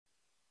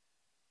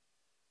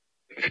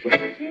I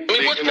mean,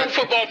 what's pro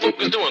football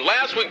focus doing?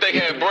 Last week they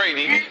had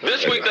Brady.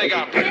 This week they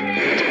got Brady.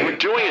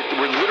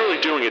 We're literally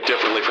doing it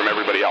differently from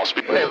everybody else.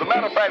 As a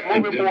matter of fact,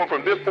 moving forward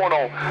from this point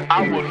on,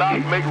 I will not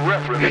make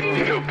reference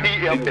to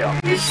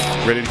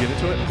PFL. Ready to get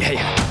into it?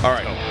 Yeah. All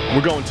right.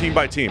 We're going team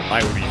by team.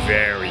 I would be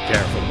very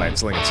careful about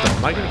slinging stones.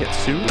 Am I going to get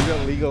sued? We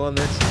got legal on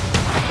this?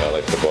 I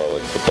like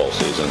football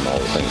season, and all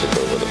the things that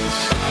go with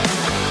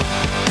it.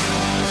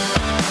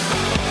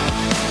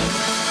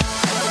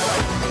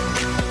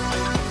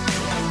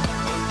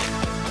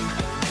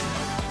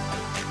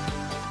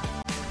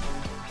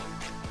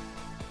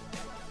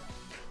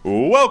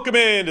 Welcome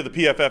into the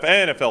PFF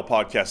NFL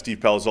podcast. Steve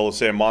Palazzolo,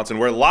 Sam Monson.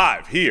 We're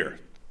live here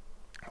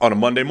on a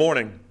Monday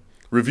morning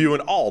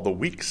reviewing all the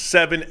Week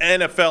 7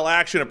 NFL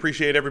action.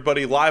 Appreciate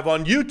everybody live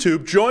on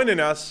YouTube joining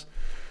us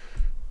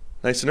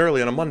nice and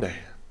early on a Monday.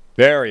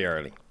 Very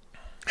early.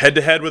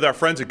 Head-to-head with our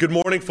friends at Good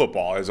Morning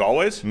Football, as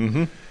always.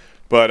 Mm-hmm.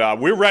 But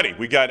we're ready.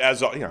 We got,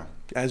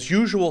 as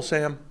usual,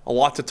 Sam, a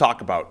lot to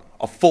talk about.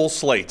 A full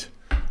slate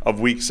of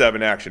Week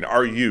 7 action.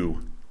 Are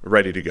you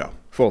ready to go?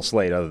 Full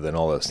slate other than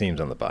all those teams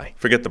on the bye.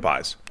 Forget the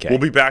buys. Okay. We'll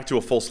be back to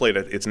a full slate.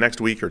 It's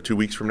next week or 2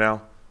 weeks from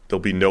now.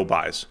 There'll be no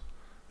buys.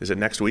 Is it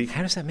next week?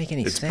 How does that make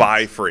any sense? It's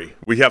buy-free.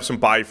 We have some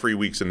buy-free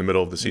weeks in the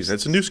middle of the season.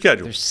 It's a new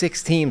schedule. There's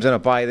 6 teams on a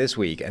bye this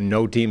week and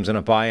no teams on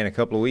a bye in a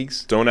couple of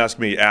weeks. Don't ask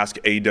me. Ask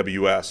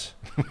AWS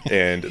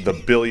and the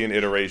billion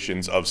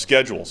iterations of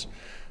schedules.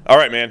 All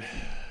right, man.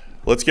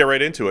 Let's get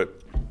right into it.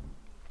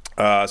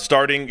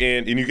 Starting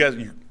in you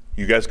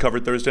guys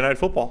covered Thursday Night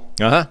Football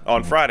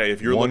on Friday.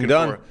 If you're looking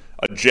for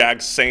a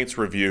Jags Saints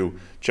review,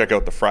 check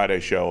out the Friday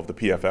show of the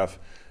PFF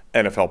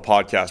NFL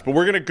podcast. But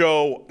we're going to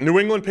go New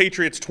England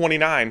Patriots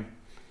 29,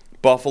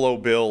 Buffalo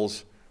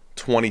Bills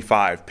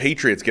 25.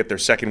 Patriots get their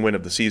second win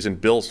of the season.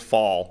 Bills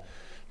fall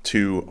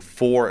to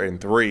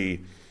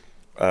 4-3.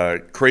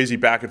 Crazy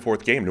back and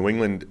forth game. New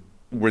England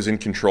was in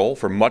control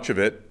for much of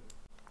it.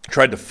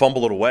 Tried to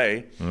fumble it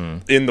away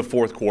in the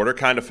fourth quarter.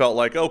 Kind of felt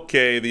like,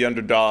 okay, the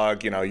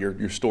underdog,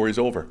 your story's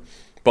over.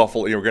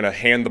 Buffalo, you're going to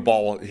hand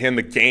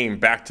the game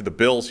back to the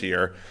Bills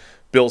here.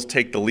 Bills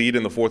take the lead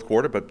in the fourth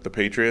quarter, but the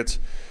Patriots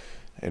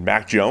and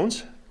Mac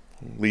Jones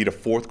lead a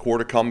fourth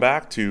quarter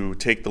comeback to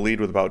take the lead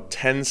with about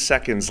 10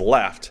 seconds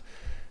left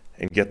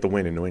and get the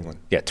win in New England.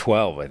 Yeah,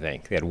 12, I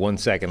think. They had 1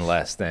 second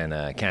less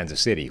than Kansas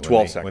City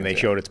 12 seconds, when they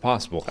showed it's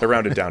possible. I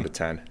rounded down to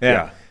 10.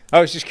 Yeah.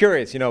 I was just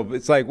curious.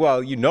 It's like,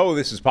 well,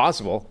 this is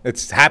possible.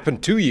 It's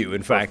happened to you,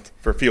 in fact.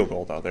 For field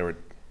goal, though, they were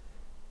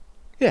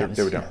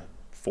down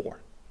 4.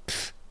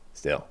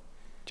 Still,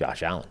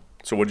 Josh Allen.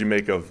 So what'd you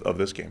make of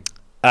this game?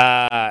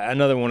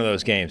 Another one of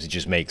those games that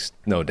just makes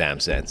no damn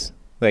sense.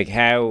 Like,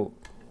 how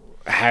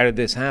did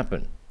this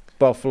happen?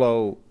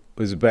 Buffalo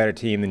was a better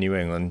team than New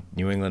England.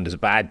 New England is a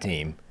bad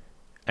team.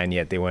 And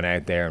yet they went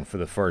out there and for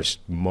the first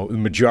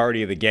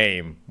majority of the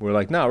game, we're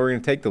like, no, we're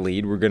going to take the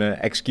lead. We're going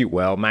to execute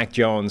well. Mac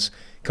Jones,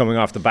 coming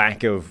off the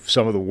back of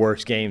some of the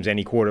worst games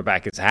any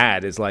quarterback has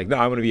had, is like, no,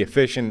 I'm going to be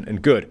efficient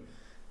and good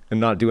and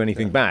not do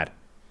anything bad.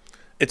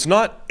 It's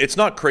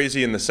not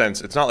crazy in the sense,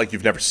 it's not like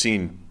you've never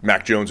seen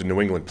Mac Jones in New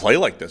England play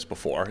like this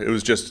before. It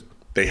was just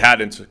they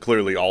hadn't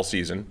clearly all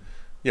season.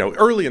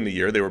 Early in the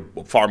year, they were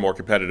far more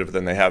competitive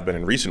than they have been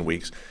in recent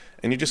weeks.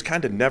 And you just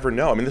kind of never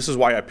know. I mean, this is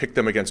why I picked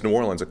them against New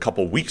Orleans a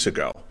couple weeks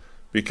ago,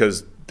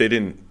 because I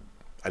didn't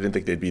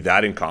think they'd be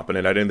that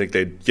incompetent. I didn't think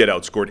they'd get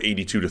outscored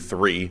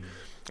 82-3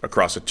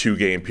 across a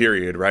 2-game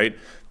period, right?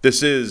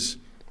 This is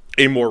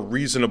a more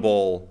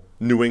reasonable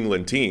New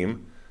England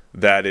team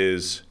that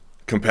is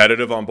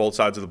competitive on both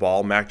sides of the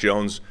ball. Mac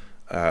Jones,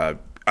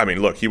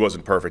 look, he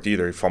wasn't perfect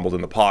either. He fumbled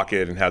in the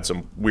pocket and had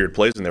some weird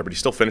plays in there, but he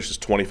still finishes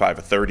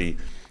 25-30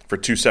 for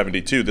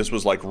 272. This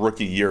was like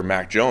rookie year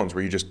Mac Jones,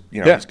 where he's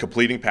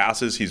completing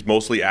passes, he's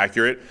mostly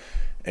accurate,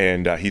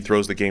 and he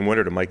throws the game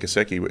winner to Mike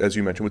Gesicki, as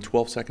you mentioned, with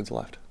 12 seconds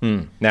left.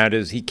 Now,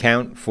 does he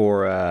count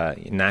for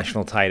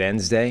National Tight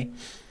Ends Day?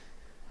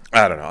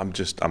 I don't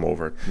know. I'm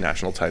over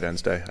National Tight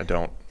Ends Day. I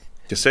don't.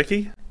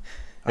 Gesicki?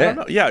 I don't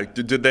know. Yeah.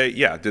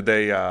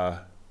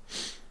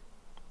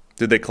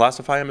 Did they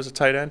classify him as a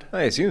tight end?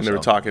 I assume when so. They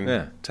were talking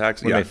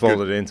tax. When they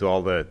folded it into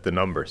all the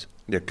numbers.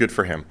 Yeah, good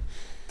for him.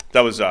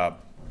 That was.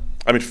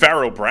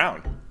 Pharaoh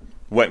Brown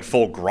went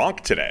full Gronk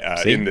today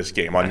in this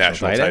game on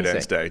National Tight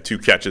Ends Day. 2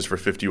 catches for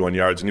 51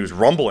 yards, and he was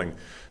rumbling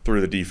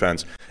through the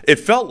defense. It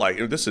felt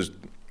like, this is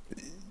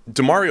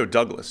Demario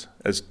Douglas,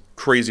 as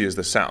crazy as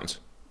this sounds,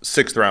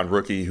 6th-round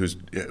rookie who's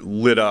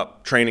lit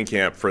up training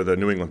camp for the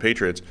New England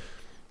Patriots,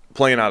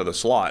 playing out of the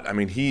slot. I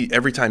mean,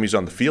 every time he's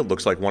on the field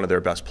looks like one of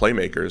their best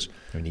playmakers.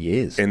 And he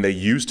is. And they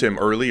used him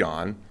early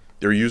on.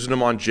 They're using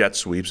him on jet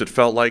sweeps. It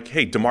felt like,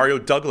 hey,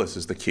 Demario Douglas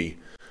is the key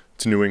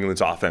to New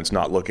England's offense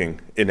not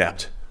looking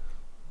inept.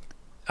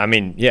 I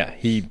mean, yeah,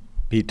 he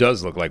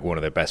does look like one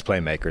of their best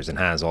playmakers and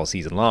has all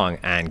season long.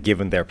 And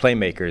given their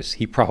playmakers,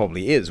 he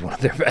probably is one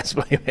of their best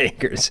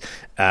playmakers.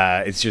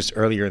 It's just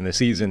earlier in the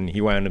season,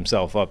 he wound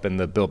himself up in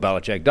the Bill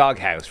Belichick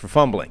doghouse for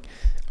fumbling.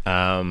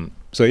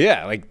 So,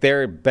 yeah,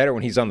 they're better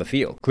when he's on the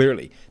field,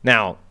 clearly.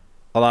 Now,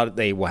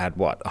 they had,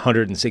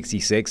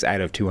 166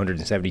 out of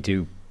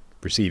 272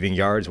 receiving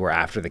yards were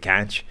after the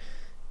catch.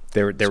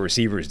 Their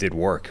receivers did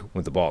work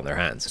with the ball in their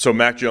hands. So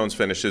Mac Jones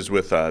finishes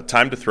with a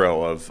time to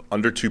throw of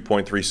under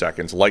 2.3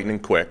 seconds, lightning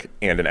quick,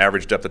 and an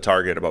average depth of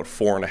target about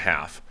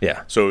 4.5.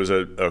 Yeah. So it was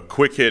a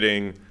quick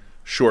hitting,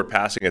 short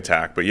passing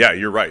attack. But yeah,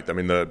 you're right. I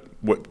mean,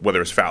 whether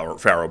it's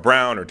Pharaoh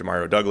Brown or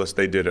Demario Douglas,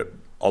 they did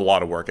a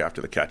lot of work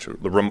after the catch.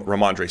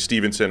 Ramondre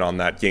Stevenson on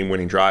that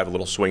game-winning drive, a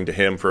little swing to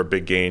him for a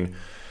big gain.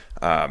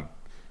 But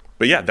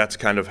yeah, that's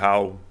kind of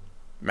how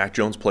Mac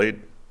Jones played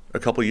a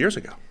couple of years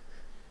ago.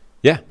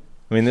 Yeah.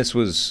 I mean, this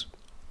was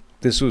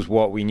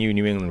what we knew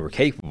New England were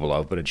capable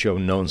of, but it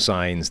showed known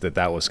signs that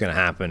was going to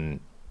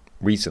happen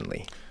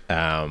recently.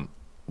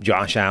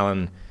 Josh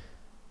Allen,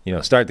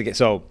 start to get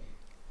so.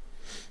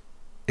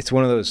 It's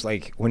one of those,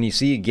 like, when you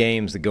see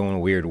games that go in a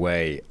weird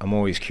way, I'm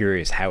always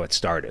curious how it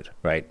started,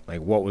 right?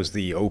 Like, what was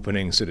the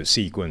opening sort of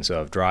sequence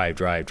of drive?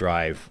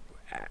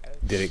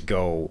 Did it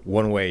go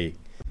one way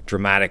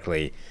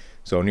dramatically?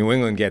 So New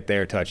England get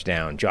their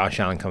touchdown. Josh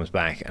Allen comes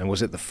back. And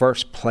was it the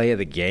first play of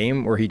the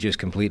game where he just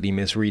completely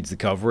misreads the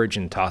coverage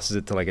and tosses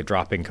it to like a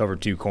dropping cover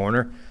 2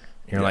 corner?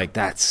 And you're like,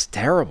 that's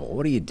terrible.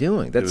 What are you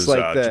doing? That's it was,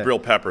 like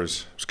Jabril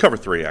Peppers. It was cover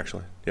 3,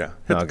 actually. Yeah.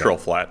 Hit the curl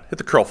flat. Hit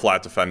the curl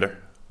flat defender.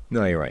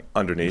 No, you're right.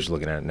 Underneath. I'm just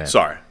looking at it now.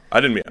 Sorry. I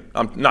didn't mean it.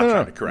 I'm not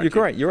trying to correct you.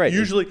 You're right. You're right.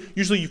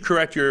 Usually you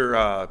correct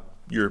your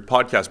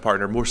podcast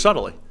partner more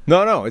subtly.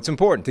 No, it's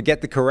important to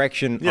get the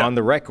correction on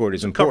the record.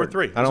 Is important.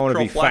 Cover 3. I don't want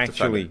to be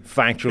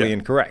factually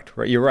incorrect.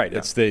 Right, you're right. Yeah.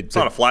 It's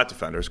not a flat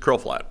defender. It's curl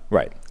flat.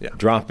 Right. Yeah.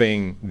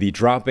 Dropping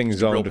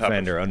zone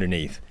defender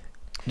underneath,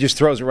 just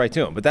throws it right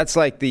to him. But that's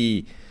like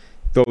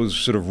those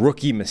sort of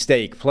rookie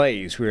mistake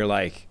plays where you're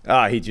like,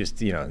 he just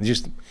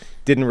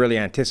didn't really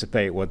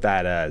anticipate what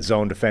that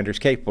zone defender's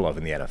capable of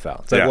in the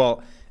NFL. It's like,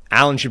 well,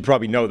 Allen should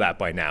probably know that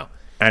by now,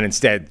 and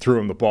instead threw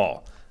him the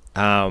ball,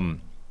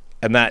 and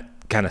that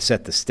kind of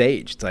set the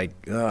stage. It's like,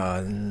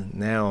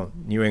 now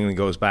New England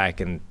goes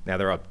back and now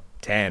they're up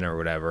 10 or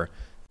whatever,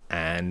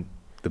 and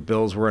the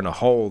Bills were in a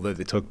hole that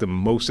it took them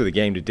most of the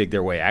game to dig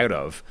their way out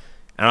of.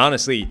 And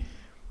honestly,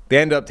 they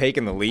end up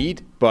taking the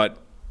lead, but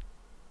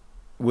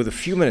with a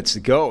few minutes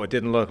to go, it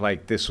didn't look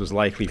like this was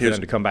likely for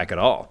them to come back at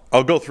all.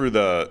 I'll go through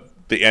the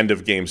end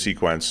of game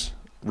sequence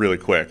really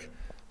quick.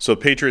 So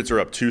the Patriots are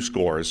up 2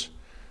 scores,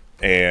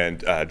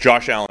 and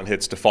Josh Allen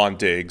hits Stephon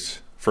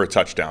Diggs for a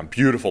touchdown.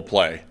 Beautiful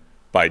play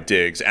by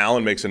Diggs.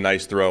 Allen makes a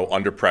nice throw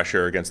under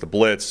pressure against the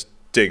blitz.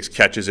 Diggs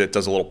catches it,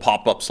 does a little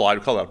pop-up slide.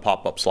 We call that a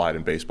pop-up slide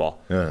in baseball.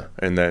 Yeah.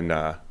 And then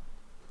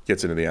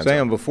gets into the end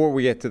zone. So before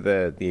we get to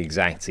the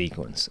exact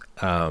sequence,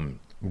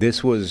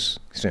 this was,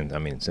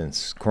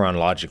 since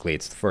chronologically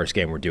it's the first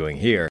game we're doing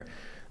here,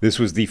 this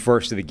was the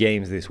first of the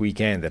games this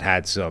weekend that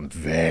had some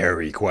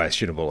very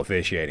questionable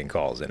officiating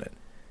calls in it.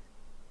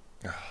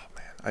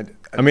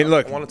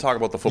 Look, I want to talk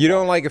about the football. You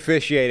don't like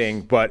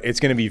officiating, but it's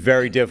going to be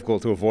very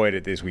difficult to avoid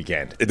it this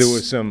weekend. There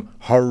was some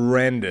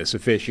horrendous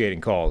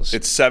officiating calls.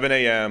 It's 7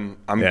 a.m.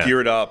 I'm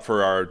geared up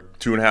for our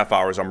 2.5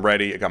 hours. I'm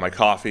ready. I got my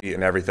coffee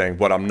and everything.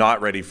 What I'm not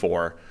ready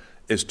for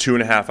is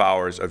 2.5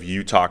 hours of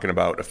you talking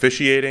about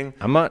officiating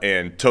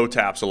and toe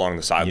taps along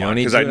the sideline,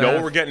 because I know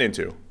what we're getting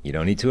into. You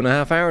don't need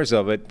 2.5 hours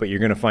of it, but you're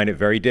going to find it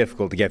very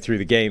difficult to get through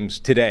the games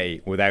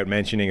today without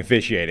mentioning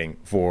officiating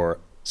for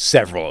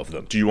several of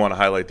them. Do you want to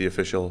highlight the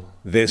official?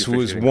 This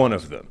was one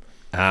of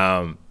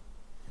them.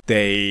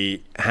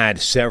 They had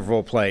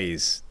several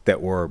plays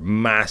that were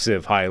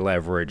massive high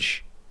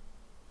leverage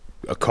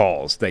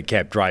calls that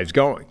kept drives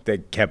going,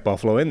 that kept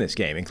Buffalo in this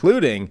game,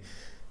 including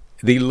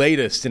the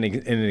latest in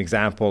an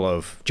example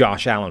of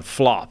Josh Allen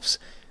flops.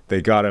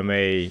 They got him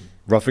a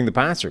roughing the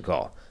passer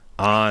call.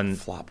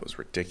 Flop was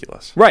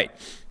ridiculous. Right.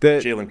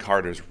 Jalen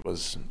Carter's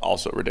was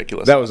also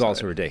ridiculous. That was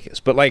also ridiculous.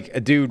 But like a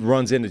dude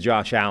runs into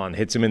Josh Allen,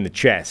 hits him in the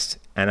chest,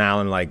 and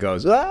Allen like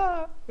goes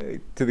to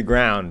the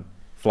ground,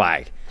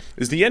 flag.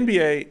 Is the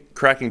NBA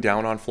cracking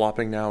down on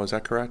flopping now? Is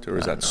that correct? Or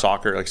is that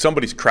soccer? Like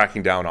somebody's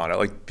cracking down on it.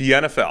 Like the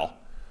NFL.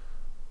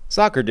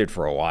 Soccer did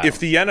for a while. If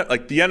the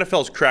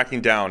NFL's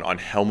cracking down on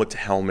helmet to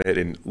helmet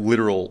and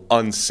literal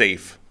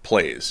unsafe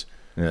plays,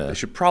 they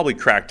should probably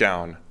crack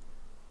down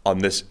on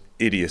this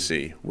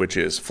idiocy, which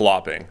is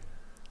flopping,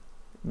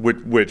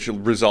 which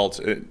results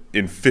in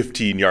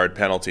 15-yard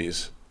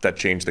penalties that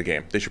change the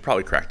game. They should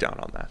probably crack down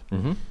on that.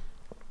 Mm-hmm.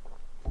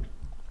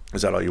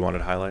 Is that all you wanted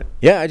to highlight?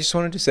 Yeah, I just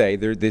wanted to say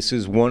this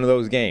is one of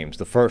those games,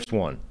 the first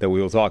one that we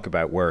will talk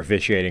about, where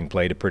officiating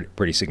played a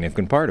pretty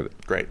significant part of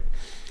it. Great.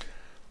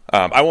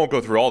 I won't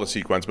go through all the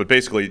sequence, but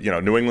basically,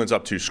 New England's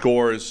up 2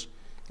 scores.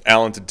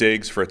 Allen to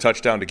Diggs for a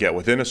touchdown to get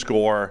within a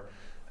score,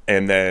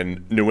 and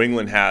then New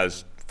England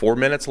has 4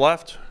 minutes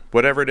left.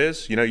 Whatever it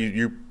is,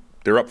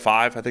 they're up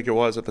 5, I think it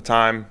was at the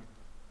time,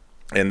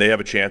 and they have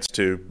a chance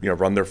to,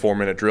 run their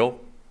 4-minute drill,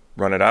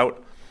 run it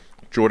out.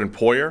 Jordan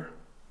Poyer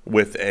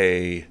with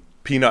a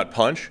peanut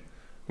punch,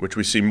 which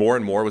we see more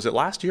and more. Was it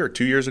last year or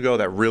 2 years ago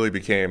that really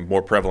became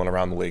more prevalent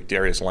around the league?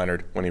 Darius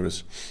Leonard, when he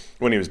was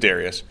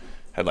Darius,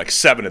 had like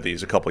 7 of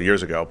these a couple of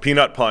years ago.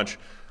 Peanut punch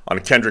on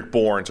Kendrick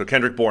Bourne. So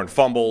Kendrick Bourne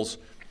fumbles.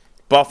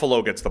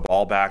 Buffalo gets the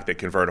ball back. They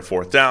convert a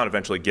 4th down,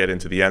 eventually get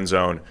into the end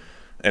zone,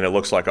 and it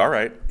looks like, all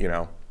right,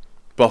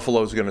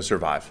 Buffalo's going to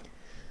survive.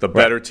 The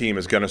better team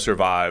is going to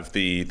survive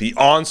the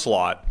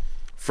onslaught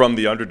from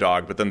the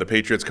underdog, but then the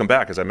Patriots come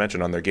back, as I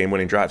mentioned, on their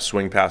game-winning drive,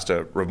 swing past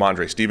to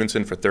Ramondre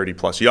Stevenson for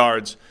 30-plus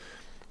yards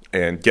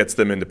and gets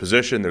them into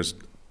position. There's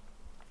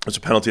a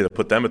penalty that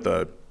put them at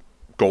the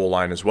goal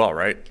line as well,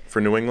 right, for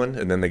New England,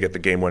 and then they get the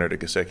game winner to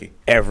Gesicki.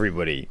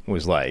 Everybody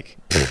was like,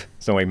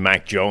 "It's no way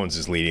Mac Jones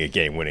is leading a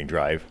game-winning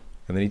drive,"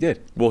 and then he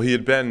did. Well, he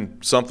had been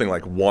something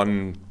like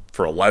 1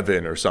 for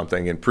 11 or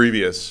something in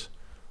previous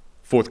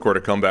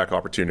fourth-quarter comeback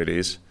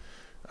opportunities.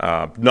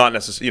 Not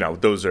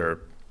necessarily,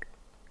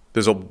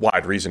 there's a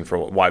wide reason for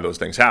why those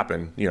things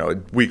happen.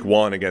 Week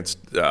 1 against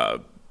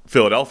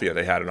Philadelphia,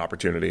 they had an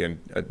opportunity, and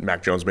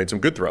Mac Jones made some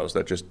good throws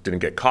that just didn't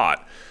get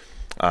caught.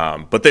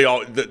 But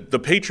the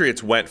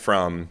Patriots went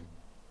from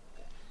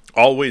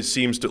always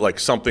seems to like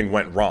something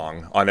went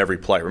wrong on every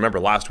play. Remember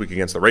last week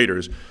against the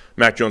Raiders,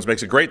 Mac Jones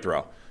makes a great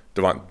throw.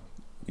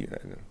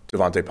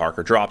 Devontae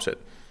Parker drops it,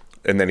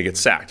 and then he gets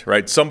sacked,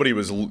 right? Somebody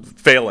was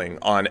failing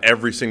on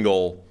every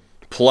single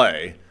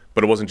play,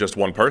 but it wasn't just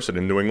one person,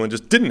 and New England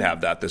just didn't have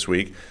that this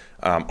week.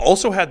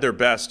 Also had their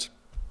best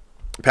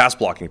pass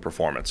blocking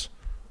performance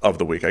of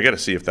the week. I got to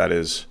see if that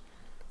is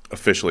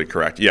officially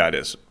correct. Yeah, it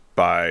is,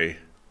 by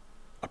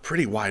a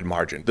pretty wide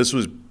margin. This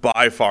was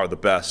by far the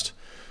best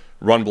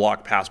run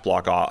block, pass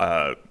block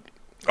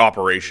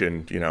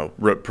operation,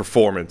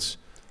 performance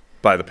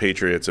by the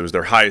Patriots. It was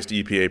their highest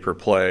EPA per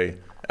play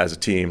as a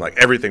team. Like,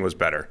 everything was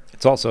better.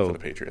 It's also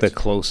the the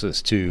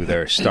closest to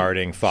their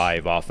starting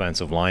 5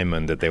 offensive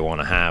linemen that they want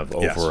to have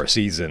over a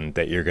season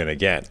that you're going to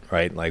get,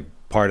 right? Like,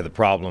 part of the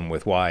problem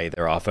with why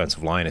their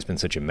offensive line has been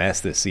such a mess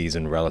this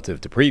season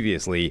relative to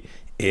previously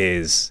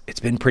is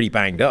it's been pretty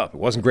banged up. It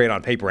wasn't great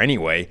on paper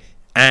anyway,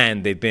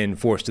 and they've been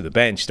forced to the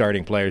bench,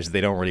 starting players that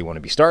they don't really want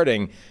to be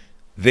starting.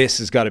 This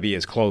has got to be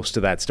as close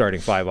to that starting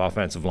 5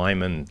 offensive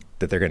linemen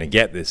that they're going to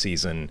get this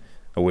season,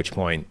 at which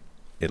point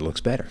it looks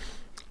better.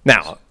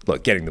 Now,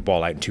 look, getting the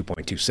ball out in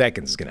 2.2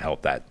 seconds is going to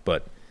help that,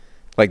 but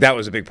like that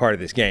was a big part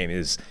of this game.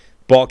 Is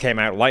ball came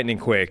out lightning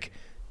quick,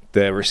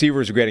 the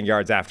receivers were getting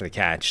yards after the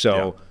catch,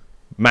 so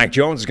Mac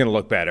Jones is going to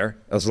look better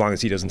as long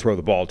as he doesn't throw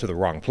the ball to the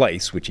wrong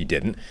place, which he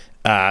didn't.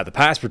 The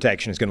pass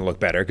protection is going to look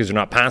better because they're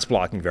not pass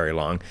blocking very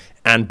long,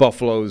 and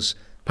Buffalo's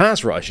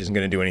pass rush isn't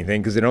going to do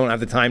anything because they don't have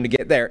the time to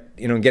get there,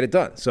 and get it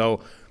done. So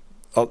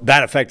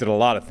that affected a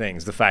lot of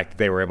things. The fact that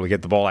they were able to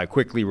get the ball out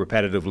quickly,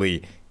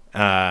 repetitively,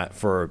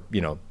 for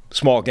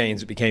small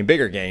gains that became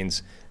bigger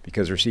gains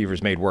because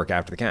receivers made work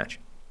after the catch.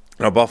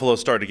 Now, Buffalo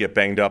started to get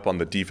banged up on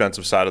the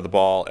defensive side of the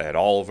ball. Ed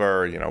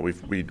Oliver,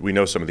 we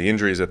know some of the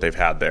injuries that they've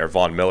had there.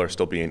 Von Miller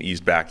still being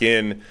eased back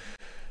in.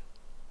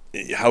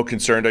 How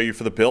concerned are you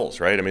for the Bills,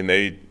 right? I mean,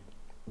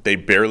 they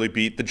barely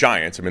beat the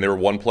Giants. I mean, they were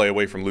 1 play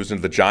away from losing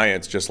to the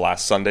Giants just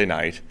last Sunday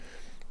night.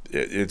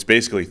 It's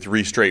basically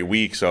 3 straight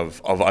weeks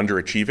of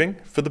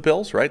underachieving for the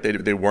Bills, right?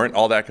 They weren't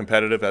all that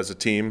competitive as a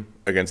team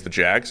against the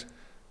Jags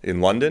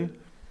in London.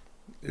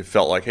 It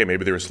felt like, hey,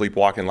 maybe they were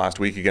sleepwalking last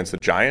week against the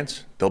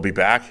Giants. They'll be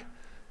back.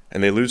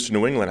 And they lose to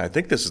New England. I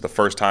think this is the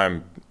first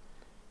time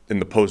in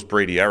the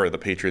post-Brady era the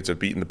Patriots have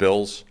beaten the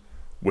Bills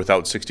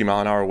without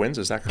 60-mile-an-hour winds.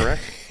 Is that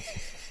correct?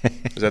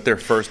 Is that their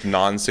first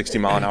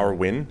non-60-mile-an-hour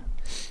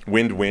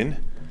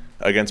win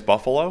against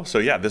Buffalo? So,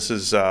 yeah, this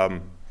is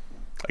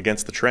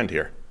against the trend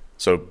here.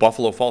 So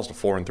Buffalo falls to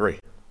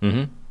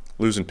 4-3,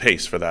 losing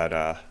pace for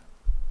that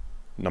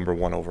number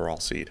 1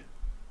 overall seed.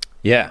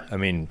 Yeah, I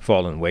mean,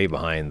 falling way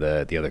behind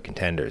the other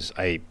contenders.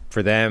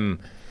 For them,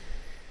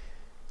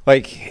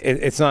 like,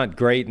 it's not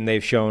great, and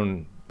they've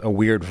shown a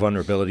weird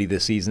vulnerability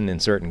this season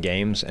in certain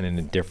games and in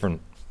a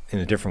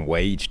different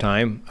way each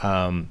time.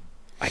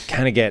 I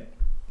kind of get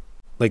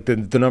like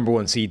the number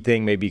 1 seed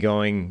thing may be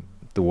going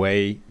the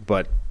way,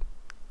 but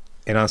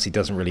it honestly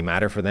doesn't really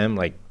matter for them.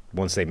 Like,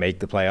 once they make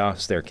the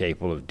playoffs, they're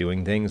capable of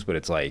doing things, but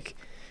it's like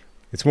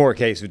it's more a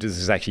case of, does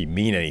this actually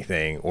mean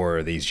anything, or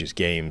are these just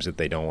games that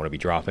they don't want to be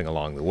dropping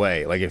along the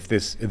way? Like, if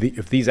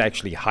these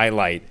actually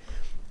highlight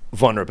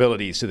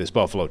vulnerabilities to this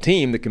Buffalo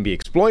team that can be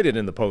exploited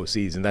in the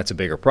postseason, that's a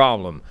bigger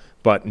problem.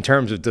 But in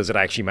terms of, does it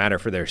actually matter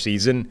for their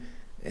season?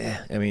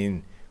 I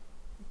mean,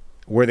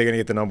 where are they going to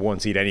get the number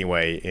 1 seed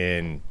anyway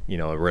in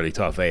a really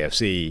tough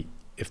AFC?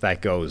 If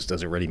that goes,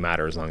 does it really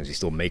matter as long as you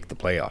still make the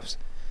playoffs?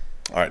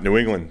 All right, New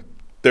England,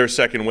 their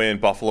second win.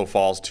 Buffalo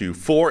falls to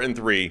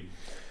 4-3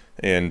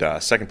 and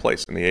second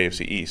place in the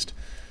AFC East.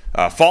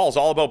 Fall is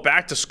all about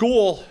back to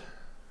school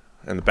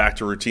and the back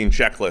to routine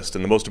checklist.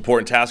 And the most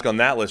important task on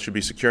that list should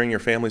be securing your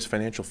family's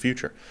financial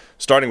future,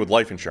 starting with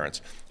life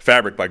insurance.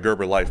 Fabric by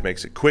Gerber Life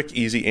makes it quick,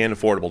 easy, and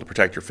affordable to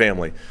protect your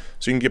family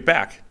so you can get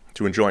back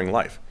to enjoying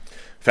life.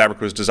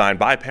 Fabric was designed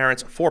by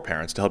parents for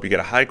parents to help you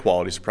get a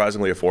high-quality,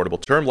 surprisingly affordable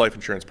term life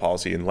insurance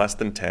policy in less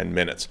than 10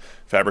 minutes.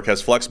 Fabric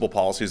has flexible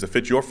policies that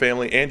fit your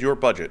family and your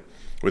budget,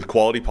 with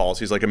quality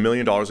policies like $1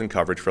 million in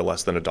coverage for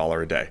less than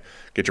 $1 a day.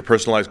 Get your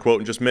personalized quote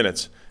in just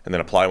minutes and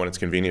then apply when it's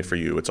convenient for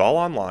you. It's all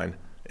online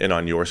and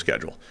on your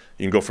schedule.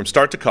 You can go from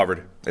start to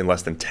covered in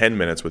less than 10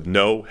 minutes with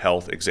no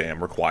health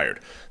exam required.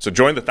 So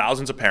join the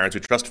thousands of parents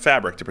who trust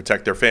Fabric to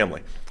protect their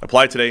family.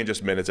 Apply today in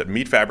just minutes at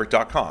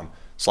meetfabric.com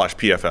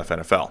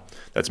meetfabric.com/PFFNFL.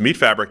 That's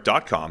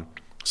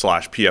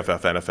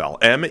meetfabric.com/PFFNFL.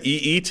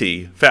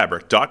 MEET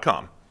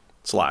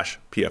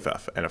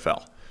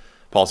fabric.com/PFFNFL.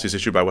 Policies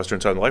issued by Western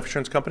Southern Life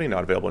Insurance Company,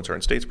 not available in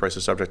certain states.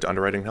 Prices subject to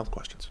underwriting and health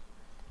questions.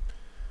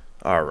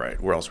 All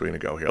right, where else are we going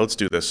to go here? Let's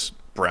do this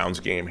Browns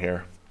game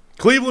here.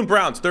 Cleveland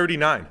Browns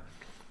 39,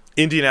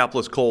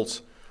 Indianapolis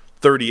Colts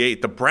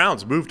 38. The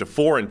Browns move to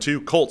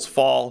 4-2. Colts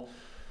fall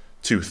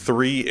to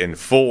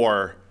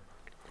 3-4.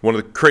 One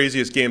of the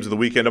craziest games of the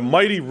weekend. A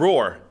mighty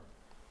roar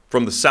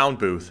from the sound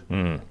booth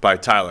by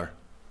Tyler.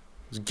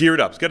 He's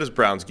geared up. He's got his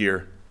Browns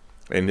gear,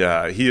 and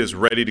he is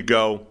ready to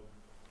go.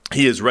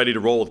 He is ready to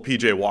roll with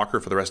P.J. Walker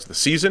for the rest of the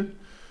season.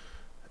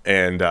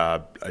 And,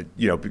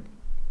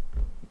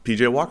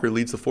 P.J. Walker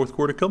leads the fourth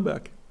quarter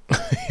comeback.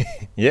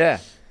 Yeah.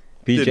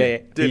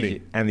 Didn't PJ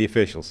he? and the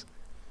officials.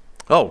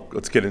 Oh,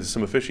 let's get into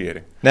some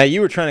officiating. Now, you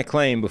were trying to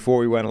claim before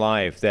we went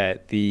live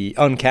that the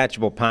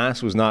uncatchable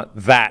pass was not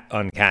that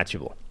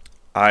uncatchable.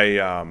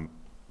 I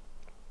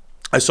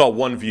saw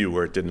one view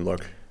where it didn't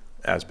look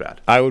as bad.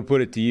 I would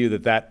put it to you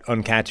that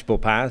uncatchable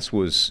pass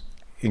was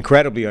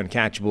incredibly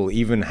uncatchable,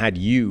 even had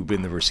you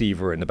been the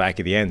receiver in the back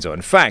of the end zone.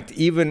 In fact,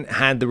 even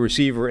had the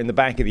receiver in the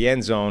back of the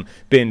end zone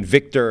been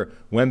Victor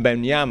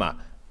Wembanyama,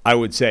 I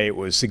would say it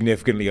was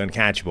significantly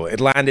uncatchable. It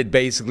landed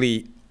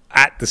basically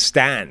at the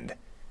stand.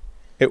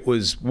 It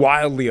was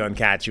wildly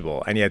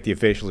uncatchable, and yet the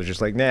officials are just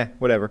like, nah,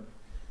 whatever.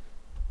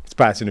 It's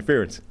pass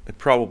interference. It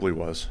probably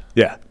was.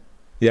 Yeah.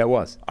 Yeah, it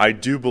was. I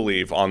do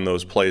believe on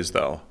those plays,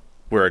 though,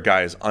 where a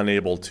guy is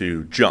unable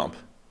to jump,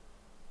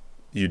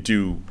 you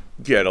do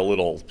get a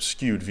little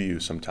skewed view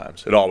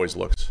sometimes. It always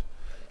looks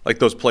like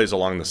those plays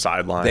along the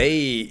sideline.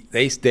 They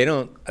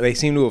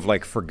seem to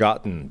have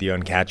forgotten the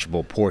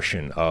uncatchable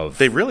portion of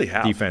They really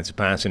have. defensive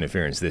pass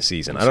interference this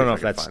season. Let's I don't see know if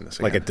if I can that's find this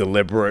like a again.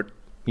 deliberate,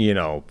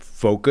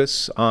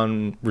 focus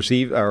on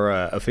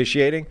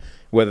officiating,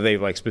 whether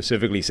they've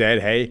specifically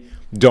said, hey,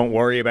 don't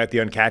worry about the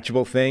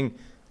uncatchable thing,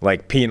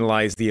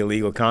 penalize the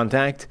illegal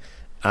contact.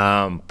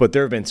 But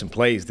there have been some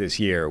plays this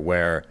year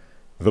where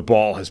the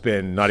ball has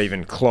been not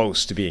even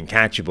close to being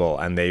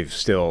catchable, and they've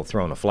still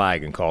thrown a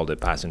flag and called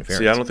it pass interference.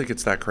 See, I don't think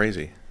it's that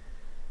crazy.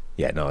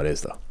 Yeah, no, it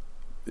is, though.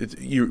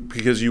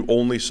 Because you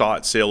only saw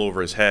it sail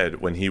over his head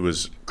when he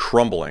was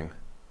crumbling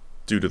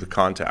due to the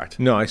contact.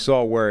 No, I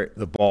saw where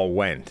the ball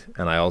went,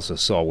 and I also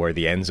saw where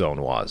the end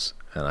zone was,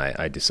 and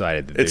I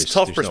decided that It's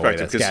tough there's no way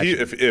perspective that's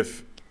because catchable.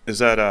 if is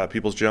that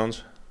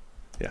Peoples-Jones?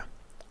 Yeah.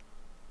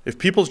 If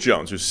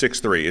Peoples-Jones, who's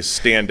 6'3", is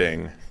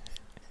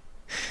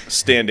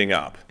standing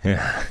up,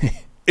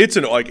 it's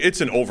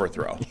an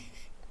overthrow.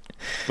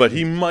 But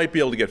he might be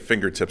able to get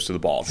fingertips to the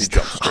ball if he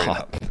jumps straight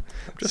up. I'm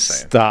just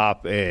saying.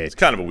 Stop it. It's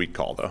kind of a weak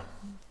call, though.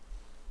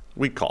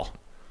 Weak call.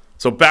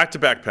 So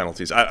back-to-back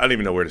penalties. I don't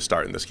even know where to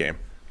start in this game.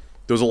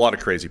 There was a lot of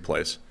crazy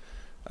plays.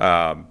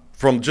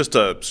 From just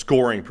a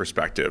scoring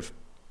perspective,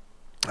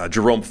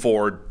 Jerome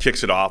Ford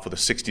kicks it off with a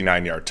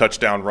 69-yard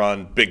touchdown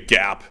run, big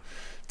gap,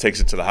 takes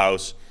it to the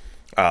house.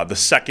 The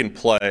second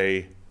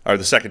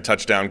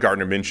touchdown,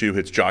 Gardner Minshew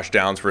hits Josh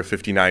Downs for a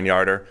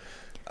 59-yarder.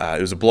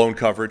 It was a blown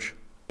coverage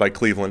by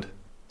Cleveland.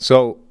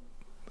 So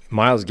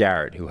Myles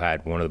Garrett, who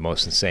had one of the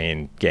most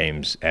insane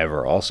games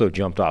ever, also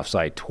jumped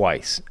offside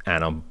twice,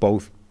 and on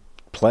both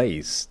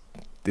plays,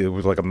 it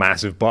was like a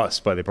massive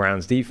bust by the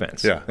Browns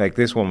defense. Yeah.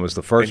 This one was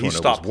the first And he one that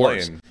stopped was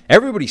worse. playing.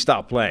 Everybody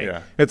stopped playing.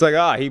 Yeah. It's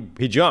like,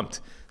 he jumped.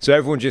 So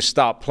everyone just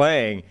stopped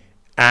playing,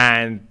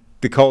 and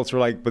the Colts were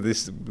like, but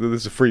this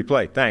is a free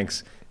play,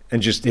 thanks,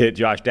 and just hit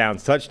Josh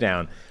Downs'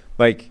 touchdown.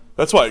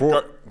 That's why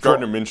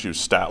Gardner Minshew's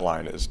stat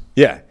line is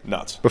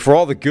nuts. But for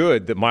all the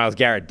good that Myles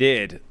Garrett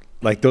did,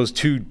 those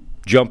two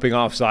jumping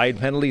offside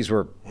penalties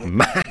were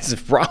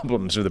massive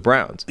problems for the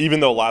Browns.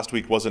 Even though last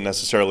week wasn't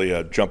necessarily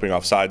a jumping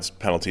offsides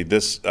penalty,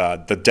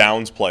 the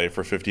Downs play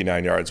for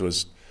 59 yards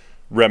was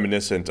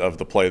reminiscent of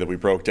the play that we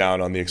broke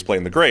down on the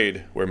Explain the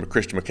Grade, where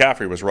Christian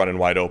McCaffrey was running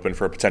wide open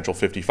for a potential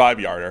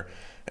 55-yarder.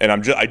 And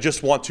I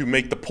just want to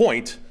make the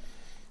point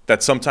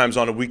that sometimes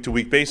on a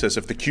week-to-week basis,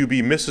 if the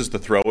QB misses the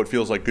throw, it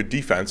feels like good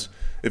defense.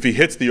 If he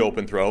hits the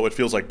open throw, it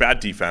feels like bad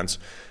defense.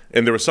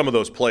 And there were some of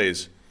those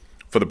plays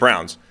for the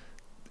Browns.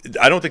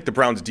 I don't think the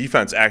Browns'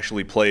 defense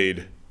actually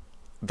played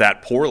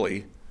that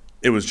poorly.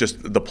 It was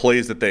just the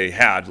plays that they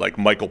had, like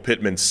Michael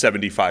Pittman's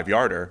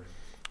 75-yarder.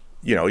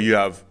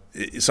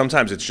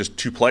 Sometimes it's just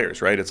two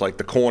players, right? It's like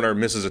the corner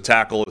misses a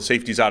tackle, the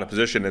safety's out of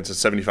position, and it's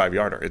a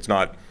 75-yarder. It's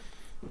not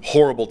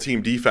horrible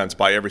team defense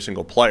by every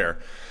single player.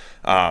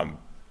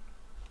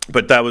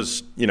 But that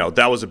was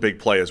a big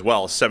play as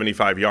well.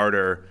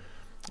 75-yarder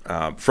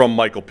from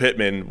Michael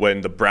Pittman when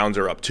the Browns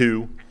are up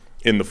 2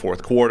 in the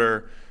fourth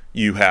quarter.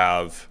 You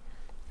have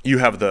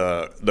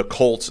the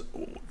Colts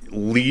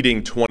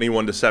leading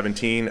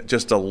 21-17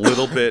 just a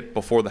little bit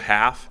before the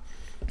half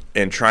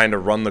and trying to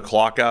run the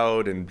clock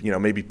out and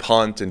maybe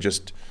punt and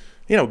just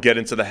get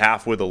into the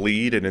half with a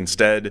lead, and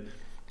instead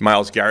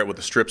Myles Garrett with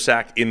a strip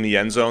sack in the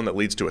end zone that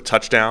leads to a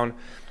touchdown.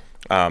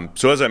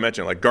 So as I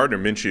mentioned, Gardner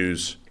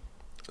Minshew's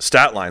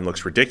stat line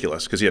looks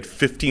ridiculous because he had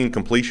 15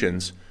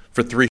 completions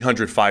for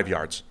 305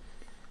 yards.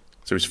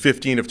 So he's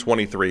 15 of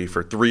 23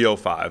 for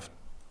 305.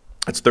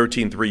 That's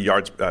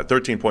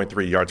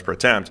 13.3 yards per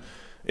attempt,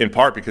 in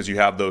part because you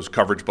have those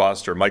coverage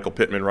busts or Michael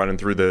Pittman running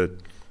through the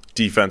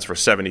defense for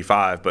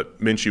 75. But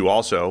Minshew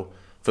also,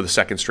 for the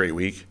second straight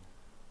week,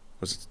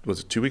 was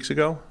it 2 weeks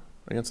ago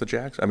against the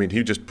Jags? I mean,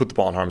 he just put the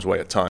ball in harm's way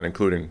a ton,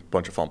 including a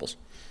bunch of fumbles.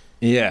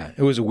 Yeah,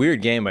 it was a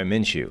weird game by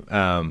Minshew.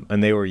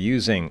 And they were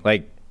using,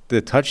 like,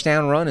 the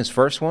touchdown run, his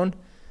first one.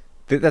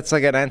 That's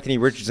like an Anthony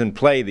Richardson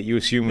play that you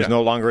assume was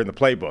no longer in the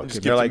playbook.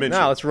 They're like,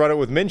 no, let's run it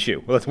with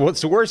Minshew.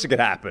 What's the worst that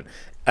could happen?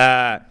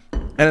 And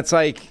it's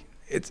like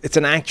it's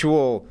an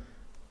actual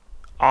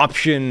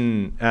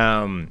option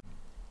in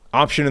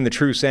the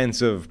true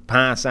sense of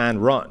pass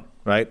and run,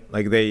 right?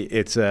 Like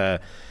it's a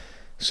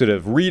sort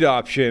of read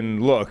option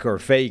look or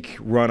fake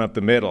run up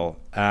the middle,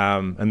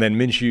 and then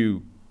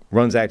Minshew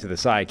runs out to the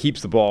side,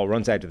 keeps the ball,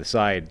 runs out to the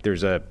side.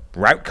 There's a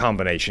route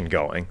combination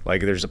going.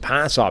 Like there's a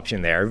pass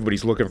option there.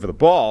 Everybody's looking for the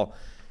ball.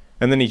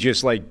 And then he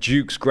just like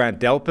jukes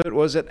Grant Delpit,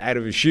 was it, out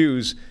of his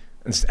shoes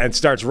and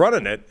starts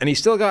running it. And he's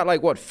still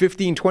got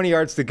 15, 20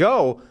 yards to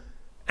go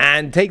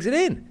and takes it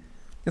in.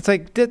 It's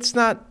like,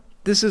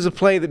 this is a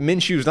play that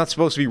Minshew's not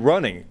supposed to be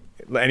running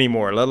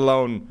anymore, let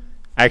alone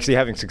actually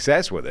having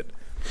success with it.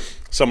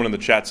 Someone in the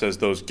chat says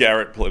those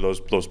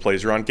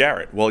plays are on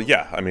Garrett. Well,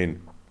 yeah, I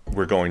mean,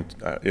 we're going,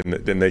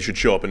 then they should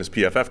show up in his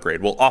PFF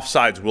grade. Well,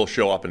 offsides will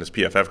show up in his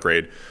PFF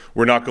grade.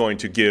 We're not going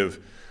to give,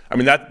 I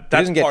mean, that's he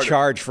doesn't get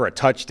charged for a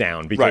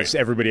touchdown because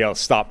everybody else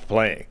stopped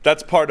playing.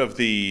 That's part of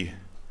the,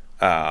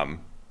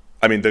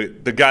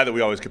 the guy that we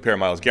always compare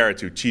Myles Garrett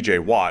to, T.J.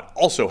 Watt,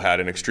 also had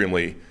an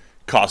extremely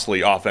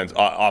costly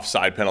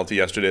offside penalty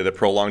yesterday that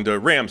prolonged a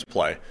Rams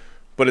play.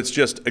 But it's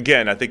just,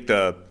 again, I think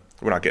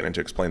we're not getting into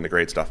explaining the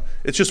grade stuff.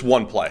 It's just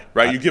one play,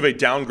 right? You give a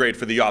downgrade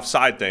for the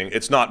offside thing.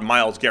 It's not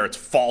Myles Garrett's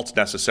fault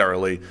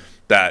necessarily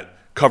that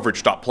coverage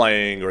stopped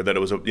playing or that it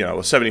was a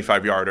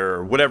 75-yarder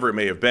or whatever it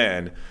may have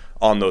been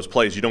on those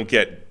plays. You don't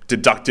get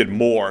deducted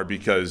more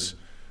because,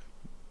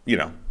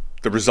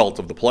 the result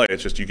of the play.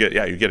 It's just you get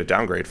a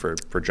downgrade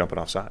for jumping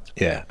offsides.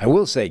 Yeah, I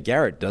will say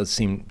Garrett does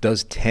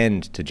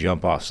tend to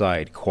jump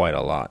offside quite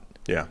a lot.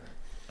 Yeah.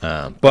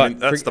 But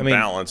that's the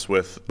balance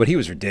with. But he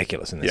was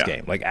ridiculous in this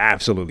game, like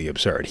absolutely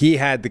absurd. He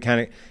had the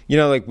kind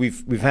of,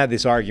 we've had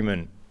this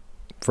argument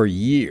for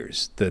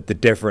years, the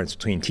difference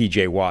between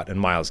T.J. Watt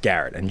and Myles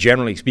Garrett. And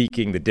generally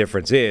speaking, the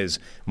difference is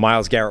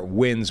Myles Garrett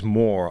wins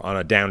more on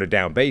a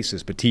down-to-down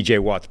basis, but T.J.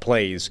 Watt's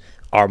plays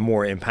are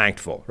more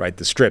impactful, right?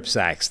 The strip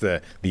sacks,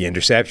 the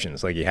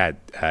interceptions like he had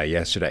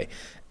yesterday.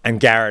 And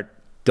Garrett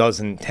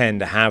doesn't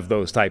tend to have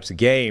those types of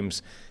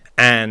games.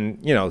 And,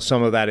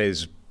 some of that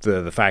is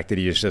the fact that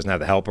he just doesn't have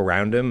the help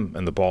around him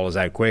and the ball is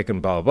out quick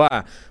and blah, blah,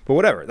 blah. But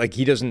whatever.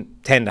 He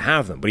doesn't tend to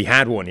have them. But he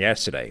had one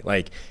yesterday.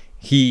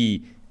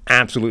 He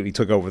absolutely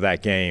took over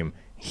that game.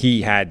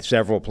 He had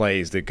several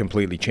plays that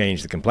completely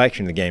changed the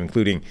complexion of the game,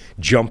 including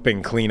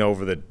jumping clean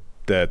over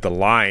the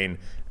line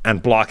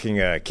and blocking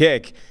a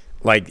kick.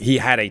 He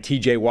had a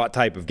T.J. Watt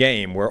type of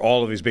game where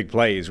all of his big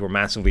plays were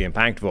massively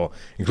impactful,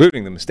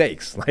 including the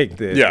mistakes,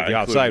 the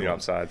outside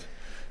ones.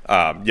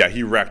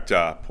 He wrecked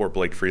poor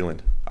Blake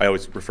Freeland. I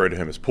always refer to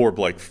him as poor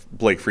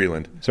Blake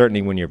Freeland.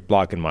 Certainly when you're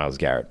blocking Myles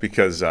Garrett.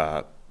 Because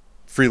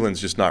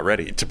Freeland's just not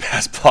ready to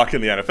pass block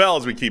in the NFL,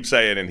 as we keep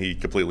saying, and he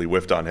completely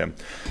whiffed on him.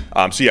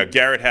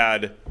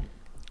 Garrett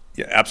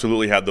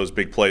absolutely had those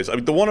big plays. I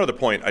mean, the one other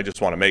point I just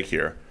want to make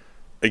here,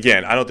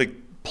 again, I don't think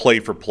play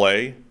for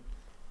play,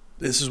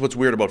 this is what's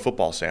weird about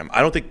football, Sam.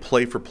 I don't think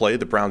play for play,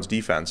 the Browns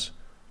defense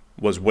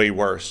was way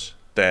worse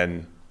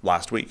than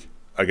last week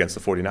against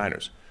the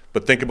 49ers.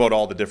 But think about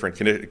all the different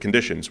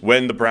conditions.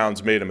 When the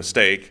Browns made a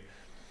mistake,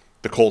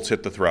 the Colts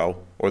hit the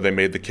throw or they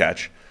made the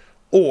catch.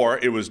 Or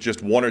it was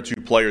just one or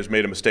two players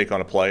made a mistake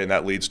on a play and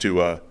that leads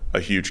to a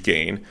huge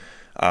gain.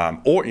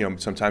 Or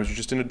sometimes you're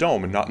just in a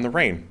dome and not in the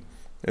rain.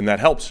 And that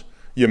helps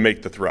you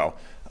make the throw.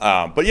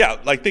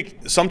 I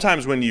think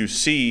sometimes when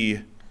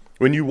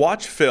you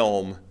watch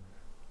film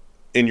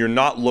and you're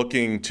not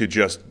looking to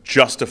just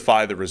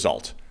justify the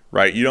result,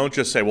 right? You don't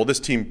just say, well, this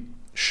team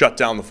shut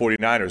down the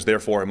 49ers,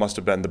 therefore it must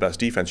have been the best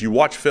defense. You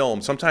watch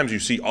film, sometimes you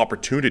see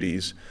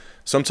opportunities,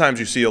 sometimes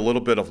you see a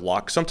little bit of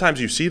luck,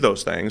 sometimes you see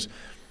those things,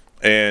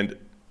 and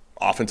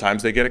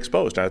oftentimes they get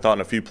exposed. And I thought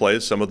in a few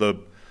plays, some of the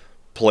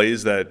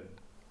plays that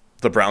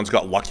the Browns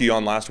got lucky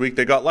on last week,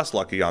 they got less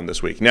lucky on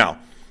this week. Now,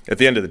 at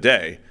the end of the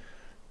day,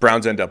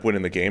 Browns end up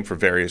winning the game for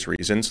various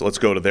reasons. Let's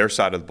go to their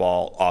side of the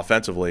ball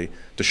offensively.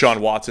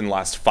 Deshaun Watson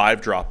last 5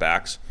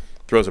 dropbacks,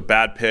 throws a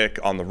bad pick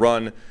on the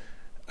run,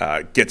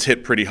 gets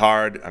hit pretty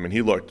hard. I mean,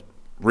 he looked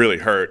really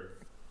hurt.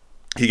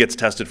 He gets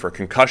tested for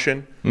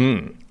concussion,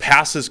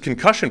 passes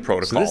concussion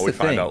protocol, we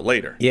find out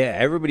later. Yeah,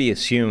 everybody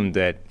assumed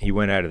that he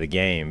went out of the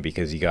game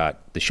because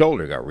the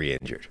shoulder got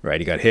re-injured, right?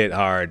 He got hit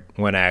hard,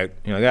 went out.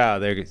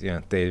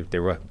 They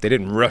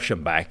didn't rush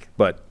him back,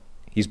 but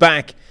he's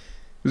back.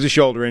 It was a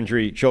shoulder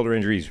injury. Shoulder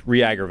injury's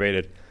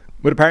re-aggravated.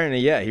 But apparently,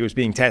 he was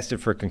being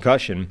tested for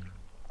concussion,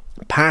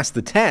 passed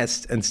the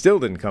test, and still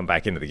didn't come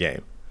back into the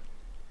game.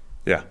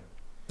 Yeah.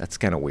 That's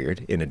kind of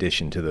weird, in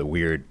addition to the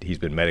weird he's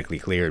been medically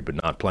cleared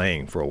but not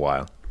playing for a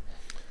while.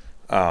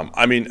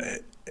 I mean,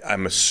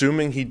 I'm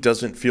assuming he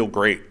doesn't feel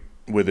great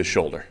with his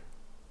shoulder.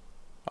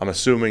 I'm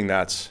assuming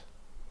that's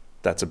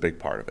a big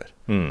part of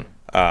it.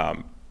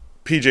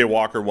 PJ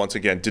Walker, once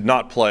again, did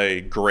not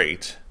play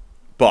great,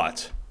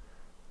 but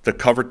the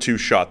cover 2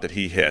 shot that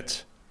he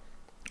hit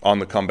on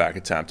the comeback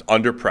attempt,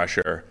 under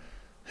pressure,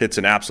 hits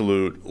an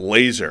absolute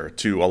laser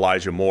to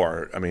Elijah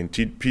Moore. I mean,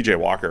 PJ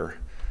Walker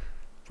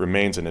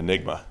remains an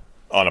enigma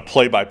on a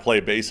play-by-play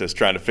basis,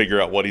 trying to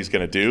figure out what he's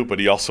going to do, but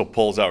he also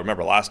pulls out.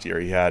 Remember last year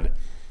he had,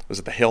 was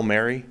it the Hail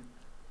Mary?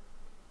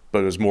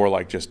 But it was more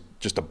like just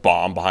a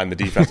bomb behind the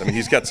defense. I mean,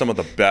 he's got some of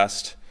the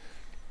best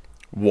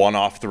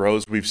one-off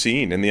throws we've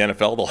seen in the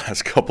NFL the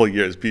last couple of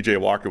years. PJ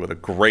Walker with a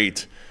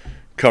great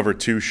cover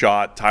 2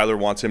 shot. Tyler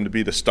wants him to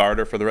be the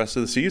starter for the rest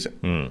of the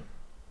season.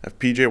 Have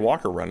PJ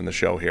Walker running the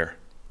show here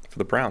for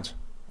the Browns.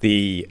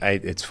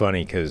 It's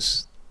funny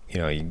because,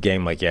 a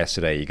game like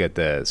yesterday, you get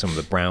some of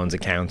the Browns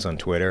accounts on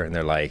Twitter, and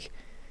they're like,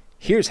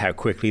 here's how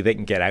quickly they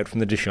can get out from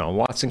the Deshaun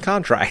Watson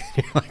contract.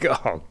 You're like,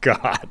 oh,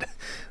 God.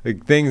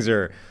 Like, things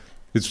are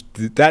 –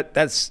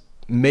 that's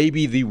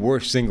maybe the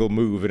worst single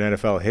move in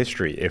NFL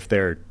history if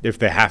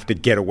they have to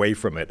get away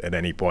from it at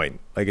any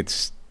point. Like,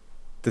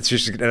 that's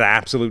just an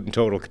absolute and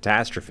total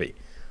catastrophe.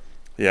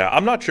 Yeah,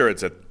 I'm not sure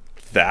it's at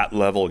that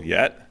level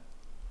yet.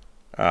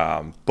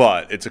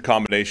 But it's a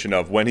combination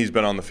of when he's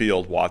been on the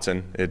field,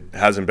 Watson, it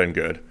hasn't been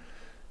good.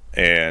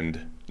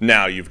 And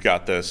now you've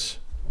got this,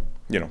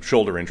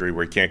 shoulder injury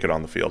where he can't get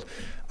on the field.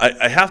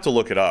 I have to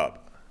look it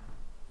up.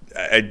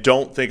 I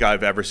don't think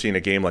I've ever seen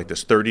a game like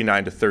this,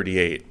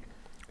 39-38,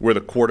 where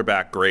the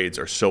quarterback grades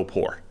are so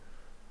poor.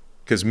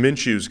 Because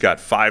Minshew's got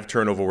 5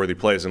 turnover-worthy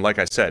plays. And like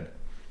I said,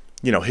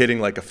 hitting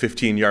like a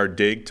 15-yard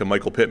dig to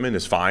Michael Pittman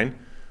is fine.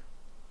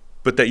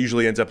 But that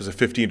usually ends up as a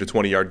 15 to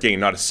 20-yard gain,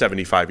 not a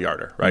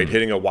 75-yarder, right?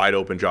 Hitting a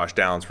wide-open Josh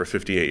Downs for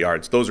 58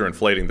 yards. Those are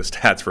inflating the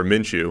stats for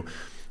Minshew.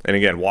 And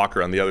again,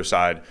 Walker on the other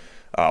side,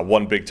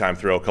 1 big-time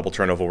throw, a couple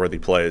turnover-worthy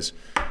plays.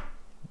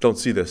 Don't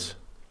see this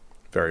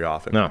very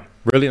often. No.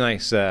 Really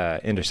nice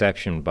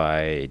interception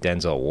by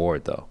Denzel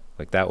Ward, though.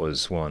 Like, that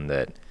was one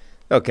that,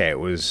 okay, it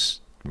was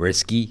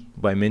risky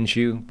by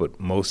Minshew, but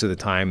most of the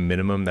time,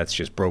 minimum, that's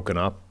just broken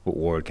up. But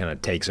Ward kind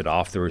of takes it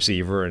off the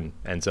receiver and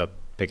ends up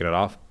picking it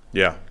off.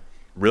 Yeah.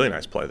 Really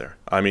nice play there.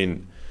 I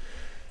mean,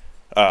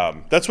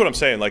 that's what I'm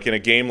saying. Like, in a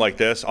game like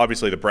this,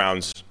 obviously the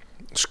Browns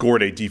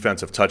scored a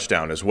defensive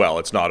touchdown as well.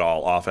 It's not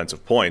all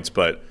offensive points,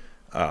 but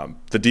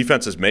the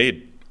defense has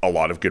made a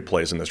lot of good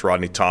plays in this.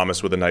 Rodney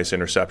Thomas with a nice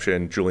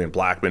interception. Julian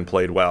Blackmon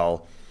played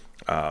well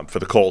for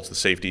the Colts, the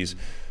safeties.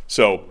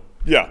 So,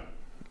 yeah,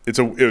 it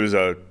was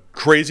a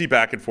crazy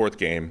back-and-forth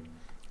game.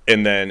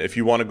 And then if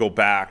you want to go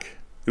back,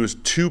 it was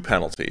 2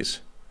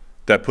 penalties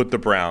that put the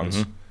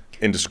Browns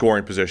into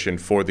scoring position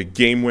for the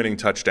game-winning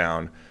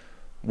touchdown,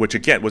 which,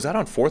 again, was that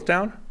on 4th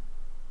down?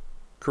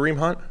 Kareem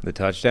Hunt? The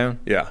touchdown?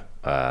 Yeah.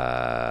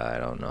 I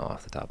don't know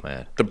off the top of my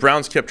head. The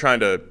Browns kept trying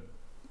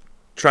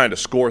to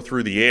score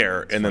through the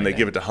air, and then they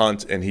give it to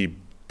Hunt, and he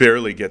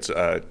barely gets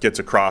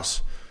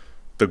across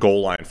the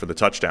goal line for the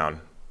touchdown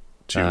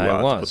to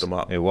put them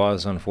up. It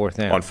was on 4th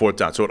down. On 4th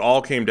down. So it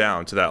all came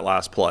down to that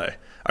last play.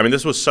 I mean,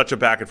 this was such a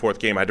back-and-forth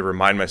game, I had to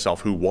remind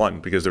myself who won,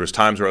 because there was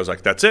times where I was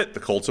like, that's it, the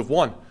Colts have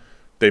won.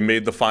 They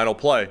made the final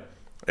play.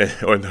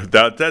 Or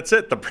that's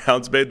it. The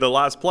Browns made the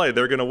last play.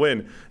 They're going to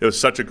win. It was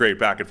such a great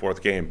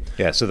back-and-forth game.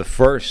 Yeah, so the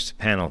first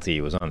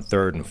penalty was on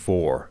 3rd and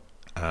 4.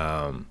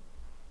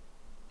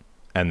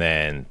 And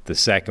then the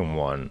second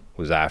one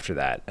was after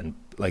that. And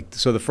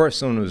so the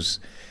first one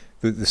was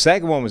 – the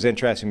second one was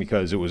interesting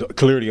because it was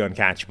clearly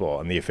uncatchable,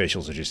 and the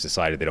officials have just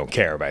decided they don't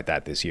care about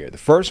that this year. The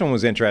first one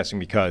was interesting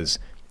because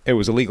it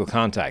was illegal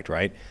contact,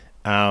 right?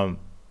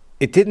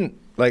 It didn't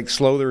 –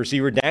 slow the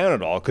receiver down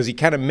at all because he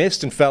kind of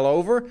missed and fell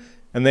over,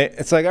 and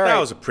it's like, all right.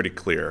 That was a pretty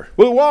clear.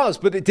 Well, it was,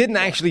 but it didn't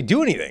actually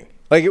do anything.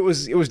 Like, it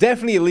was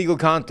definitely illegal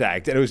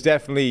contact, and it was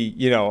definitely,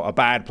 a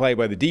bad play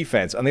by the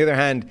defense. On the other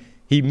hand,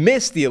 he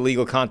missed the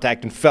illegal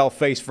contact and fell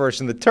face first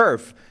in the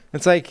turf.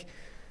 It's like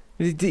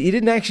he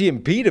didn't actually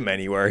impede him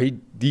anywhere.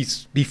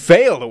 He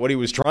failed at what he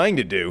was trying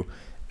to do.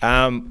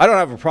 I don't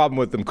have a problem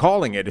with them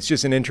calling it. It's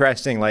just an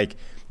interesting,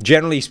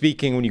 generally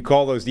speaking, when you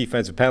call those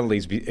defensive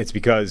penalties, it's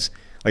because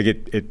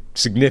it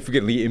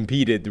significantly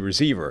impeded the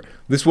receiver.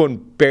 This one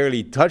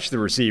barely touched the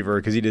receiver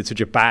because he did such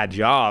a bad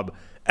job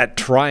at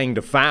trying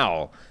to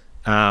foul,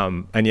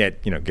 and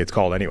yet gets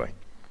called anyway.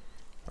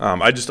 I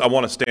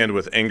want to stand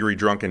with Angry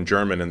Drunken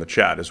German in the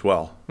chat as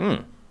well,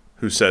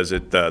 who says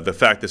the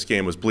fact this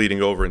game was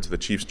bleeding over into the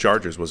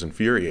Chiefs-Chargers was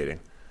infuriating.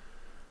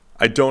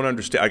 I don't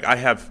understand. I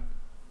have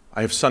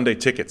Sunday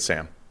tickets,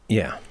 Sam.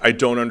 Yeah. I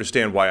don't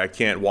understand why I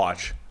can't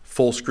watch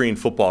full-screen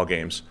football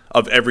games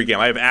of every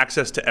game. I have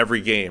access to every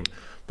game.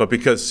 But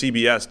because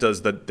CBS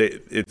does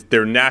it's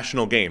their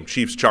national game,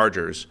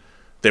 Chiefs-Chargers,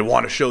 they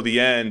want to show the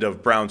end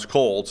of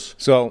Browns-Colts.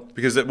 So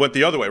because it went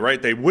the other way, right?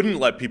 They wouldn't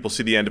let people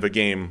see the end of a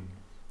game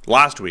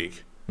last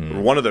week.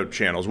 One of the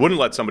channels wouldn't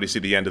let somebody see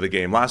the end of the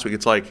game last week.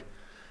 It's like,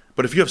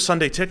 but if you have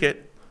Sunday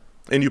ticket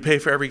and you pay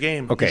for every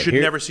game, you should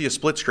never see a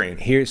split screen.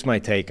 Here's my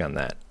take on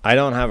that. I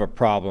don't have a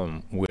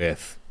problem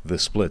with the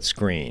split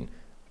screen.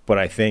 but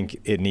I think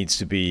it needs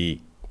to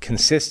be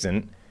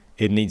consistent.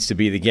 It needs to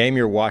be the game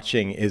you're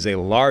watching is a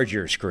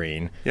larger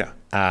screen. Yeah.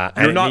 And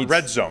You're it not needs-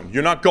 red zone.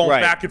 You're not going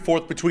Right. back and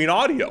forth between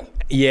audio.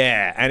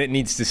 Yeah, and it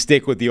needs to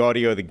stick with the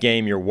audio of the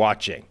game you're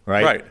watching,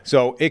 right? Right.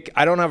 So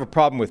I don't have a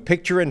problem with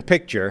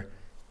picture-in-picture,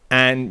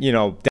 and,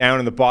 down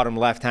in the bottom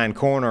left-hand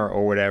corner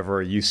or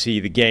whatever, you see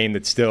the game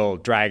that's still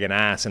dragging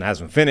ass and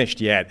hasn't finished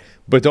yet,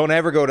 but don't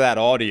ever go to that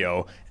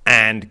audio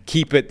and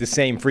keep it the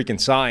same freaking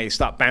size.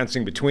 Stop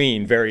bouncing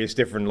between various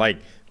different,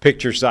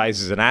 picture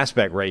sizes and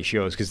aspect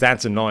ratios, because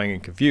that's annoying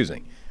and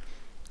confusing.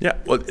 Yeah,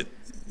 well,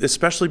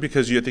 especially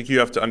because I think you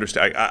have to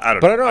understand. I don't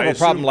But know. I don't have a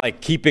assume- problem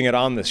keeping it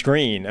on the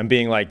screen and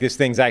being like, this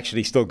thing's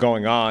actually still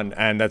going on,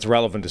 and that's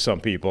relevant to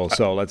some people,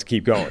 so let's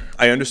keep going.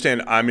 I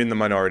understand I'm in the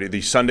minority. The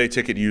Sunday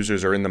ticket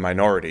users are in the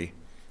minority,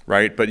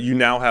 right? But you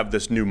now have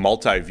this new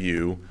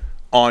multi-view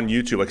on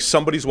YouTube. Like,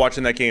 somebody's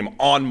watching that game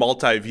on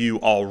multi-view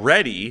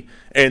already,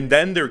 and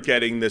then they're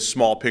getting this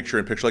small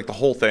picture-in-picture. Like, the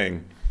whole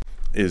thing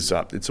is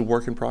it's a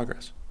work in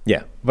progress.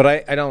 Yeah, but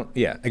I don't,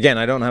 again,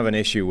 I don't have an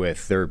issue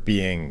with there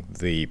being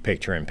the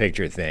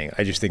picture-in-picture thing.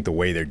 I just think the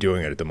way they're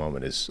doing it at the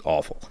moment is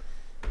awful.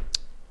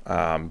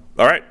 All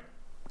right.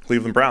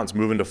 Cleveland Browns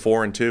moving to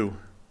 4-2,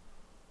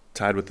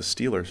 tied with the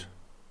Steelers,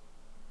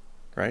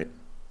 right?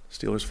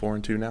 Steelers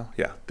 4-2 now?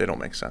 Yeah, they don't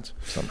make sense.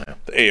 Somehow.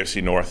 The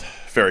AFC North,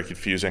 very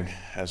confusing,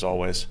 as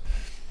always.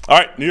 All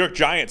right, New York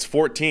Giants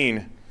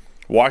 14,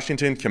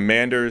 Washington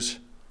Commanders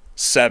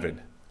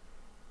 7.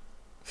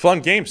 Fun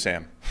game,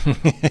 Sam.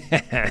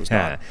 It was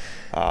not.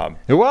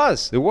 It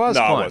was No,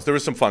 fun. it was. There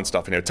was some fun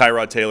stuff in here.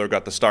 Tyrod Taylor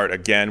got the start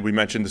again. We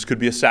mentioned this could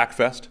be a sack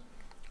fest.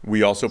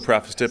 We also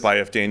prefaced it by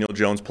if Daniel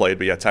Jones played.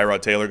 But yeah,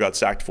 Tyrod Taylor got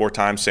sacked 4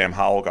 times. Sam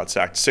Howell got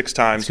sacked 6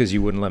 times. because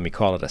you wouldn't let me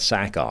call it a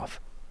sack-off.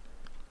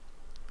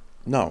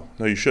 No,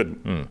 you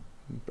shouldn't.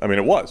 I mean,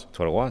 it was. That's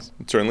what it was.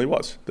 It certainly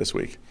was this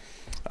week.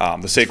 The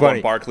funny.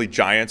 Saquon Barkley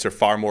Giants are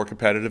far more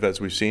competitive,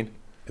 as we've seen.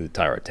 The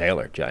Tyrod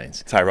Taylor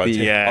Giants. Tyrod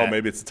Taylor. Yeah. Oh,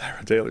 maybe it's the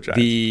Tyrod Taylor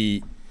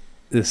Giants.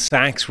 The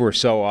sacks were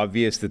so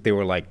obvious that they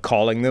were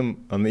calling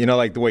them.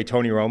 The way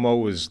Tony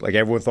Romo was,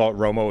 everyone thought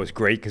Romo was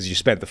great because you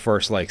spent the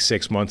first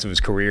 6 months of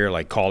his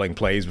career calling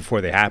plays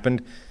before they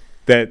happened.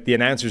 That the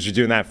announcers are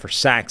doing that for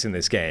sacks in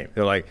this game.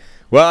 They're like,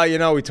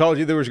 well, we told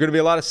you there was going to be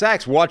a lot of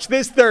sacks. Watch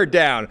this third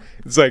down.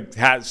 It's like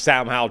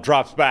Sam Howell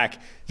drops back,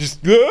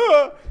 just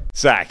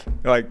sack.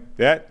 They're like,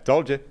 yeah,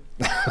 told you.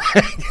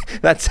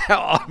 That's how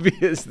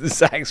obvious the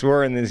sacks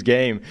were in this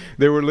game.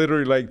 They were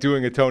literally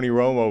doing a Tony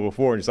Romo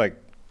before, and it's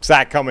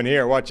sack coming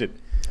here, watch it.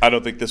 I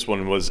don't think this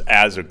one was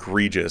as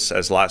egregious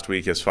as last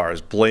week as far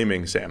as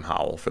blaming Sam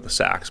Howell for the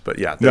sacks. But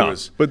yeah,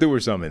 but there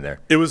was some in there.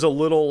 It was a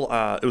little.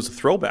 It was a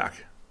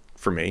throwback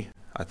for me,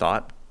 I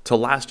thought, to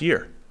last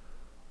year,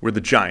 where the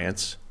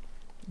Giants.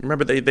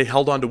 Remember, they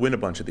held on to win a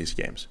bunch of these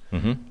games,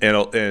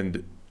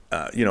 and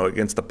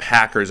against the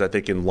Packers, I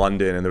think in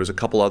London, and there was a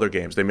couple other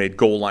games. They made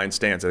goal line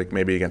stands. I think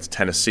maybe against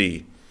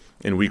Tennessee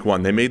in Week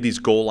 1. They made these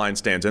goal line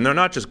stands, and they're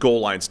not just goal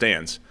line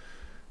stands.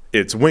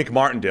 It's Wink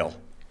Martindale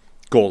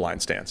goal line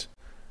stands.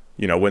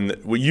 When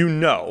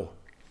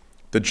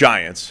the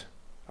Giants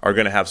are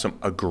going to have some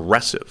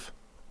aggressive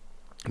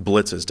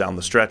blitzes down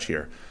the stretch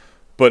here.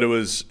 But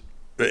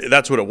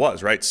that's what it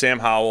was, right? Sam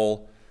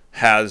Howell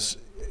has,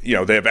 they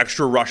have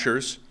extra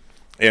rushers,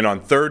 and on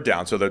third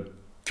down, so the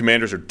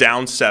Commanders are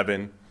down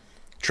 7,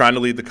 trying to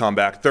lead the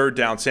comeback. Third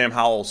down, Sam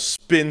Howell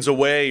spins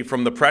away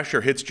from the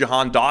pressure, hits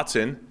Jahan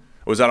Dotson.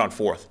 Or was that on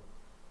 4th?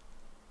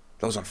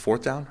 That was on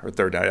 4th down or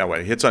 3rd down?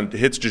 Anyway, hits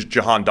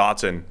Jahan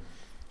Dotson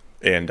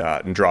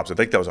and drops. I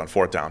think that was on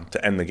 4th down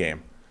to end the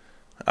game.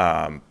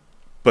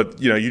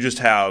 But you just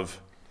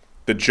have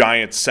the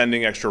Giants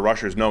sending extra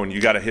rushers, knowing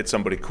you got to hit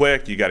somebody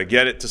quick, you got to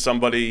get it to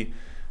somebody,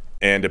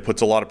 and it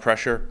puts a lot of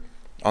pressure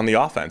on the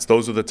offense.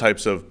 Those are the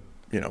types of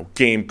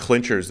game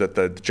clinchers that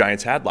the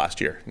Giants had last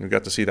year, and we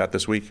got to see that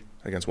this week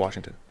against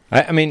Washington.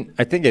 I mean,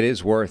 I think it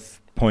is worth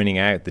pointing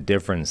out the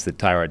difference that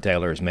Tyrod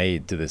Taylor has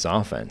made to this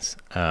offense.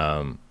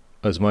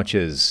 As much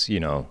as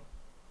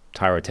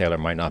Tyrod Taylor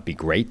might not be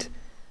great,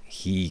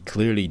 he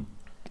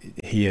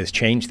has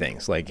changed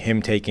things. Like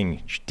him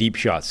taking deep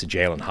shots to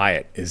Jalen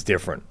Hyatt is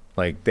different.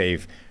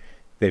 They've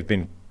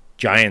been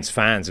Giants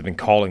fans have been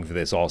calling for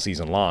this all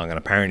season long, and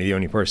apparently the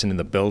only person in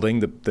the building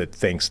that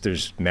thinks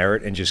there's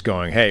merit in just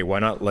going, hey, why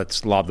not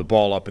let's lob the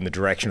ball up in the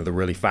direction of the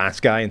really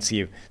fast guy and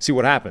see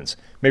what happens.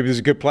 Maybe there's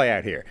a good play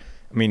out here.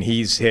 I mean,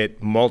 he's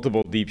hit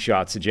multiple deep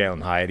shots to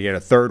Jalen Hyatt. He had a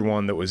third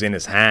one that was in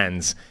his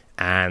hands,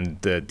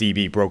 and the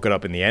DB broke it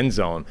up in the end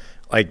zone.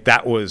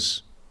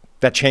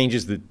 That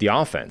changes the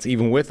offense,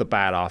 even with a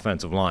bad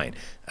offensive line.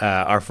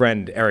 Our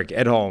friend Eric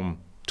Edholm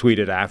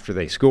tweeted after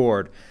they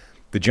scored,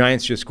 the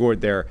Giants just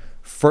scored their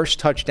first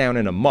touchdown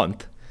in a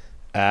month,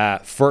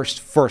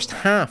 first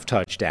half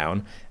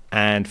touchdown,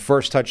 and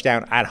first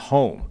touchdown at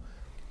home.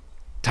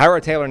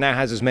 Tyrod Taylor now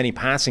has as many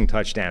passing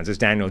touchdowns as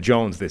Daniel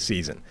Jones this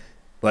season.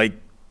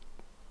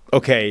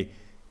 Okay,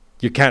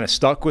 you're kind of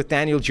stuck with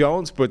Daniel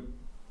Jones, but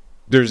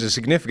there's a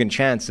significant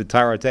chance that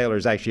Tyrod Taylor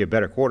is actually a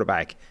better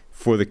quarterback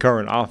for the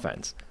current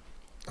offense.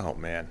 Oh,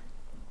 man.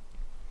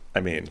 I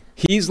mean,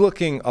 he's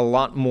looking a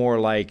lot more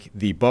like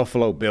the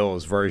Buffalo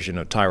Bills version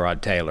of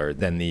Tyrod Taylor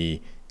than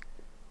the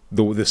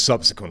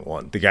subsequent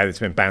one, the guy that's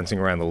been bouncing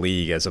around the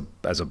league as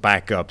a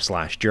backup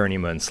 /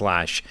 journeyman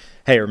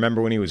 / hey,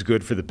 remember when he was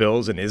good for the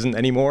Bills and isn't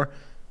anymore?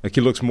 Like,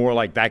 he looks more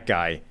like that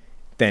guy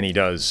than he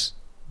does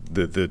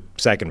the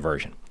second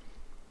version.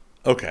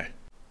 okay.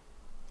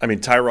 I mean,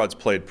 Tyrod's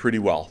played pretty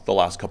well the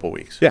last couple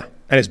weeks. Yeah,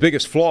 and his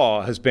biggest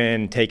flaw has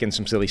been taking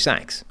some silly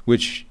sacks,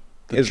 which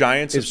The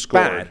Giants have is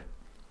scored. bad.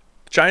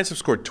 Giants have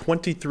scored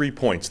 23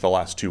 points the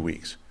last 2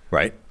 weeks.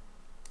 Right.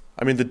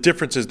 I mean, the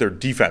difference is their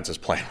defense is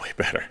playing way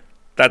better.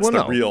 That's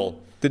the real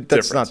That's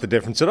difference. not the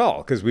difference at all,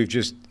 because we've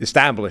just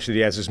established that he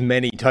has as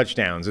many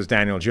touchdowns as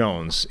Daniel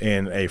Jones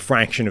in a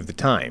fraction of the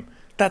time.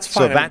 That's So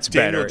fine. I mean, that's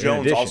Daniel better in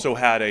Jones addition. also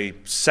had a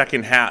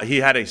second half. He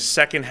had a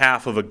second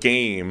half of a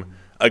game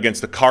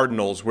against the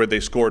Cardinals where they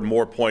scored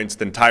more points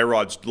than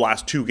Tyrod's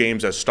last 2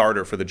 games as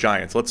starter for the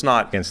Giants. Let's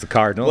not Against the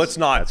Cardinals? Let's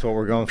not. That's what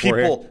we're going for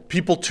here?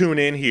 People tune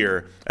in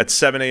here at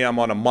 7 a.m.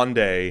 on a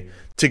Monday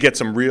to get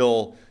some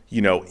real,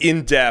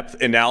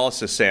 in-depth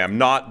analysis. Sam,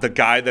 not the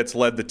guy that's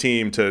led the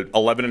team to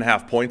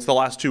 11.5 points the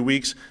last 2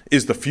 weeks,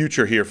 is the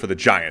future here for the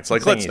Giants.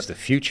 Like, saying he's the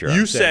future.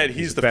 You I'm said saying he's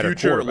he's a the better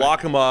future. quarterback.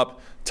 Lock him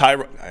up.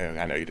 Tyrod.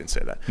 I know you didn't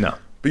say that. No.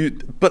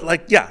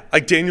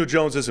 But Daniel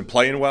Jones isn't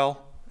playing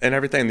well and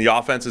everything. The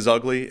offense is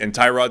ugly, and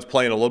Tyrod's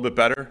playing a little bit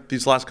better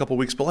these last couple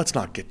weeks. But let's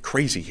not get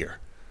crazy here.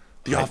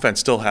 The offense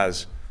still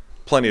has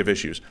plenty of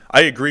issues.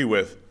 I agree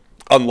with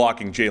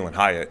unlocking Jalen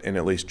Hyatt and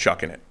at least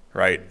chucking it,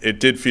 right? It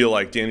did feel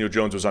like Daniel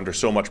Jones was under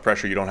so much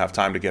pressure you don't have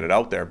time to get it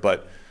out there.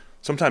 But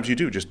sometimes you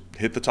do. Just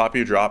hit the top of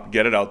your drop,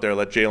 get it out there,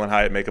 let Jalen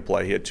Hyatt make a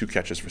play. He had 2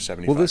 catches for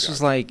 75 Well, this yards.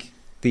 is like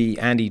the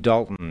Andy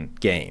Dalton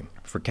game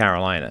for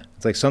Carolina.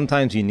 It's like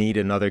sometimes you need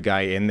another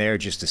guy in there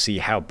just to see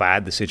how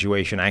bad the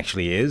situation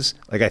actually is.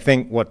 Like, I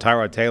think what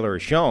Tyrod Taylor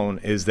has shown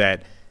is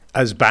that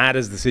as bad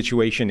as the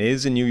situation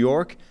is in New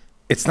York,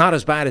 it's not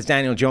as bad as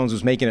Daniel Jones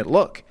was making it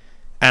look.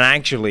 And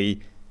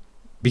actually,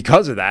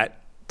 because of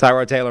that,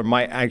 Tyrod Taylor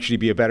might actually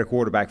be a better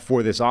quarterback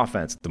for this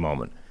offense at the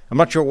moment. I'm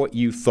not sure what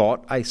you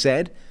thought I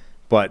said,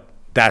 but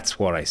that's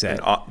what I said.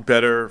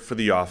 Better for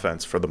the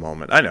offense for the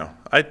moment. I know.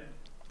 I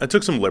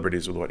took some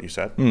liberties with what you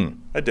said.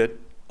 I did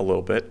a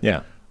little bit.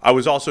 Yeah. I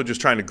was also just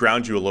trying to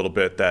ground you a little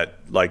bit that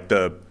like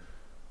the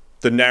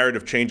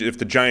narrative changes. If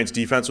the Giants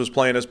defense was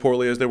playing as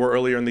poorly as they were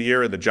earlier in the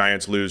year and the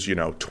Giants lose,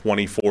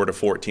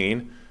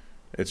 24-14,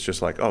 it's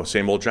just like, oh,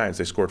 same old Giants.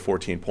 They scored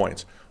 14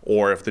 points.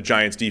 Or if the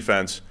Giants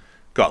defense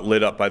got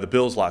lit up by the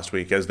Bills last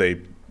week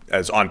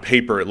as on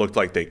paper it looked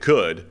like they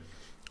could,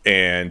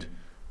 and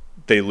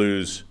they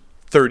lose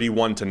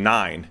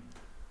 31-9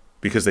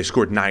 because they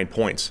scored 9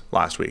 points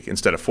last week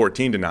instead of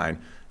 14-9,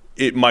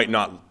 it might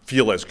not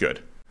feel as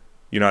good.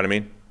 You know what I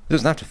mean? It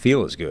doesn't have to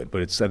feel as good,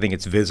 but I think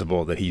it's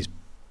visible that he's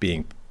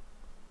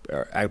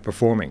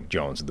outperforming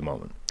Jones at the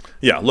moment.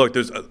 Yeah, look,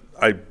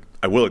 I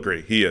will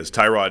agree. He is.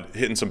 Tyrod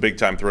hitting some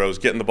big-time throws,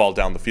 getting the ball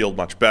down the field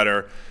much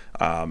better,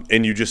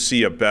 and you just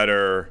see a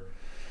better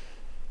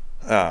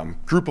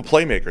group of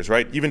playmakers,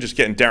 right? Even just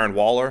getting Darren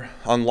Waller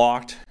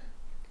unlocked,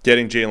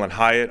 getting Jalen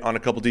Hyatt on a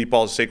couple deep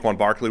balls, Saquon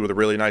Barkley with a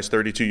really nice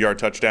 32-yard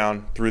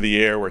touchdown through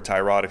the air where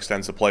Tyrod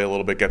extends the play a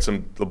little bit, gets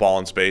him the ball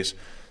in space.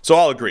 So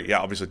I'll agree. Yeah,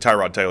 obviously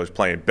Tyrod Taylor's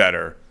playing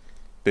better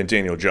than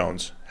Daniel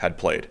Jones had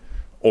played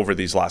over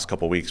these last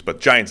couple weeks, but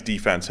Giants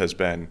defense has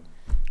been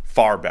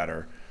far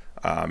better.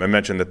 I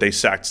mentioned that they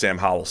sacked Sam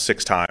Howell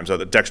 6 times.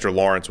 Dexter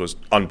Lawrence was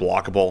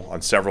unblockable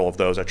on several of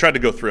those. I tried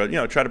to go through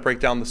it, try to break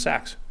down the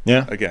sacks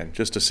again,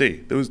 just to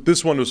see.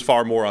 This one was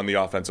far more on the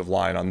offensive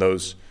line on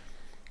those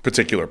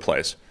particular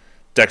plays.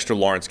 Dexter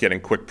Lawrence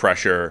getting quick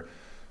pressure,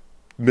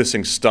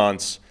 missing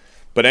stunts.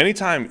 But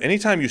anytime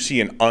you see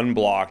an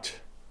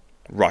unblocked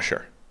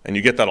rusher, and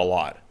you get that a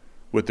lot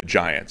with the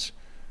Giants,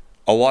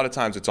 a lot of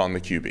times it's on the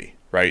QB,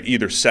 right?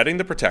 Either setting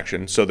the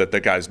protection so that the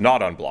guy's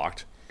not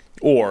unblocked,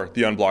 or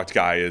the unblocked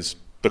guy is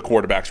the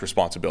quarterback's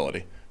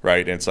responsibility,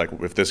 right? And it's like,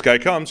 if this guy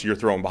comes, you're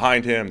throwing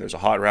behind him, there's a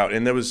hot route,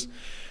 and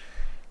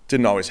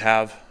didn't always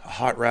have a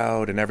hot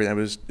route and everything.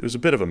 It was a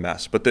bit of a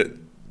mess. But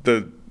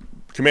the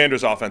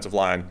Commanders' offensive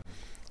line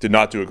did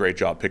not do a great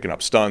job picking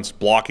up stunts,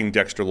 blocking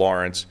Dexter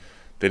Lawrence.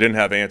 They didn't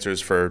have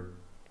answers for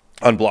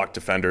unblocked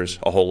defenders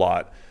a whole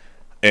lot.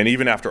 And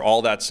even after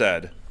all that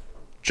said,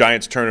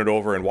 Giants turn it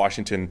over in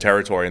Washington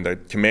territory, and the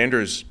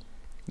Commanders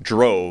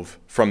drove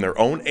from their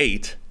own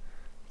 8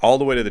 all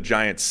the way to the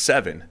Giants'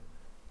 7. I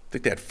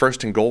think they had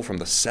first and goal from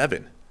the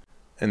 7,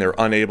 and they're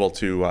unable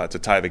to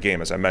tie the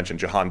game. As I mentioned,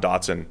 Jahan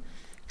Dotson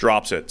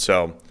drops it.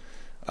 So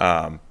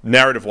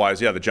narrative-wise,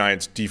 the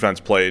Giants' defense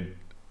played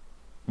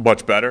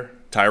much better.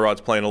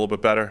 Tyrod's playing a little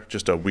bit better.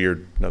 Just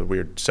another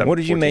weird 7. What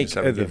did you make 14-7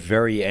 at the game.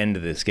 very end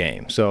of this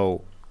game?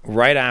 So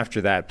right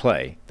after that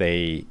play,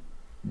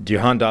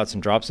 Jahan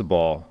Dotson drops the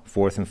ball,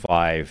 4th and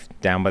 5,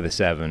 down by the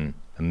 7,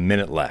 a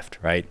minute left,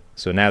 right?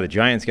 So now the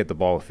Giants get the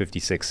ball with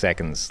 56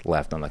 seconds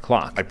left on the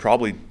clock. I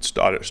probably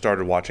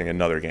started watching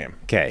another game.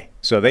 Okay,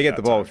 so they get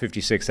the ball with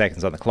 56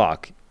 seconds on the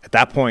clock. At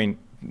that point,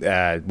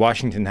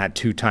 Washington had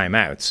 2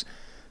 timeouts.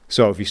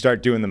 So if you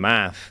start doing the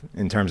math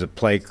in terms of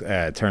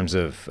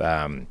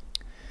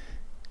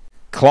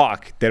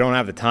clock, they don't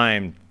have the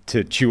time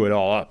to chew it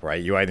all up,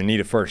 right? You either need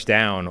a first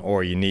down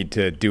or you need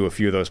to do a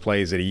few of those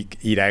plays that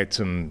eat out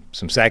some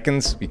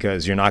seconds,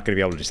 because you're not going to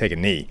be able to just take a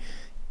knee.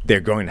 They're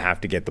going to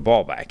have to get the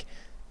ball back.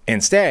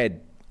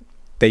 Instead,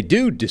 they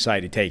do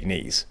decide to take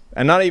knees.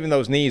 And not even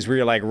those knees where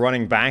you're like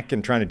running back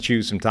and trying to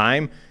choose some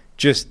time,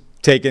 just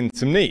taking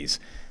some knees,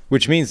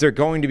 which means they're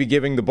going to be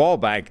giving the ball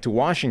back to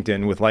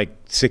Washington with like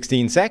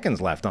 16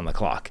 seconds left on the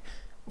clock.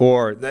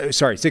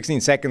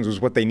 16 seconds was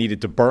what they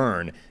needed to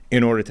burn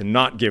in order to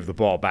not give the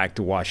ball back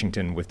to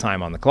Washington with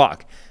time on the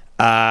clock.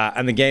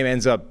 And the game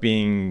ends up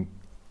being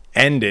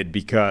ended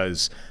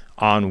because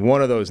on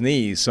one of those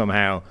knees,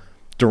 somehow,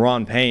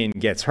 Daron Payne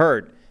gets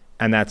hurt,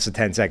 and that's a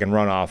 10-second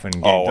runoff and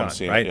game done,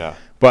 right? Yeah.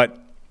 But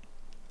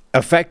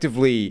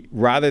effectively,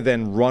 rather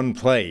than run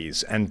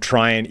plays and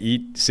try and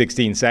eat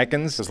 16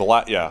 seconds. Because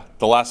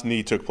the last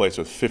knee took place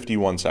with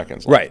 51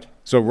 seconds left. Right.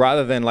 So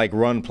rather than like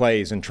run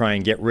plays and try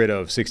and get rid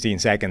of 16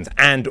 seconds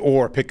and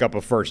or pick up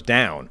a first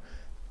down,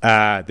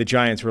 the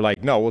Giants were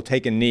like, no, we'll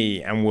take a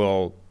knee and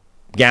we'll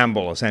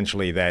gamble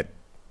essentially that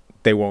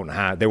they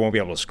won't be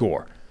able to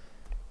score.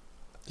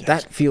 Yes.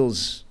 That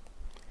feels.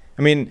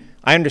 I mean,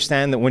 I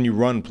understand that when you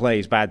run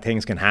plays, bad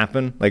things can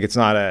happen. Like, it's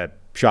not a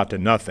shot to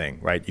nothing,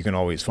 right? You can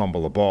always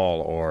fumble the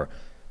ball or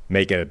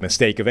make a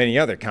mistake of any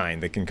other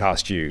kind that can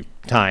cost you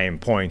time,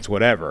 points,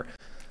 whatever.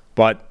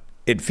 But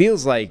it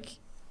feels like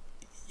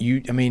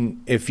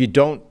if you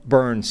don't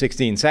burn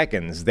 16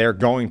 seconds, they're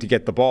going to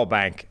get the ball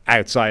back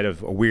outside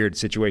of a weird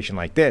situation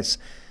like this.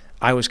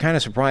 I was kind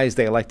of surprised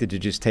they elected to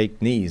just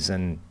take knees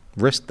and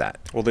risk that.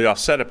 Well, they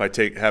offset it by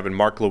having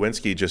Mark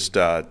Lewinsky just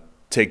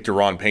take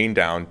Daron Payne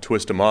down,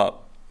 twist him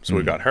up, so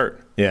he got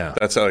hurt. Yeah.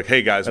 That's like,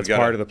 hey, guys, that's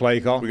part of the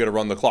play call. We got to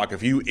run the clock.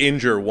 If you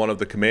injure one of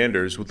the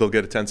commanders, they'll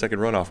get a 10-second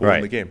runoff. We'll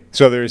win the game.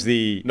 So there's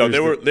the... No,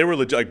 they were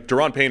legit. Like,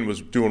 Daron Payne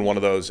was doing one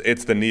of those,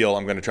 it's the kneel,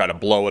 I'm going to try to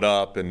blow it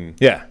up, and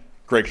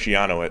Greg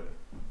Schiano it.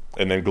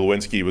 And then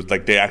Glowinski was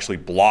like, they actually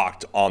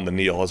blocked on the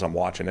kneel as I'm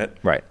watching it.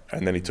 Right.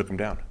 And then he took him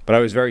down. But I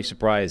was very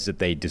surprised that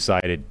they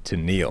decided to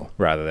kneel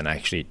rather than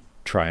actually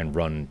try and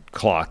run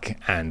clock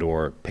and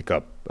or pick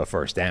up a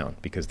first down,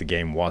 because the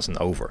game wasn't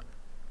over.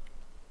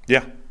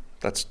 Yeah,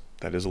 that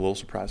is a little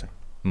surprising.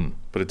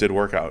 But it did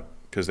work out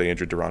because they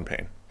injured Daron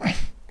Payne.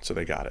 So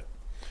they got it.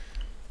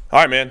 All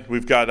right, man.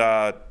 We've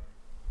got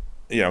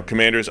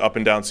Commanders up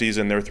and down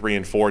season. They're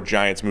 3-4.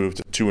 Giants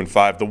moved to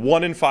 2-5. The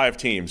 1-5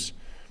 teams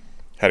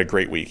had a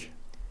great week.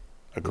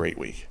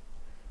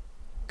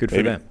 Good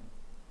for them.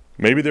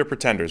 Maybe they're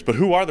pretenders. But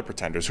who are the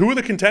pretenders? Who are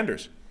the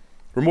contenders?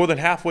 We're more than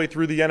halfway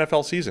through the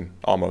NFL season,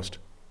 almost.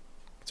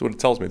 That's what it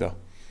tells me, though.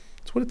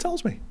 That's what it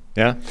tells me.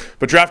 Yeah.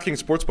 But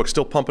DraftKings Sportsbook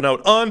still pumping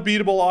out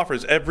unbeatable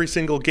offers every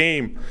single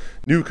game.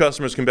 New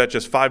customers can bet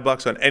just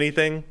 $5 on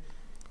anything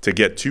to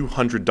get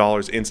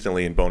 $200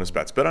 instantly in bonus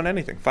bets. Bet on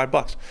anything,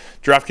 $5.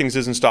 DraftKings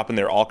isn't stopping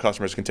there. All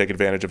customers can take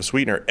advantage of a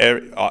sweetener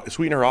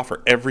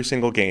offer every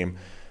single game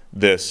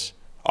this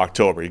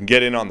October. You can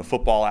get in on the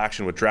football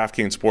action with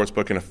DraftKings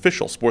Sportsbook, an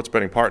official sports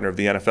betting partner of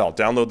the NFL.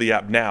 Download the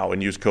app now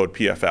and use code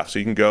PFF. So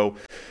you can go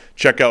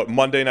check out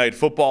Monday Night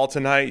Football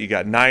tonight. You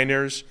got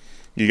Niners.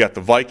 You got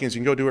the Vikings. You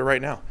can go do it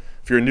right now.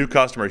 If you're a new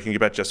customer, you can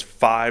bet just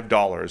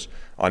 $5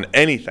 on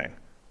anything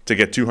to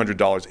get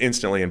 $200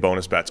 instantly in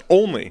bonus bets.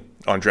 Only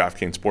on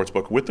DraftKings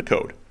Sportsbook with the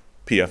code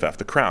PFF.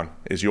 The crown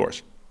is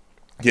yours.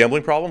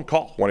 Gambling problem?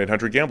 Call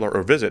 1-800-GAMBLER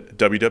or visit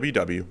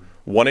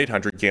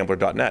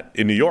www.1800gambler.net.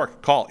 In New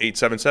York, call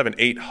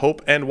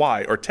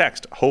 877-8-HOPE-NY or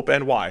text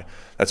HOPE-NY.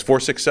 That's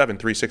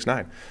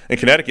 467-369. In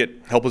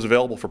Connecticut, help is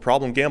available for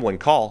problem gambling.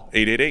 Call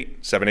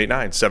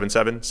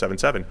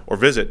 888-789-7777 or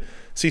visit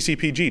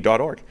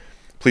ccpg.org.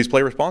 Please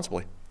play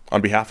responsibly. On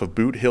behalf of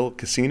Boot Hill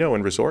Casino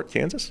and Resort,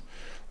 Kansas.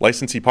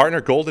 Licensee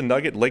partner, Golden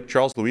Nugget, Lake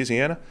Charles,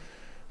 Louisiana.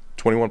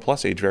 21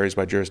 plus, age varies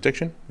by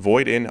jurisdiction.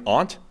 Void in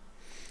Ont.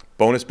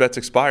 Bonus bets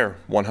expire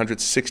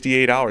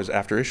 168 hours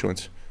after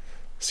issuance.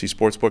 See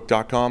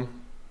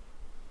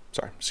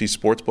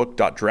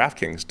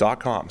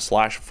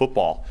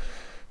sportsbook.draftkings.com/football.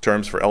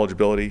 Terms for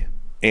eligibility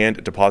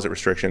and deposit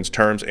restrictions,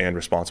 terms and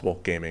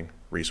responsible gaming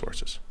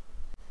resources.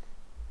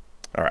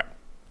 All right,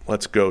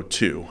 let's go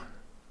to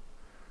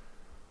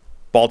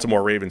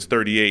Baltimore Ravens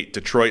 38,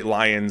 Detroit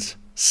Lions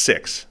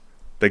 6.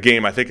 The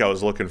game I think I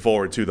was looking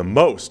forward to the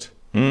most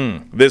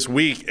this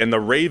week, and the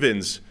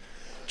Ravens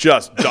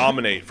just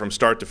dominate from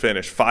start to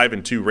finish.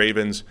 5-2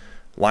 Ravens.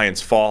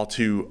 Lions fall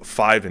to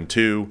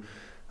 5-2.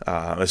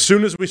 As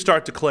soon as we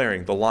start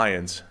declaring the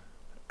Lions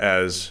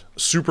as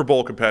Super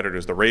Bowl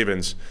competitors, the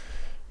Ravens,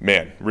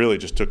 man, really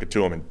just took it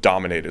to them and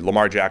dominated.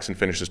 Lamar Jackson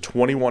finishes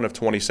 21 of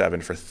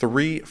 27 for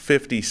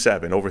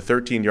 357, over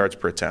 13 yards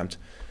per attempt,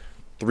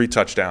 3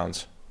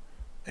 touchdowns,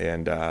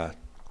 and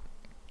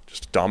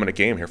just a dominant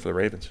game here for the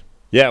Ravens.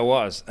 Yeah, it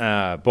was.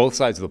 Both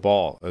sides of the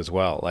ball as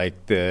well.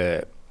 Like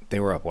they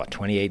were up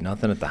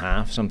 28-0 at the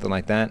half, something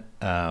like that.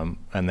 And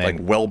then like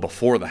well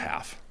before the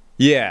half.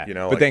 Yeah,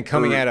 but then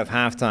coming out of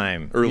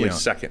halftime, early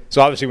second.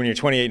 So obviously when you're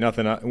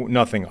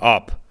 28-0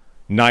 up,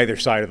 neither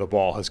side of the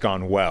ball has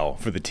gone well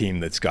for the team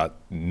that's got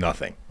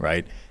nothing,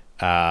 right?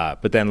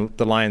 But then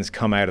the Lions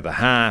come out of the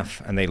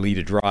half and they lead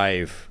a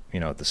drive,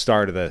 at the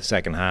start of the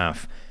second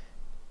half,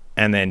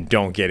 and then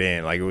don't get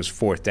in. Like, it was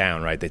fourth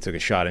down, right? They took a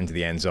shot into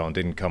the end zone,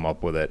 didn't come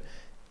up with it.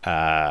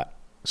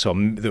 So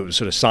there was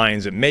sort of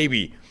signs that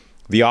maybe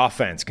the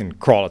offense can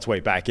crawl its way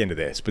back into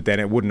this, but then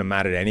it wouldn't have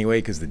mattered anyway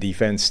because the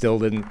defense still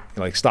didn't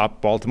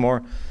stop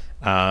Baltimore.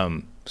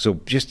 So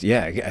just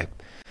a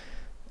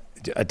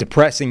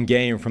depressing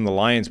game from the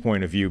Lions'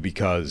 point of view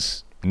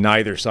because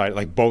neither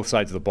side, both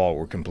sides of the ball,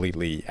 were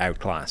completely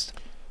outclassed.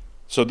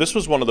 So this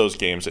was one of those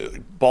games.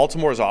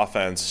 Baltimore's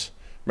offense,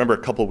 remember a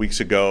couple of weeks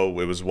ago,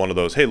 it was one of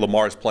those, hey,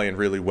 Lamar's playing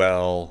really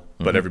well,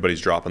 but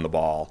everybody's dropping the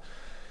ball.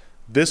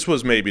 This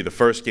was maybe the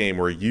first game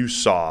where you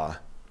saw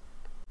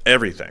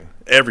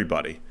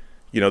everybody.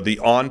 The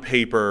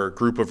on-paper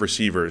group of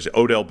receivers,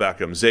 Odell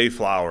Beckham, Zay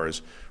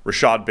Flowers,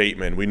 Rashad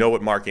Bateman. We know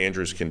what Mark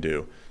Andrews can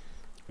do.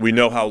 We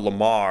know how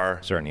Lamar...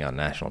 Certainly on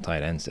National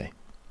Tight Ends Day.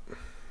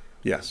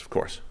 Yes, of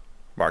course.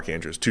 Mark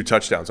Andrews, 2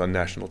 touchdowns on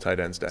National Tight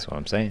Ends Day. That's what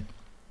I'm saying.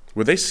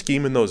 Were they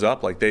scheming those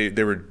up? Like they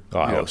were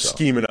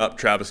scheming up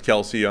Travis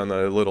Kelce on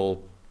the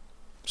little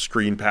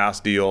screen pass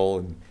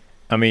deal?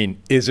 I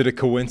mean, is it a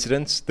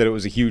coincidence that it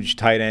was a huge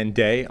tight end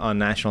day on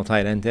National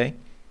Tight End Day?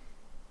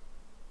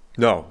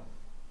 No,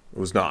 it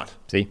was not.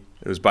 See?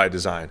 It was by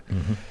design.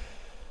 Mm-hmm.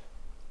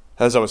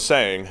 As I was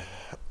saying,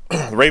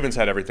 the Ravens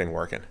had everything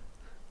working.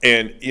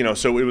 And,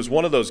 so it was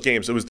one of those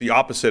games. It was the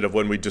opposite of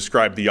when we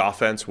described the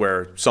offense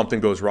where something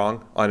goes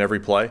wrong on every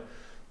play.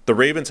 The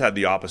Ravens had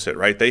the opposite,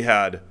 right? They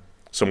had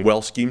some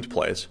well-schemed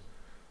plays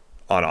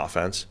on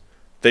offense.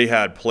 They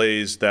had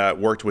plays that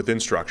worked within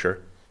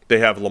structure. They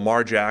have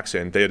Lamar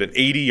Jackson. They had an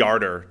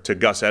 80-yarder to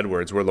Gus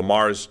Edwards where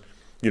Lamar's,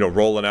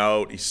 rolling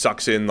out. He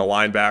sucks in the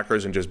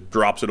linebackers and just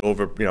drops it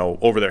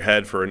over their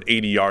head for an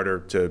 80-yarder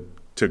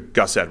to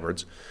Gus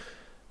Edwards.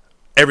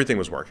 Everything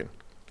was working.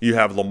 You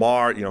have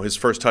Lamar, his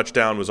first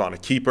touchdown was on a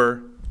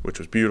keeper, which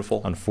was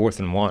beautiful. On 4th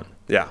and 1.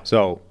 Yeah.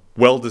 So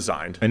well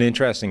designed. An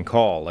interesting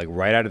call,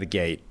 right out of the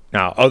gate.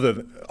 Now,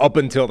 up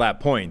until that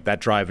point,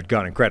 that drive had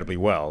gone incredibly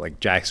well.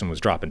 Jackson was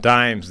dropping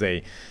dimes.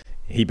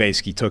 He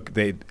basically took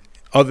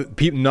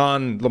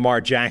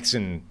non-Lamar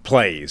Jackson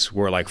plays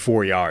were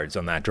 4 yards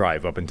on that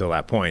drive up until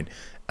that point.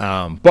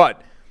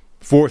 But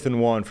 4th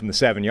and 1 from the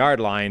 7-yard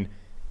line,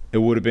 it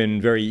would have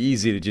been very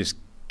easy to just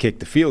kick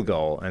the field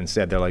goal. And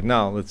instead, they're like,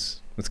 no,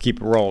 let's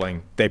keep it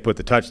rolling. They put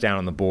the touchdown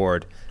on the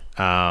board.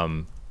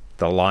 The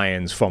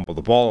Lions fumbled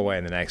the ball away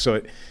in the next. So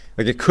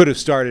it could have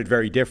started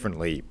very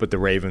differently, but the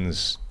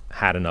Ravens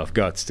had enough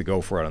guts to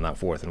go for it on that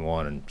 4th and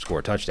 1 and score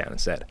a touchdown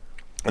instead.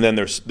 And then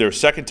their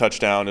second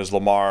touchdown is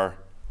Lamar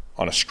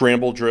on a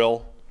scramble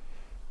drill,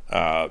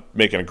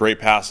 making a great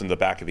pass in the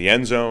back of the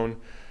end zone.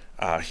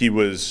 He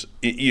was,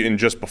 and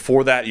just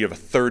before that, you have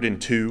a 3rd and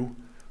 2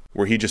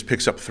 where he just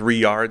picks up 3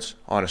 yards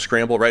on a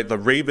scramble, right? The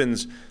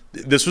Ravens,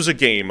 this was a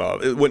game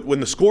of, when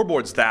the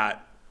scoreboard's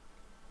that,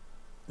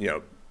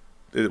 when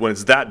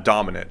it's that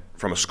dominant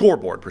from a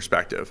scoreboard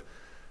perspective,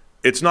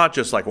 it's not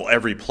just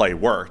every play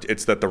worked.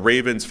 It's that the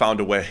Ravens found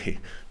a way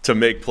to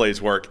make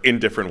plays work in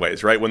different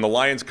ways, right? When the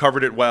Lions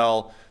covered it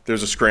well,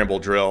 there's a scramble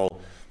drill.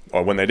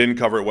 Or when they didn't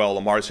cover it well,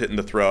 Lamar's hitting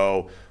the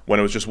throw.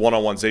 When it was just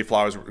one-on-one, Zay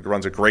Flowers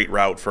runs a great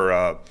route for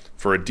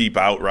a deep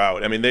out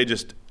route. I mean,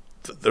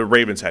 the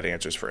Ravens had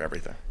answers for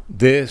everything.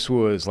 This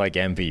was like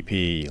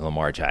MVP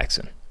Lamar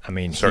Jackson. I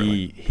mean,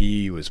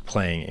 he was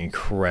playing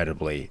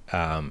incredibly.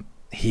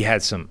 He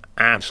had some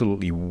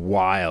absolutely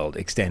wild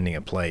extending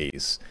of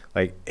plays,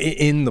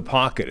 in the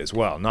pocket as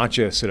well. Not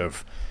just sort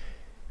of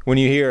when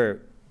you hear a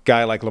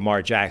guy like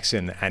Lamar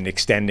Jackson and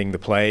extending the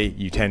play,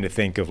 you tend to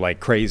think of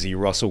crazy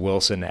Russell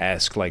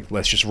Wilson-esque,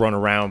 let's just run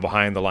around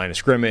behind the line of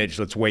scrimmage,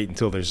 let's wait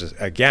until there's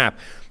a gap.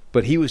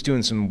 But he was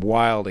doing some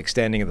wild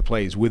extending of the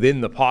plays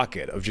within the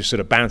pocket of just sort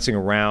of bouncing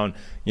around,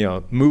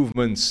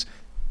 movements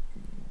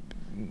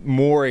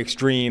more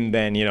extreme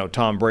than,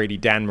 Tom Brady,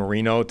 Dan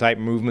Marino type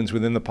movements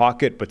within the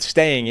pocket, but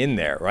staying in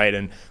there, right,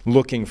 and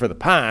looking for the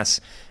pass.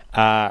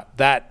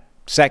 That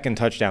second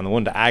touchdown, the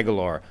one to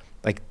Aguilar,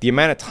 the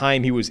amount of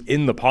time he was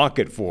in the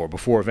pocket for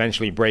before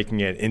eventually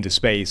breaking it into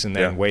space and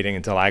then waiting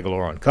until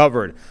Aguilar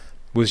uncovered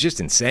was just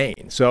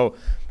insane. So,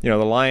 the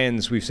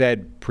Lions, we've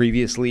said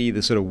previously,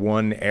 the sort of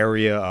one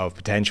area of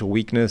potential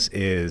weakness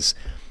is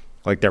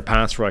their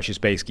pass rush is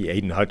basically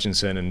Aiden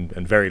Hutchinson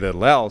and very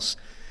little else.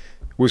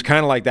 Was kind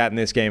of like that in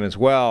this game as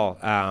well.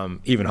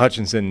 Even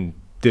Hutchinson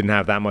didn't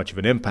have that much of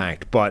an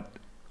impact, but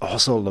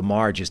also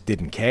Lamar just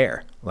didn't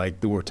care.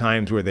 There were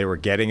times where they were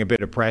getting a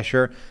bit of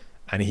pressure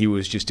and he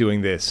was just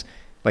doing this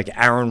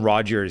Aaron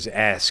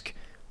Rodgers-esque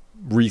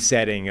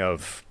resetting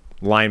of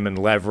lineman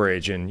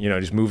leverage and,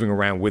 just moving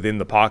around within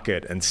the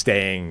pocket and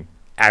staying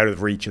out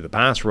of reach of the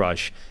pass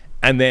rush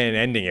and then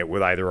ending it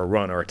with either a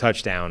run or a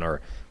touchdown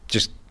or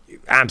just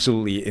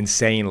absolutely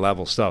insane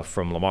level stuff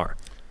from Lamar.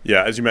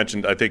 Yeah, as you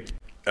mentioned, I think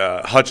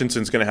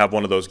Hutchinson's going to have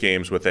one of those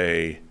games with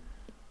a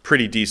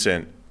pretty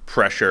decent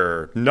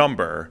pressure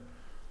number,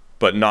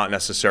 but not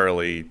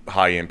necessarily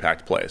high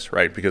impact plays,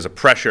 right? Because a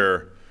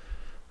pressure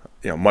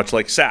much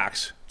like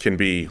sacks, can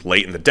be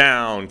late in the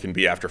down, can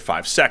be after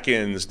 5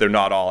 seconds. They're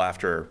not all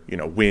after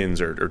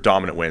wins or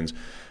dominant wins.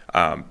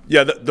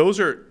 Those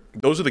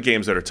are the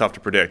games that are tough to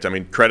predict. I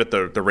mean, credit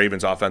the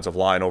Ravens offensive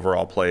line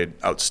overall played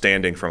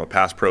outstanding from a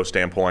pass pro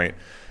standpoint,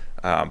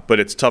 but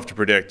it's tough to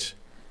predict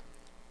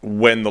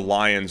when the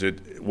Lions,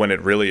 when it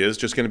really is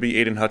just going to be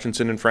Aiden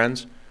Hutchinson and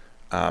friends,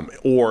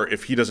 or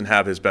if he doesn't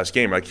have his best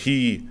game. Like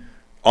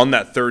on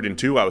that 3rd and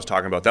 2 I was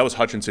talking about, that was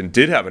Hutchinson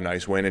did have a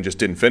nice win and just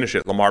didn't finish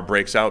it. Lamar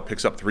breaks out,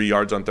 picks up 3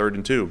 yards on 3rd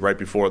and 2 right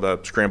before the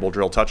scramble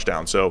drill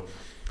touchdown. So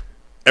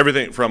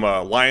everything from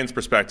a Lions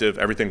perspective,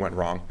 everything went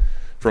wrong.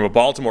 From a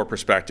Baltimore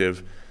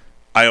perspective,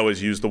 I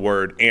always use the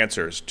word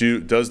answers.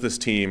 Does this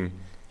team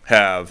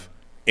have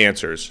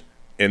answers?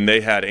 And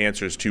they had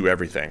answers to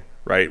everything,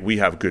 right? We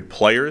have good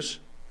players.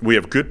 We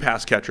have good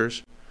pass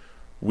catchers.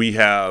 We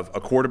have a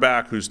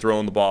quarterback who's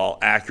throwing the ball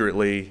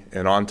accurately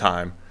and on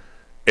time.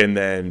 And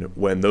then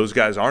when those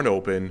guys aren't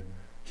open,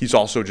 he's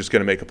also just going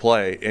to make a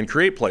play and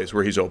create plays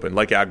where he's open,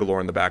 like Aguilar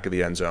in the back of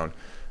the end zone.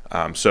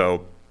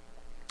 So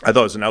I thought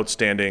it was an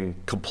outstanding,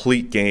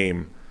 complete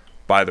game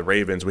by the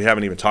Ravens. We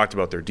haven't even talked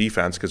about their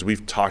defense because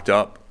we've talked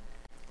up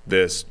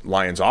this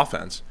Lions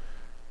offense.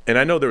 And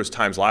I know there was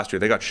times last year,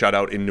 they got shut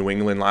out in New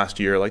England last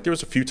year. Like there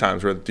was a few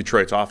times where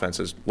Detroit's offense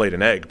has laid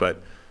an egg,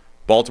 but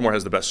Baltimore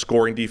has the best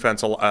scoring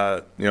defense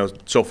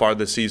so far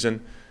this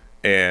season.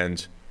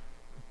 And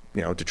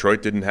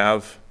Detroit didn't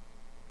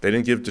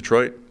give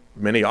Detroit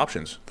many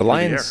options. The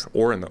Lions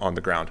or on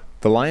the ground.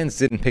 The Lions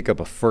didn't pick up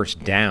a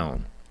first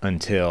down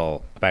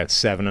until about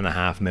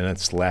 7.5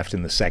 minutes left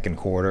in the second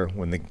quarter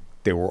when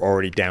they were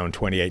already down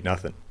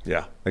 28-0.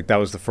 Yeah. Like that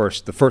was the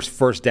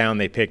first down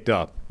they picked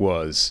up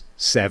was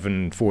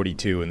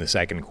 7:42 in the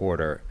second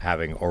quarter,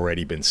 having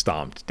already been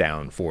stomped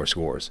down 4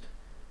 scores.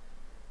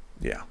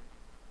 Yeah.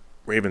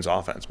 Ravens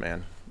offense,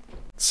 man.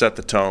 Set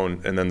the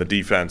tone, and then the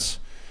defense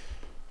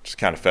just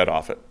kind of fed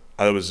off it.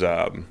 I was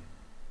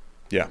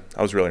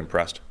really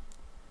impressed.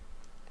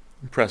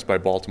 Impressed by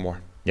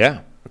Baltimore.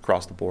 Yeah.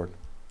 Across the board.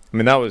 I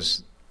mean, that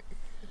was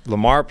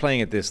Lamar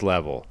playing at this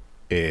level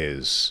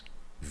is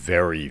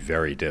very,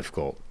 very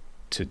difficult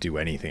to do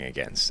anything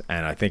against.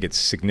 And I think it's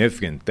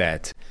significant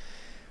that,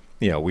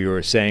 we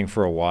were saying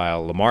for a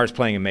while, Lamar's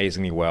playing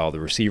amazingly well. The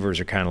receivers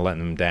are kind of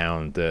letting him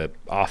down. The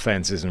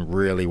offense isn't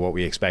really what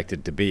we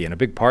expected to be. And a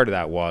big part of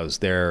that was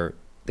they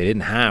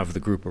didn't have the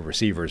group of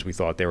receivers we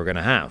thought they were going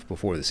to have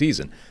before the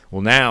season.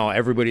 Well, now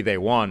everybody they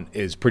want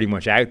is pretty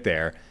much out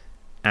there,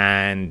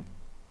 and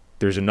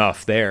there's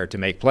enough there to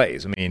make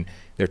plays. I mean,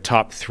 their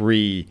top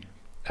 3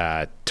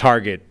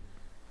 target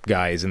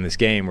guys in this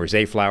game were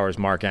Zay Flowers,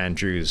 Mark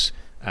Andrews,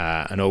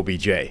 and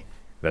OBJ.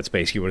 That's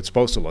basically what it's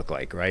supposed to look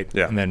like, right?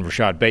 Yeah. And then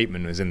Rashad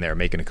Bateman was in there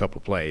making a couple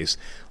of plays.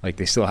 Like,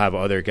 they still have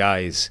other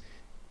guys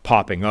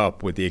popping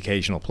up with the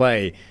occasional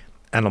play,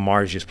 and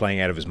Lamar's just playing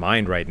out of his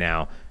mind right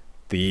now.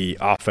 The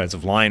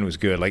offensive line was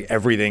good. Like,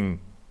 everything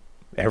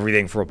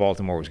for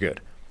Baltimore was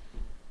good.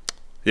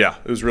 Yeah,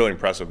 it was really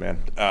impressive,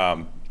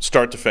 man.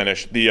 Start to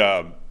finish. The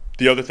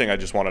other thing I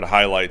just wanted to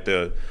highlight,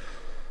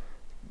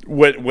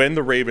 when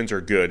the Ravens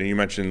are good, and you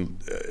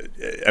mentioned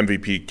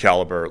MVP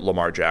caliber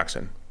Lamar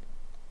Jackson,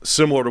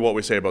 similar to what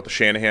we say about the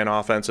Shanahan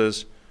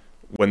offenses,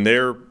 when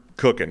they're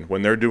cooking,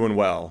 when they're doing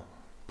well,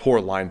 poor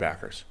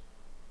linebackers.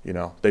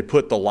 They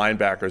put the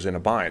linebackers in a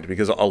bind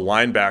because a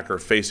linebacker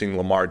facing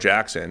Lamar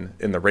Jackson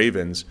in the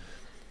Ravens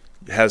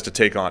has to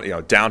take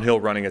on,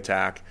 downhill running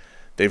attack.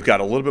 They've got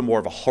a little bit more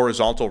of a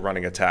horizontal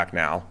running attack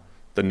now,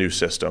 the new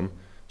system.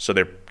 So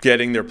they're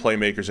getting their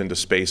playmakers into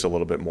space a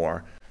little bit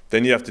more.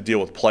 Then you have to deal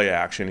with play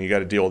action. You got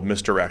to deal with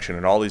misdirection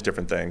and all these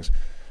different things.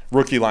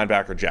 Rookie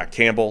linebacker Jack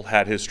Campbell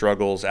had his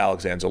struggles.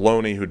 Alex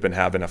Anzalone, who'd been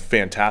having a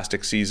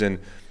fantastic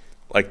season.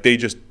 Like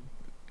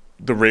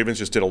the Ravens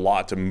just did a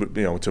lot to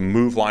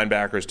move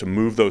linebackers, to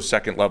move those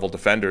second-level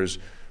defenders.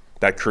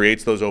 That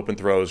creates those open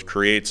throws,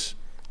 creates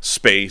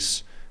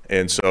space.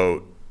 And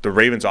so the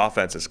Ravens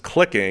offense is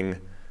clicking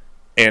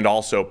and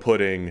also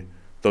putting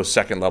those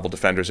second-level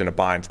defenders in a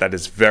bind. That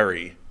is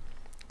very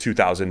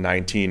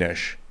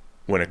 2019-ish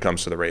when it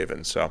comes to the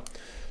Ravens. So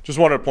just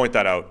wanted to point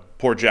that out.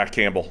 Poor Jack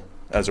Campbell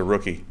as a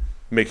rookie.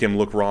 Make him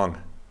look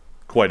wrong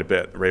quite a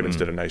bit. The Ravens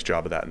did a nice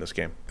job of that in this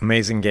game.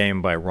 Amazing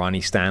game by Ronnie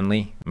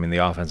Stanley. I mean, the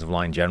offensive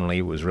line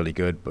generally was really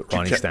good, but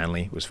Ronnie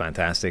Stanley was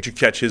fantastic. Did you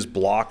catch his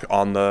block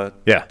on the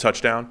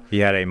touchdown? He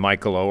had a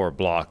Michael Oher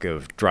block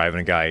of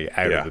driving a guy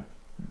out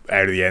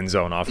of the end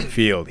zone off the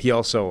field. He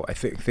also, I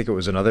think it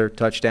was another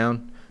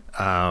touchdown,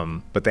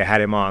 but they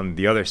had him on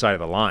the other side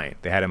of the line.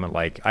 They had him at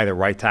like either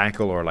right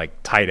tackle or like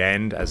tight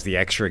end as the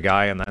extra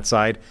guy on that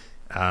side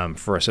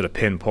for a sort of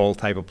pin pull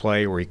type of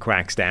play where he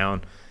cracks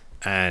down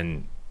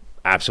and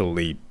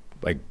absolutely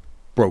like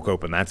broke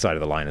open that side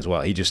of the line as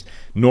well. He just,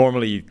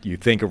 normally you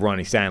think of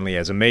Ronnie Stanley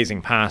as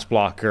amazing pass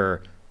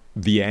blocker,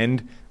 the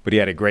end, but he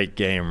had a great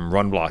game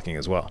run blocking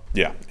as well.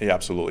 Yeah, he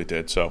absolutely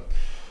did. So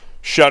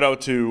shout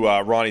out to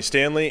Ronnie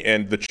Stanley,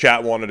 and the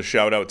chat wanted to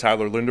shout out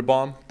Tyler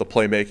Linderbaum, the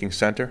playmaking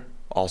center,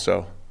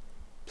 also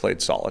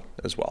played solid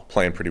as well,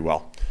 playing pretty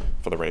well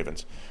for the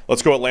Ravens.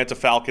 Let's go Atlanta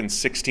Falcons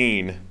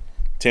 16,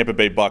 Tampa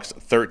Bay Bucks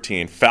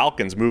 13.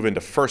 Falcons move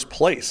into first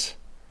place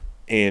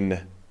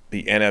in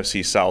the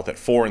NFC South at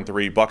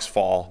 4-3. Bucks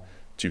fall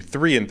to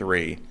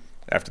 3-3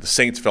 after the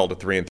Saints fell to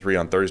 3-3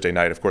 on Thursday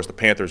night. Of course, the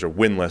Panthers are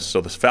winless,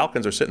 so the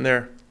Falcons are sitting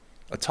there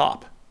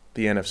atop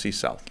the NFC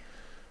South.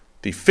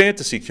 The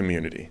fantasy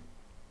community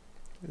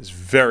is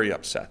very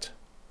upset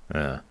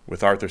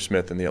with Arthur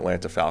Smith and the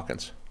Atlanta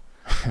Falcons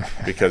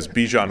because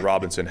Bijan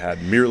Robinson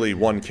had merely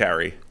one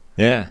carry.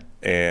 Yeah.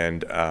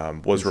 And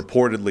was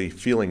reportedly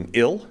feeling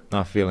ill.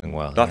 Not feeling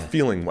well.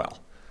 Feeling well.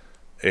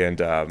 And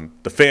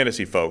the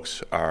fantasy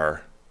folks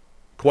are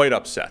quite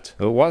upset.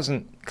 It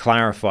wasn't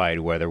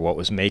clarified whether what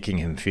was making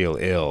him feel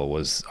ill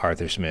was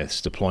Arthur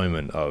Smith's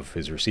deployment of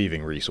his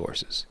receiving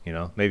resources. You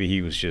know, maybe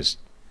he was just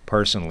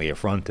personally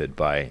affronted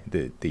by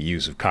the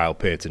use of Kyle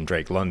Pitts and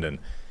Drake London.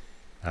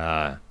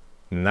 And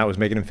that was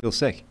making him feel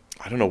sick.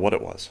 I don't know what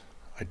it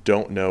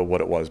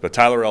was. But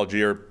Tyler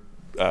Algier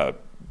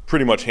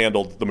pretty much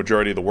handled the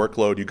majority of the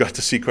workload. You got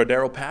to see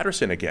Cordero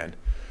Patterson again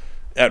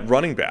at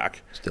running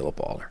back. Still a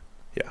baller.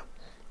 Yeah.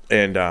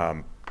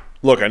 And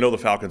look, I know the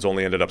Falcons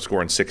only ended up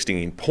scoring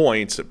 16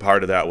 points.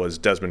 Part of that was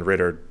Desmond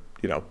Ridder,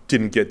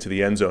 didn't get to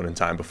the end zone in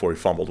time before he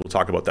fumbled. We'll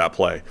talk about that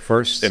play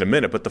first in a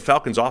minute. But the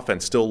Falcons'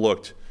 offense still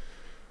looked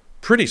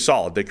pretty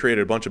solid. They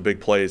created a bunch of big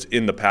plays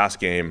in the pass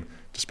game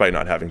despite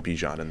not having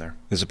Bijan in there.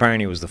 This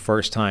apparently was the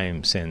first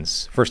time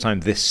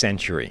this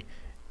century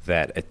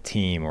that a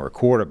team or a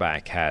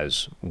quarterback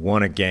has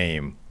won a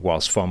game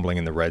whilst fumbling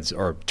in the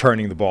or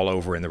turning the ball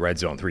over in the red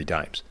zone 3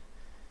 times.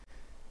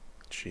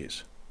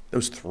 Jeez.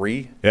 Those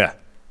 3? Yeah.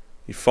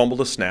 He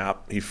fumbled a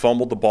snap. He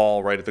fumbled the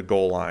ball right at the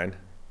goal line.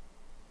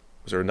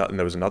 Was there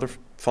another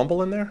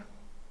fumble in there?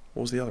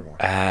 What was the other one?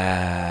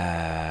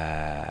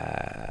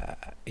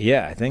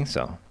 Yeah, I think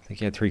so. I think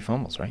he had 3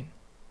 fumbles, right?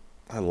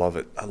 I love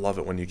it. I love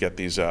it when you get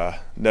these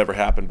never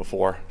happened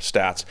before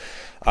stats.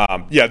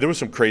 There was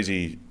some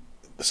crazy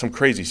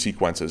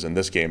sequences in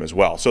this game as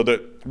well. So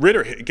the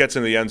Ridder gets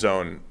in the end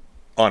zone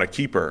on a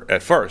keeper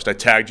at first. I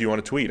tagged you on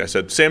a tweet. I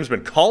said, Sam's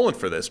been calling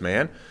for this,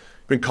 man.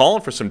 Been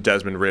calling for some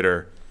Desmond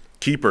Ridder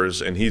keepers,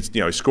 and he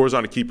scores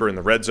on a keeper in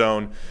the red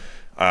zone.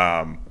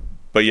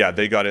 But yeah,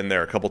 they got in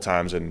there a couple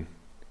times and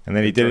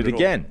then he did it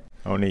again.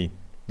 Only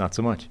not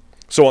so much.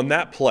 So on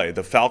that play,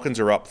 the Falcons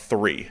are up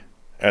 3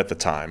 at the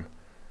time,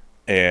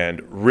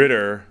 and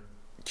Ridder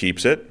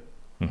keeps it.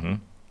 Mm-hmm.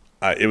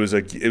 It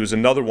was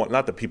another one.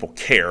 Not that people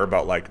care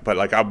about,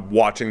 but I'm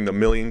watching the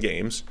million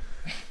games,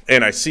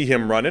 and I see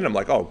him run in. I'm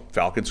like, oh,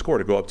 Falcons score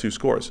to go up 2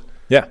 scores.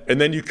 Yeah.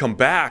 And then you come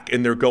back,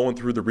 and they're going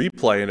through the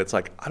replay, and it's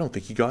like, I don't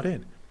think he got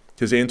in,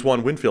 because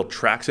Antoine Winfield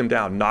tracks him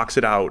down, knocks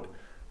it out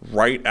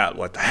right at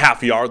the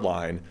half-yard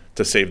line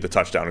to save the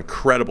touchdown.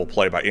 Incredible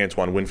play by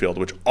Antoine Winfield,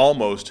 which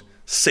almost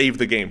saved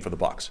the game for the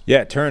Bucs.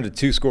 Yeah, it turned a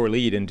 2-score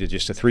lead into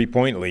just a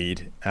 3-point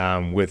lead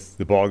with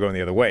the ball going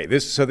the other way.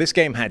 This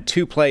game had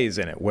 2 plays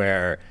in it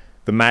where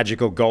the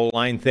magical goal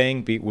line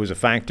thing was a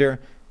factor.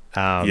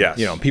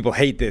 Yes. People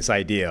hate this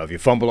idea of you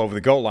fumble over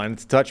the goal line,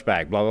 it's a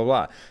touchback, blah, blah,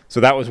 blah. So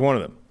that was one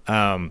of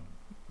them.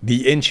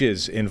 The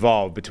inches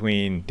involved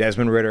between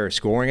Desmond Ridder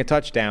scoring a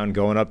touchdown,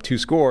 going up 2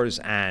 scores,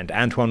 and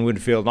Antoine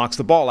Winfield knocks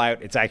the ball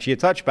out. It's actually a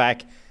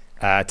touchback.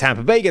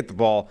 Tampa Bay get the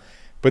ball.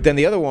 But then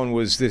the other one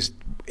was this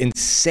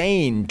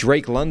insane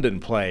Drake London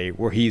play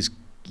where he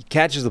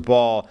catches the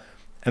ball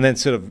and then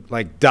sort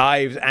of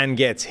dives and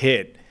gets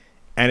hit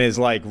and is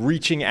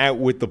reaching out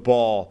with the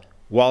ball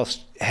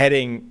whilst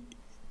heading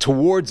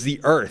towards the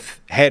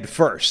earth head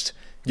first.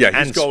 Yeah,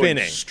 he's and going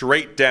spinning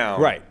straight down.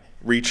 Right.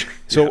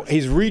 So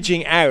he's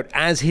reaching out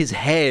as his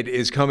head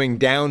is coming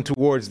down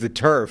towards the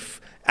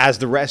turf as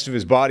the rest of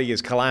his body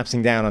is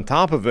collapsing down on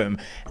top of him.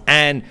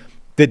 And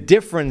the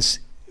difference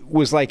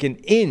was like an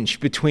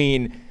inch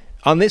between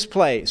on this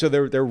play. So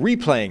they're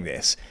replaying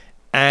this,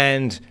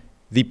 and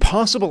the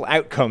possible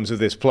outcomes of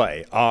this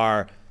play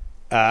are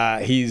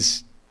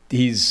he's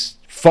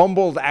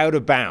fumbled out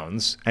of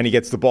bounds and he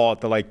gets the ball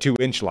at the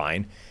 2-inch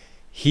line.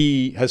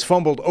 He has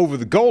fumbled over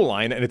the goal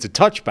line and it's a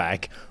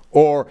touchback,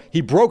 or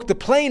he broke the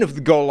plane of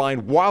the goal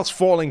line whilst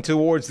falling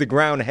towards the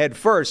ground head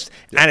first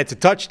and it's a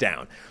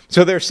touchdown.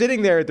 So they're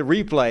sitting there at the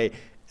replay,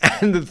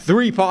 and the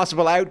 3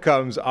 possible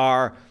outcomes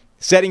are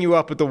setting you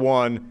up at the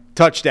 1,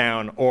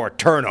 touchdown, or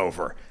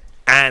turnover.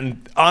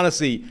 And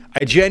honestly,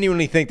 I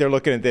genuinely think they're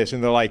looking at this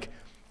and they're like,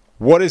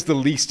 what is the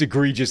least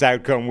egregious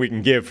outcome we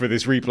can give for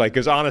this replay?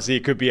 Because honestly,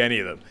 it could be any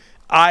of them.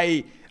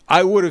 I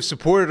would have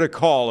supported a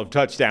call of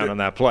touchdown on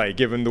that play,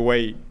 given the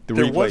way the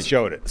replay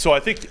showed it. So I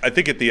think at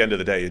the end of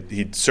the day,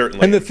 he'd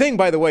certainly. And the thing,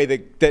 by the way,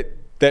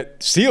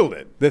 that sealed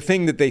it, the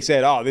thing that they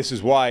said, oh, this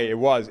is why it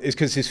was, is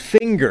because his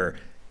finger,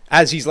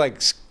 as he's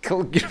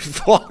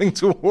falling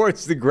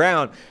towards the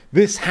ground,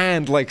 this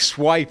hand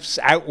swipes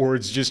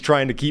outwards, just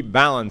trying to keep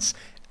balance,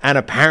 and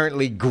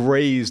apparently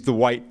grazed the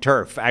white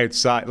turf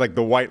outside,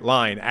 the white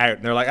line out.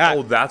 And they're like,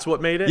 oh, that's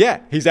what made it? Yeah,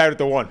 he's out at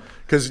the 1.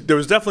 Because there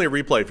was definitely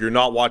a replay. If you're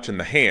not watching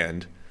the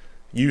hand,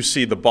 you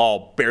see the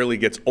ball barely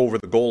gets over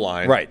the goal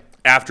line right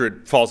after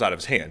it falls out of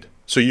his hand.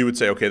 So you would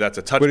say, okay, that's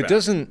a touchback. But it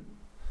doesn't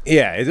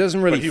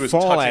really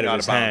fall out of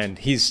his hand.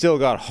 He's still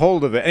got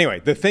hold of it. Anyway,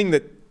 the thing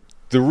that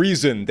the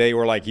reason they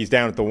were like, he's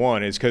down at the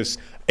 1 is because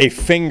a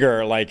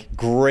finger like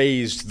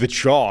grazed the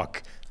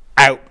chalk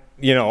out,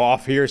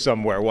 off here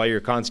somewhere while you're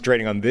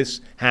concentrating on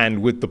this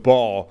hand with the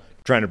ball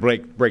trying to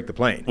break the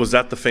plane. Was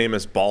that the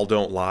famous ball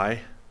don't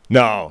lie?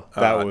 No,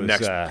 that was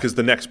because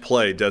the next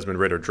play, Desmond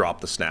Ridder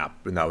dropped the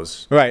snap, and that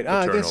was right. the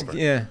I guess, turnover.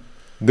 yeah.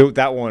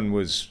 That one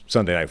was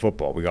Sunday Night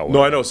Football. We got one.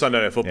 No, I know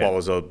Sunday Night Football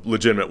was a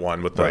legitimate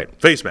one with the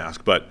Right. face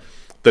mask, but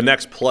the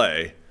next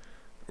play,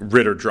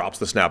 Ridder drops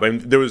the snap.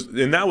 And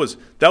that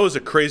was a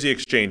crazy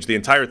exchange. The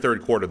entire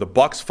third quarter, the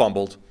Bucks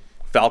fumbled,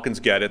 Falcons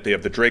get it. They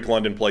have the Drake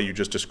London play you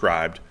just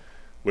described,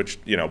 which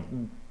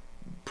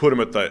put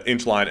him at the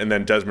inch line, and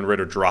then Desmond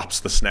Ridder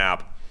drops the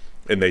snap,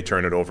 and they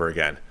turn it over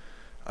again.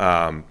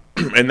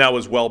 And that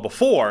was well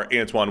before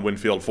Antoine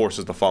Winfield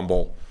forces the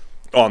fumble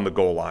on the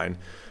goal line.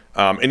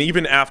 And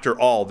even after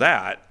all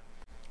that,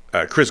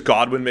 Chris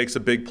Godwin makes a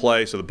big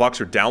play. So the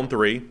Bucks are down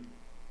 3,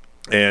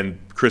 and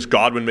Chris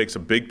Godwin makes a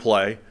big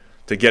play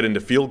to get into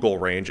field goal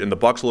range, and the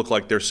Bucks look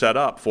like they're set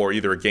up for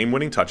either a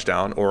game-winning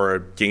touchdown or a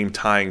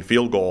game-tying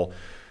field goal.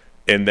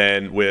 And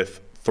then with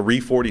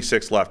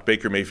 3:46 left,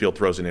 Baker Mayfield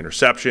throws an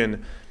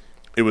interception.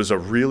 It was a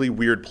really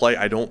weird play.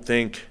 I don't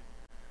think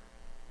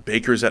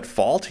Baker's at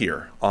fault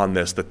here on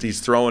this, that he's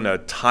throwing a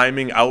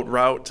timing out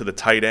route to the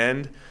tight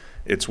end.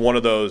 It's one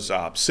of those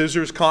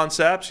scissors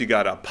concepts. You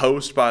got a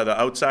post by the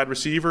outside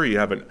receiver. You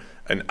have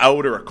an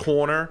out or a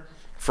corner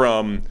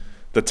from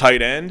the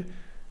tight end,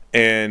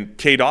 and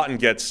Cade Otton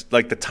gets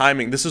like the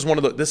timing. This is one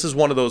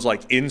of those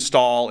like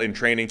install in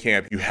training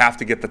camp. You have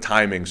to get the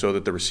timing so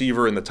that the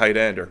receiver and the tight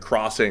end are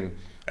crossing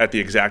at the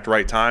exact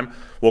right time.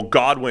 Well,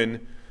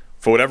 Godwin,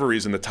 for whatever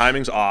reason, the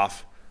timing's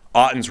off.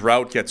 Otton's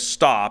route gets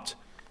stopped.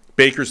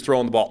 Baker's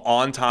throwing the ball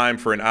on time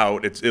for an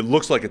out. It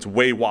looks like it's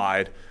way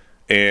wide,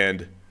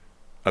 and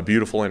a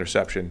beautiful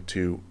interception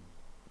to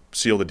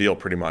seal the deal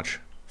pretty much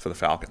for the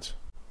Falcons.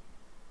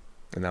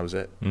 And that was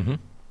it. Mm-hmm.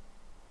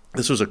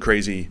 This was a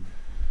crazy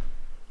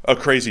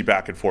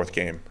back and forth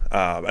game.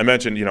 I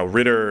mentioned,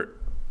 Ridder.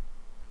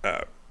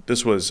 That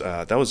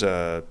was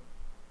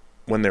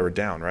when they were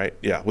down, right?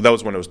 Yeah. Well, that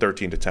was when it was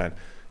 13-10.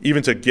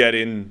 Even to get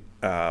in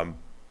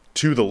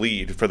to the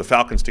lead, for the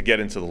Falcons to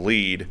get into the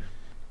lead,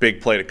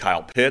 big play to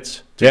Kyle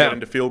Pitts to get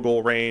into field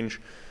goal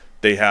range.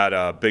 They had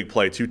a big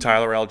play to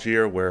Tyler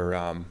Algier where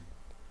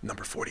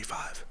number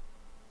 45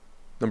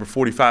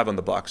 on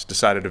the Bucs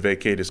decided to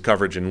vacate his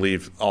coverage and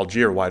leave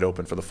Algier wide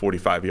open for the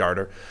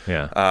 45-yarder.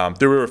 Yeah.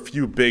 There were a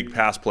few big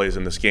pass plays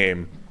in this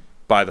game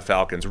by the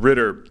Falcons.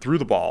 Ridder threw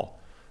the ball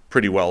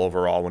pretty well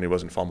overall when he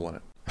wasn't fumbling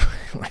it.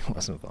 He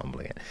wasn't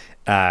fumbling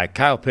it.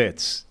 Kyle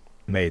Pitts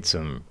made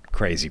some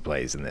crazy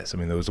plays in this. I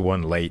mean, there was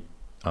one late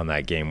on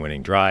that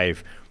game-winning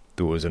drive.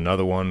 There was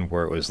another one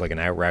where it was like an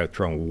out route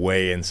thrown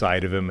way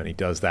inside of him, and he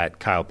does that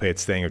Kyle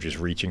Pitts thing of just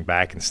reaching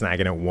back and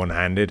snagging it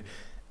one-handed.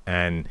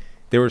 And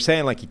they were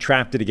saying like he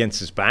trapped it against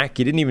his back.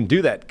 He didn't even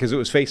do that because it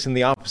was facing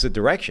the opposite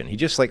direction. He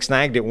just like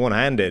snagged it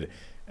one-handed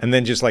and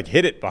then just like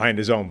hit it behind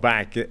his own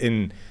back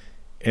in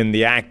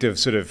the act of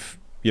sort of,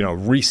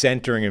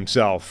 recentering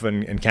himself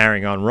and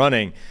carrying on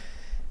running.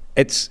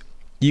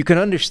 You can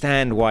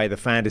understand why the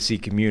fantasy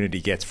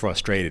community gets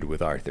frustrated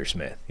with Arthur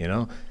Smith,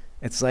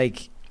 It's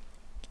like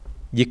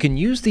you can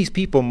use these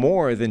people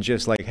more than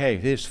just like, hey,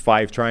 there's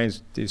 5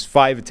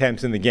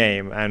 attempts in the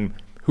game, and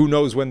who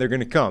knows when they're going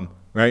to come,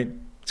 right?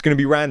 It's going to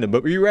be random,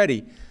 but be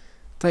ready.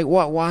 It's like,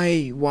 what?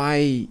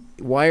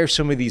 Why are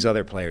some of these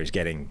other players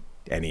getting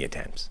any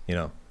attempts?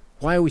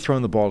 Why are we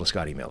throwing the ball to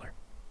Scotty Miller?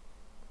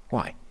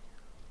 Why?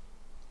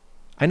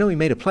 I know he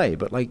made a play,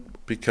 but why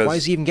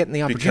is he even getting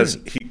the opportunity?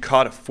 Because he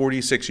caught a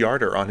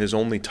 46-yarder on his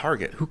only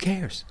target. Who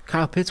cares?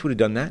 Kyle Pitts would have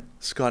done that.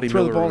 Scotty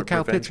Throw Miller the ball to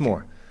Kyle Pitts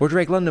more, or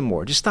Drake London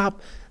more. Just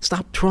stop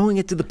throwing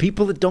it to the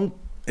people that don't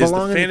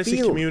belong in the field. Is the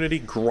fantasy community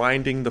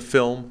grinding the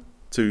film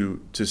to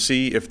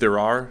see if there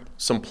are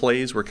some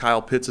plays where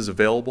Kyle Pitts is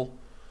available,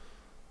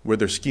 where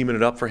they're scheming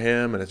it up for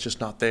him and it's just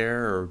not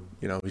there, or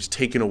he's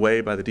taken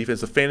away by the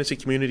defense? The fantasy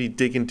community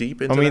digging deep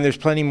into that? There's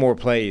plenty more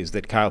plays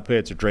that Kyle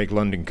Pitts or Drake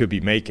London could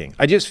be making.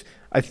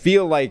 I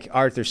feel like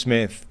Arthur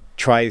Smith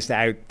tries to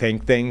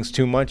outthink things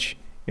too much.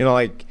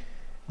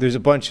 There's a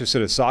bunch of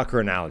sort of soccer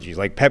analogies.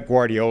 Like Pep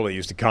Guardiola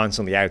used to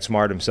constantly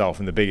outsmart himself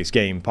in the biggest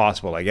game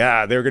possible. Like,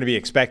 they're going to be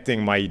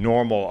expecting my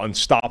normal,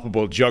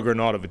 unstoppable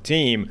juggernaut of a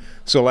team,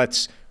 so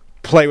let's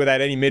play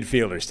without any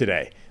midfielders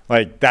today.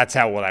 Like, that's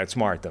how we'll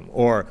outsmart them.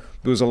 Or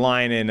there was a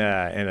line in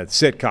a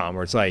sitcom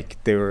where it's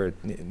like they were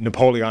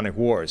Napoleonic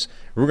Wars.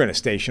 We're going to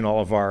station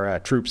all of our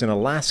troops in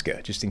Alaska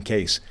just in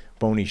case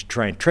Boney should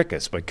try and trick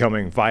us by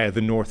coming via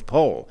the North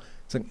Pole.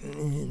 It's like,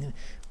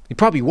 he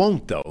probably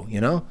won't, though,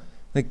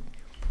 Like,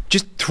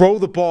 just throw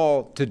the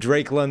ball to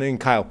Drake London and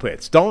Kyle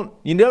Pitts.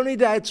 You don't need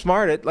to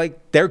outsmart it.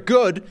 Like, they're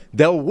good.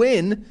 They'll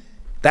win.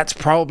 That's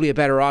probably a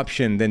better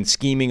option than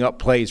scheming up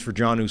plays for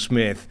Jonnu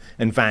Smith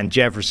and Van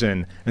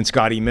Jefferson and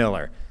Scotty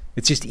Miller.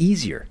 It's just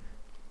easier.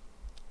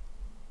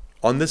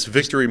 On this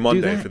Victory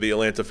Monday for the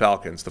Atlanta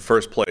Falcons, the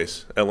first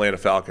place Atlanta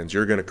Falcons,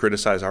 you're going to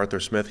criticize Arthur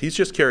Smith? He's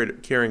just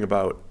caring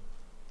about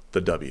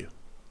the W.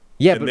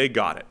 Yeah, and but they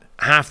got it.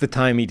 Half the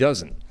time he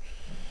doesn't.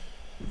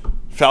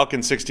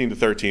 Falcons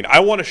 16-13. I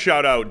want to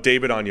shout out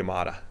David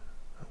Onyemata.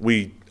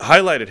 We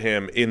highlighted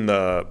him in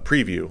the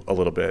preview a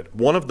little bit.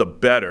 One of the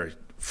better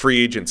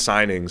free agent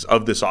signings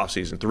of this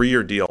offseason,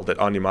 3-year deal that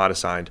Onyemata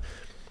signed.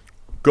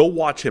 Go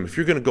watch him. If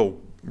you're going to go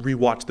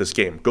rewatch this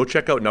game, go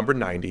check out number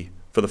 90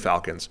 for the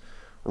Falcons.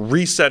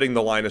 Resetting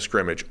the line of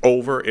scrimmage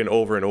over and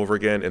over and over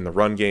again in the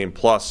run game,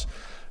 plus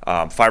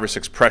 5 or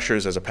 6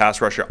 pressures as a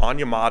pass rusher.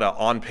 Onyemata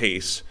on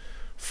pace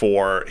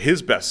for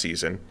his best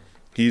season.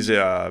 He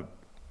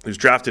was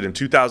drafted in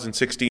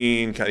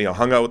 2016,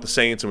 hung out with the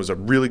Saints and was a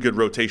really good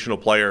rotational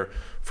player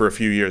for a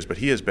few years, but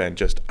he has been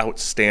just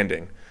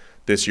outstanding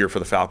this year for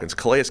the Falcons.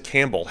 Calais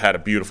Campbell had a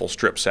beautiful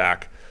strip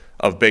sack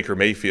of Baker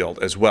Mayfield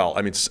as well.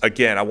 I mean,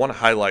 again, I want to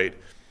highlight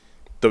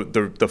the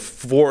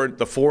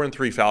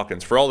 4-3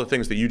 Falcons for all the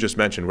things that you just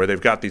mentioned, where they've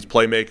got these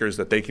playmakers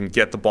that they can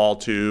get the ball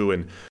to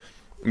and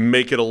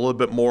make it a little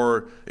bit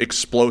more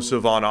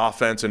explosive on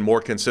offense and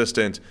more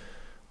consistent.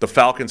 The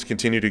Falcons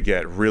continue to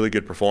get really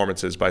good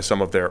performances by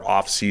some of their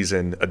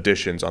off-season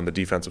additions on the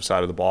defensive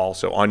side of the ball.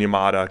 So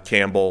Onyemata,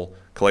 Campbell,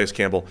 Calais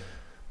Campbell,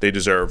 they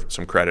deserve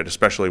some credit,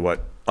 especially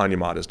what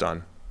Onyemata's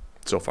done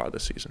so far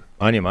this season.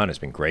 Onyemata's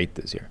been great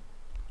this year.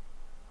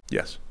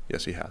 Yes,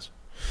 he has.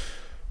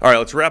 All right,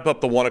 let's wrap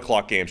up the 1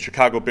 o'clock games.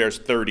 Chicago Bears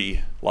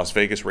 30, Las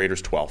Vegas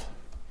Raiders 12.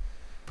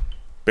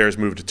 Bears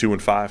moved to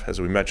 2-5,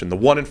 as we mentioned. The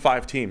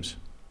 1-5 teams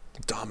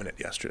dominant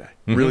yesterday.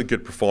 Really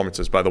good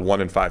performances by the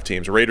 1-5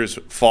 teams. Raiders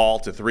fall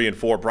to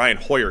 3-4. Brian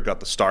Hoyer got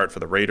the start for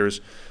the Raiders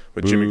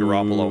with Jimmy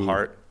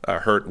Garoppolo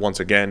hurt once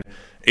again.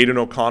 Aiden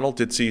O'Connell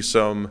did see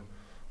some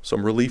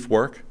relief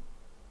work.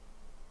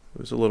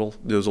 It was a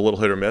little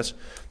hit or miss.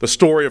 The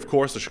story, of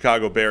course, the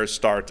Chicago Bears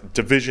start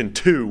Division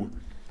II.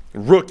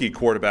 Rookie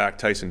quarterback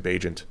Tyson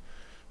Bagent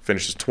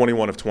finishes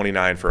 21 of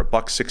 29 for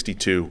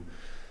 $162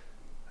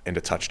 and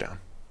a touchdown.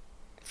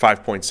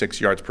 5.6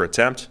 yards per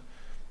attempt.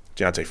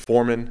 Deontay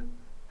Foreman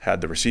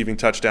had the receiving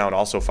touchdown,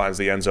 also finds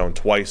the end zone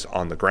twice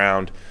on the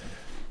ground.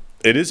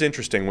 It is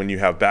interesting when you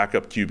have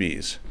backup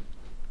QBs,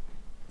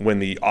 when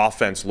the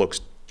offense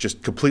looks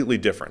just completely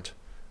different.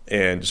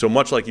 And so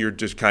much like you're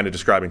just kind of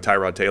describing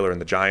Tyrod Taylor and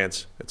the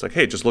Giants, it's like,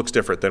 hey, it just looks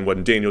different than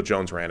when Daniel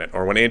Jones ran it,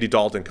 or when Andy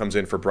Dalton comes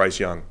in for Bryce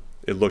Young.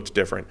 It looked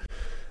different.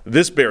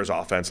 This Bears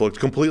offense looked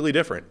completely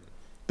different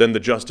than the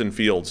Justin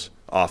Fields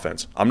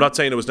offense. I'm not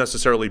saying it was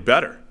necessarily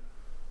better.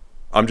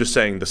 I'm just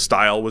saying the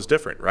style was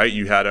different, right?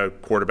 You had a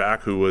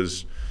quarterback who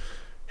was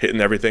hitting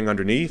everything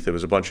underneath. It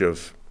was a bunch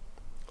of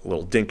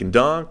little dink and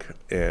dunk,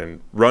 and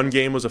run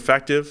game was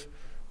effective,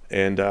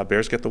 and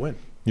Bears get the win.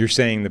 You're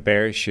saying the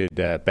Bears should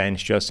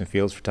bench Justin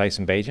Fields for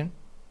Tyson Bagent?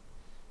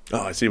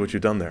 Oh, I see what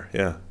you've done there,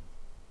 yeah.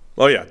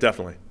 Oh, yeah,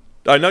 definitely.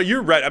 No,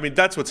 you're right. I mean,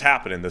 that's what's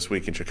happening this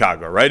week in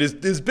Chicago, right? Is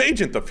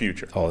Bagent the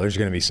future? Oh, there's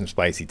going to be some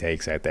spicy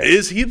takes out there.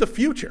 Is he the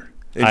future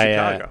in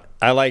Chicago?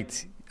 I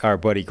liked our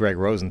buddy Greg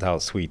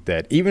Rosenthal's tweet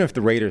that even if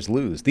the Raiders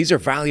lose, these are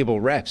valuable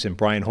reps in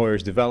Brian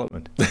Hoyer's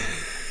development.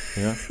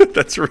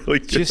 That's really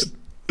good.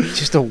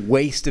 Just a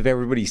waste of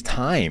everybody's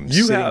time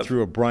sitting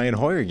through a Brian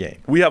Hoyer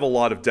game. We have a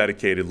lot of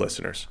dedicated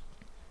listeners,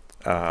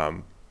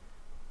 some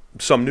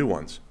new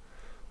ones.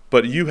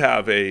 But you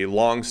have a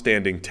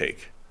long-standing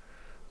take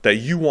that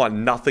you want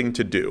nothing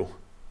to do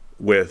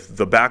with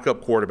the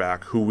backup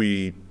quarterback who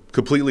we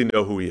completely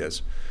know who he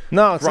is.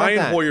 No, it's Brian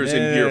not that. Hoyer's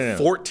in year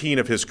 14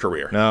 of his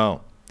career.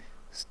 No.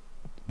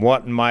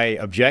 What my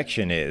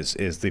objection is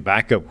the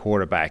backup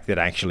quarterback that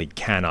actually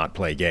cannot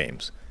play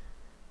games.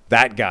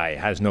 That guy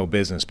has no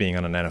business being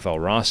on an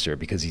NFL roster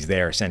because he's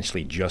there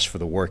essentially just for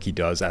the work he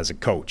does as a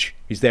coach.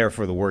 He's there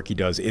for the work he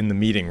does in the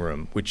meeting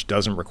room, which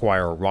doesn't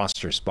require a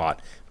roster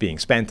spot being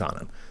spent on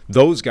him.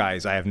 Those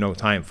guys I have no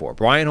time for.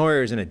 Brian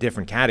Hoyer is in a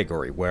different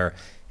category where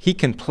he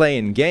can play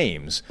in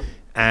games,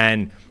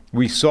 and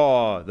we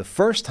saw the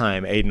first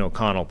time Aiden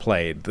O'Connell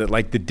played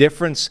that the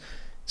difference.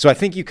 So I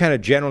think you kind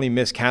of generally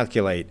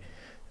miscalculate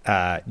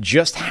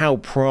just how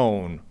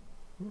prone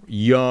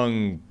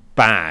young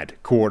bad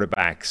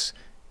quarterbacks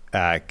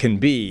can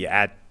be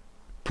at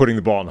putting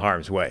the ball in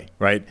harm's way,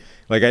 right?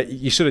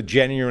 You sort of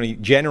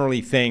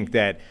generally think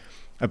that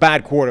a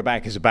bad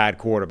quarterback is a bad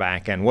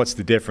quarterback, and what's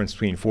the difference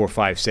between 4,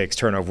 5, 6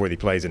 turnover-worthy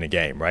plays in a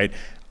game, right?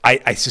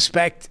 I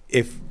suspect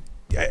if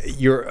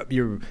you're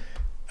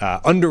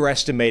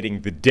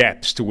underestimating the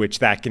depths to which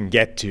that can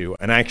get to,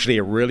 and actually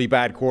a really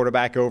bad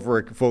quarterback over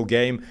a full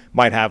game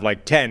might have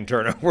 10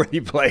 turnover-worthy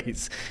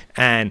plays.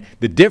 And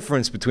the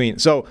difference between...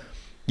 So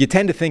you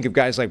tend to think of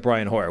guys like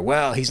Brian Hoyer,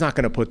 well, he's not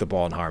going to put the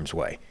ball in harm's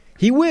way.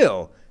 He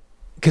will,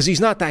 because he's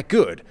not that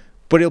good.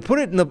 But he'll put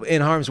it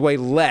in harm's way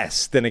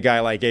less than a guy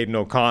like Aiden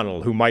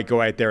O'Connell, who might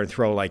go out there and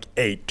throw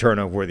 8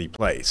 turnover-worthy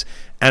plays.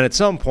 And at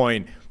some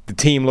point, the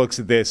team looks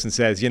at this and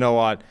says, you know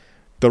what?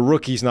 The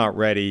rookie's not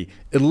ready.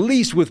 At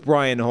least with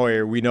Brian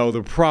Hoyer, we know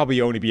there'll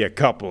probably only be a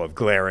couple of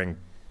glaring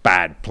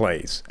bad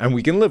plays. And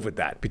we can live with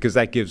that because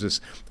that gives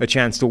us a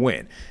chance to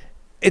win.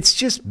 It's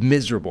just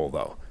miserable,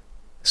 though.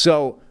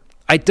 So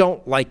I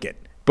don't like it.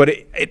 But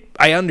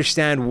I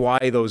understand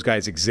why those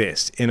guys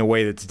exist in a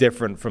way that's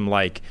different from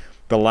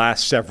the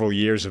last several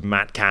years of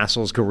Matt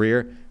Castle's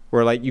career,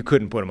 where you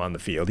couldn't put him on the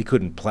field. He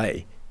couldn't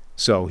play.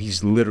 So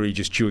he's literally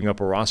just chewing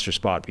up a roster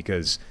spot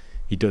because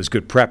he does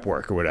good prep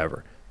work or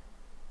whatever.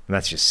 And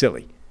that's just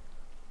silly.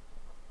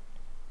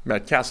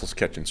 Matt Castle's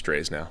catching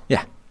strays now.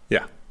 Yeah.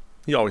 Yeah.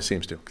 He always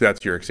seems to.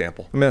 That's your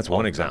example. I mean, that's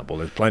one example.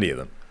 There's plenty of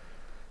them.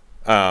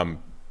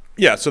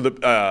 Yeah, so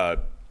the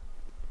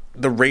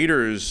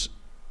Raiders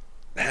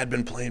had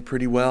been playing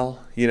pretty well,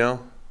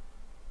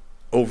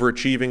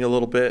 overachieving a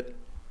little bit.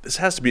 This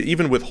has to be,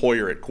 even with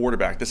Hoyer at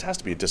quarterback, this has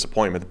to be a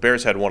disappointment. The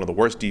Bears had one of the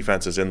worst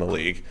defenses in the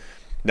league.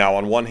 Now,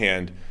 on one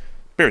hand,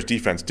 Bears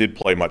defense did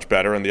play much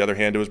better. On the other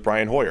hand, it was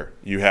Brian Hoyer.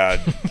 You had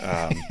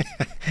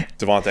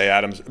Davante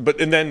Adams.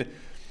 And then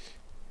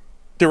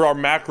there are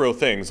macro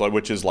things,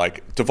 which is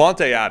like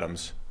Davante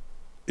Adams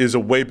is a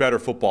way better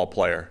football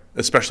player,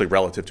 especially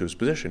relative to his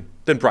position,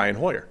 than Brian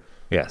Hoyer.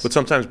 Yes. But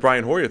sometimes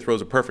Brian Hoyer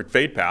throws a perfect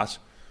fade pass.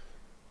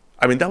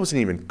 I mean, that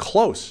wasn't even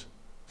close.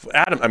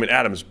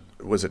 Adams,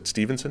 was it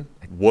Stevenson?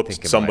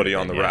 Whooped somebody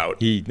on the route.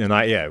 He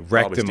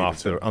wrecked him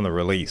off on the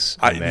release.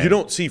 You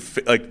don't see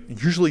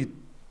usually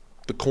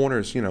the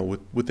corners,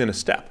 within a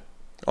step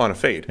on a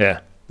fade. Yeah,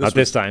 not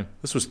this time.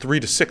 This was 3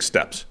 to 6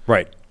 steps,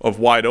 right, of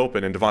wide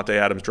open, and Davante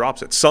Adams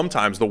drops it.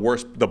 Sometimes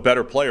the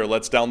better player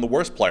lets down the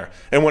worst player,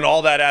 and when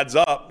all that adds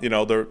up,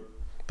 the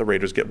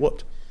Raiders get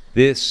whooped.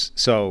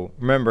 So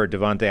remember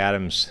Davante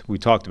Adams? We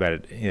talked about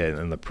it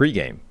in the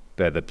pregame,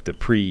 the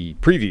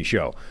preview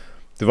show.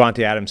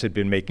 Davante Adams had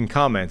been making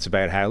comments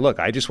about how, look,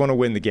 I just want to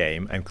win the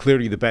game, and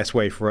clearly the best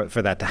way for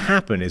that to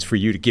happen is for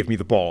you to give me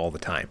the ball all the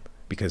time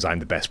because I'm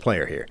the best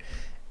player here.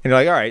 And you're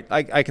like, all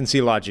right, I can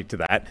see logic to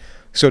that.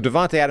 So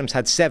Davante Adams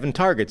had 7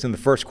 targets in the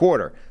first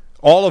quarter,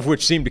 all of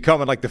which seemed to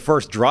come in like the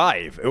first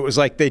drive. It was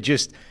like they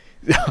just,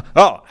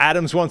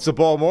 Adams wants the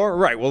ball more?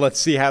 Right, well,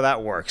 let's see how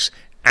that works.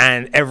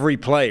 And every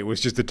play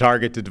was just a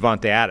target to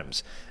Davante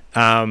Adams.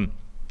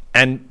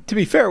 And to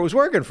be fair, it was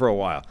working for a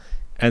while.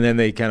 And then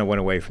they kind of went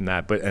away from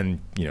that.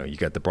 You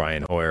got the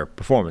Brian Hoyer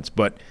performance.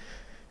 But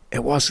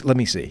it was, let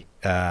me see.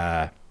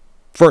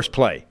 First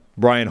play,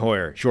 Brian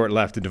Hoyer, short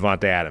left to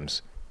Davante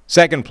Adams.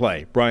 Second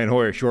play, Brian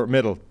Hoyer, short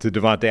middle to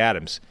Davante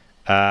Adams.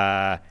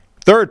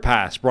 Third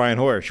pass, Brian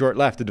Hoyer, short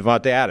left to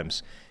Davante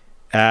Adams.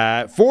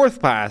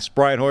 Fourth pass,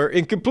 Brian Hoyer,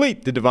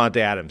 incomplete to Davante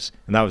Adams.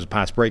 And that was a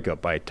pass breakup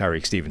by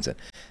Tyreek Stevenson.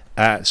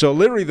 So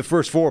literally the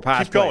first 4 pass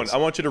plays. Keep going. I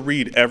want you to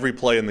read every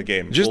play in the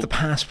game. Just the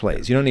pass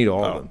plays. You don't need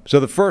all of them. So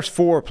the first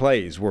 4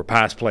 plays were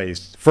pass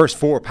plays. First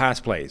 4 pass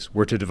plays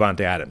were to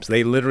Davante Adams.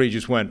 They literally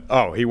just went,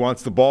 he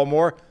wants the ball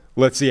more?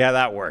 Let's see how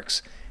that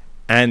works.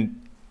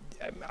 And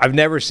I've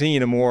never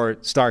seen a more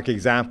stark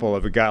example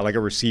of a guy like a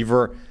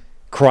receiver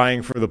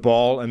crying for the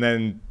ball and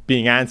then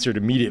being answered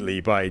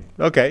immediately by,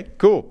 okay,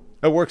 cool.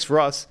 That works for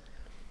us.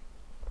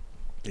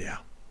 Yeah.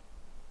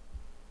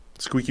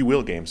 Squeaky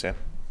wheel game, Sam.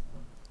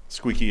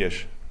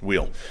 Squeaky-ish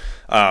wheel.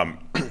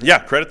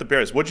 Credit the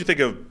Bears. What did you think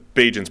of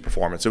Bajan's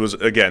performance? It was,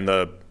 again,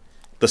 the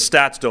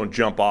stats don't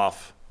jump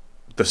off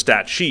the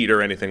stat sheet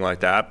or anything like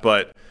that,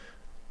 but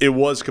it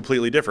was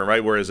completely different,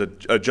 right? Whereas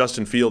a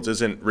Justin Fields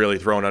isn't really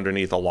thrown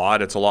underneath a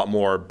lot. It's a lot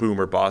more boom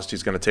or bust.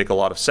 He's going to take a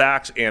lot of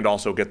sacks and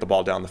also get the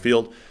ball down the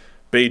field.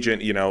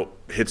 Bajan,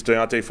 hits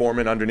D'Onta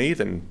Foreman underneath,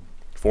 and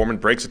Foreman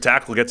breaks a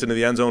tackle, gets into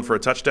the end zone for a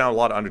touchdown. A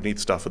lot of underneath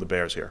stuff for the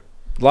Bears here.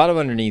 A lot of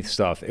underneath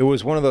stuff. It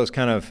was one of those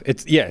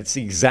it's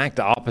the exact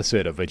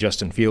opposite of a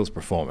Justin Fields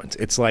performance.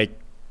 It's like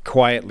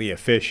quietly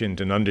efficient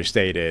and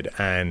understated,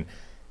 and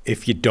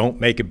if you don't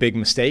make a big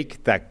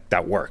mistake,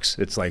 that works.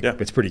 It's like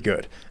It's pretty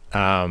good.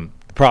 The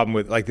problem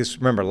with this,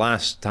 remember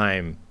last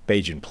time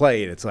Bajan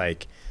played, it's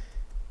like,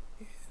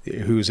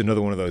 who's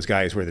another one of those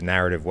guys where the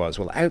narrative was,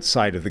 well,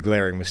 outside of the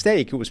glaring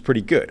mistake, it was pretty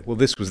good. Well,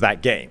 this was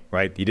that game,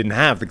 right? He didn't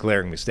have the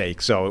glaring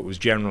mistake, so it was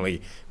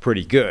generally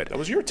pretty good. That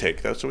was your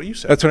take. That's what you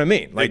said. That's what I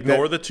mean.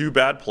 Ignore the 2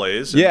 bad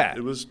plays. Yeah.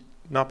 It was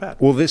not bad.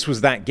 Well, this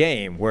was that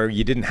game where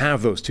you didn't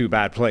have those 2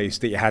 bad plays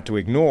that you had to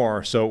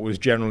ignore, so it was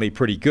generally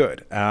pretty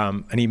good.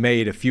 And he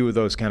made a few of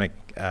those kind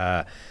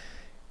of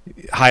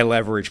high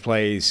leverage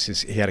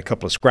plays. He had a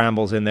couple of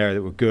scrambles in there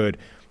that were good.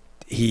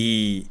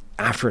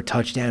 After a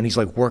touchdown, he's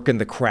like working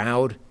the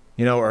crowd,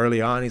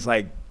 early on. He's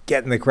like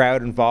getting the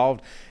crowd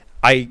involved.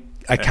 I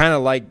kind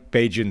of like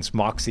Bajan's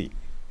moxie.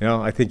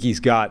 I think he's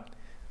got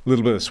a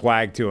little bit of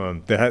swag to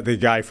him that the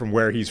guy from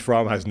where he's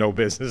from has no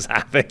business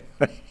having.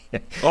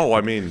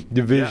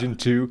 Division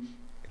II.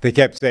 They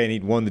kept saying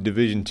he'd won the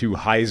Division II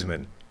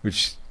Heisman,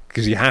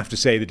 because you have to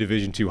say the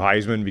Division II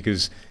Heisman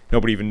because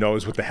nobody even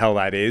knows what the hell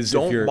that is.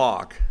 Don't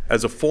mock.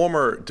 As a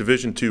former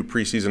Division II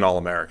preseason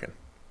All-American.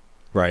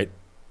 Right.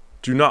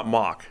 Do not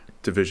mock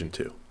Division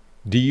II.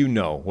 Do you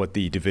know what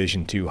the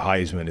Division II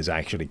Heisman is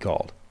actually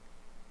called?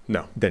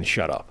 No. Then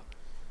shut up.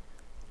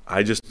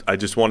 I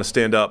just want to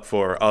stand up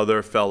for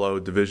other fellow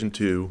Division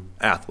II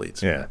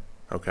athletes. Yeah.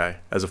 Okay.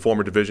 As a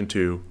former Division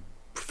II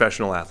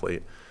professional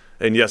athlete,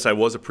 and yes, I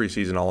was a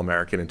preseason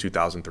All-American in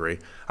 2003.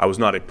 I was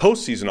not a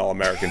postseason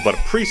All-American, but a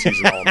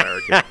preseason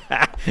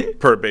All-American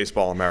per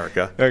Baseball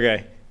America.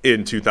 Okay.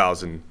 In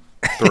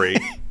 2003.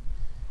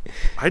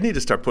 I need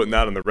to start putting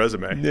that on the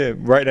resume. Yeah,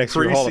 right next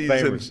to your Hall of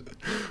Famers.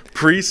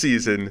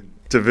 Preseason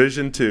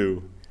Division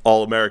II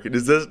All-American.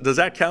 Does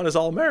that count as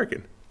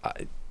All-American?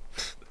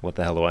 What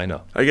the hell do I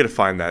know? I got to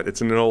find that.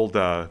 It's in an old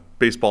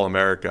Baseball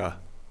America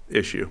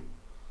issue.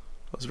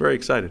 I was very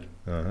excited.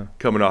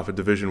 Coming off a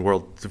Division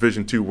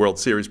II World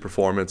Series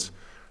performance,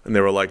 and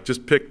they were like,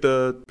 just pick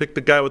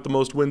the guy with the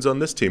most wins on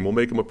this team. We'll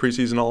make him a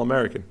preseason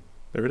All-American.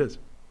 There it is.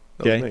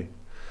 That was me.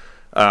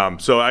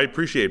 So I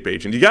appreciate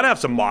Bajan. You got to have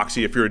some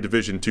moxie if you're a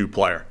Division II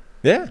player.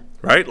 Yeah.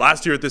 Right?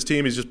 Last year at this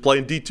team, he's just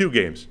playing D2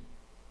 games.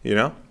 You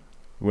know?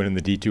 Winning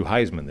the D2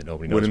 Heisman that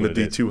nobody knows Winning what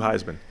the it D2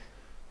 Heisman.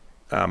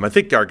 I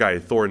think our guy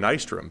Thor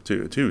Nystrom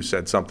too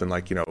said something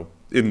like, you know,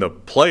 in the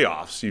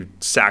playoffs you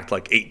sacked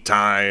like 8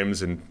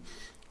 times and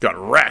got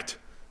wrecked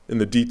in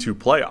the D2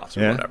 playoffs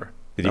or whatever.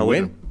 Did he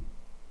win?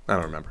 I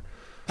don't remember.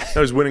 I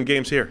was winning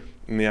games here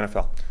in the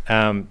NFL.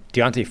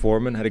 Deontay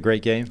Foreman had a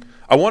great game.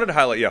 I wanted to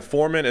highlight,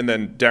 Foreman and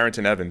then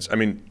Darrington Evans. I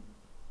mean,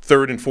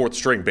 3rd and 4th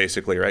string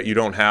basically, right? You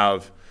don't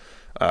have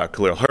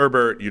Khalil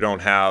Herbert. You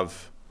don't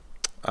have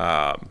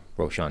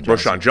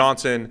Roschon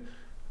Johnson.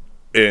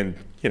 And,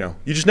 you know,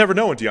 you just never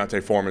know when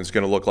Deontay Foreman's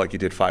going to look like he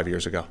did 5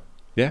 years ago.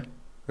 Yeah.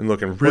 And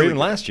looking Or really even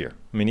last year.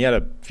 I mean, he had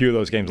a few of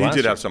those games last year.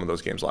 He did have some of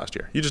those games last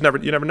year. You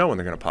never know when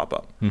they're going to pop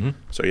up.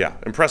 So,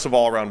 impressive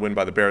all-around win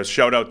by the Bears.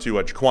 Shout out to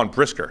Jaquan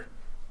Brisker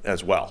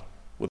as well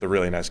with a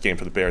really nice game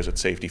for the Bears at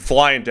safety.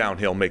 Flying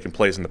downhill, making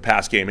plays in the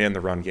pass game and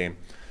the run game.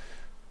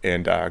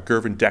 And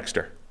Gervin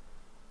Dexter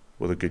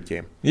with a good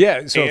game.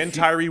 Yeah. So and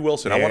Tyree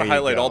Wilson. I want to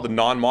highlight all the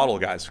non-model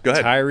guys. Go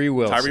ahead. Tyree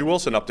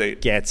Wilson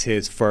update. Gets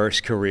his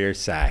first career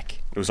sack.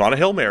 It was on a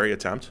Hail Mary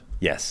attempt.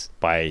 Yes,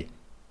 by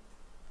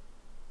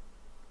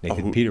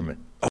Nathan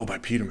Peterman. Oh, by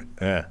Peterman.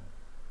 Yeah.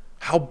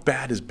 How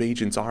bad is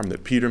Bajan's arm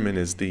that Peterman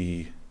is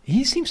the...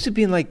 He seems to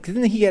be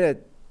didn't he get a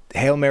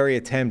Hail Mary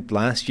attempt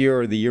last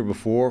year or the year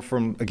before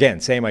from, again,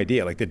 same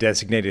idea, like the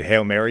designated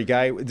Hail Mary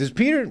guy? Does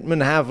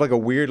Peterman have like a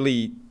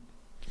weirdly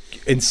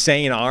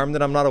insane arm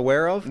that I'm not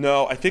aware of?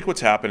 No, I think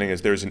what's happening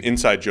is there's an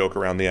inside joke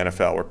around the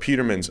NFL where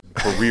Peterman's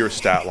career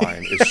stat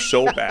line is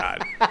so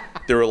bad.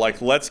 They were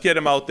like, let's get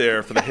him out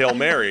there for the Hail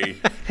Mary.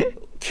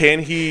 Can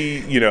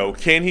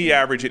he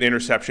average an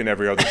interception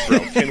every other throw?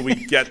 Can we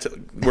get to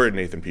where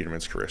Nathan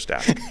Peterman's career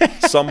stat?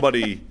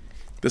 Somebody,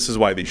 this is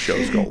why these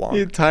shows go long.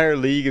 The entire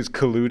league is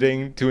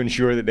colluding to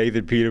ensure that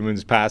Nathan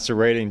Peterman's passer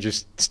rating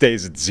just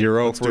stays at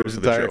 0 for his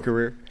entire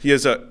career. He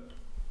has this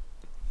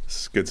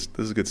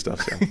is good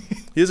stuff, Sam.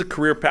 He has a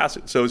career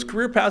passer. So his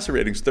career passer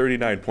rating is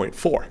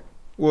 39.4.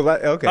 Well,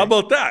 okay. How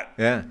about that?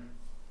 Yeah.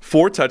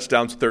 4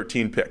 touchdowns,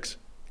 13 picks.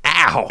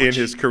 Ouch. In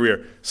his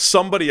career.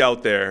 Somebody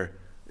out there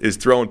is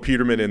throwing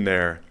Peterman in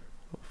there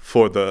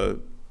for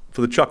the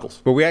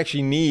chuckles. But we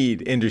actually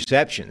need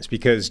interceptions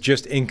because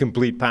just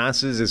incomplete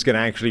passes is going to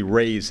actually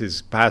raise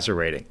his passer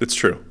rating. It's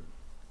true.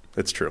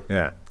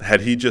 Yeah.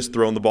 Had he just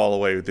thrown the ball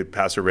away, the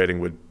passer rating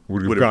would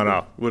have gone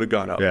up. Would have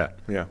gone up.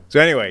 Yeah. So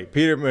anyway,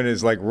 Peterman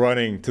is like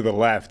running to the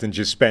left and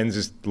just spends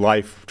his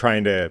life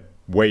trying to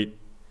wait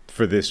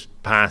for this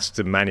pass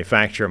to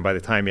manufacture, and by the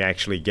time he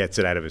actually gets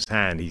it out of his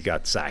hand, he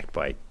got sacked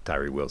by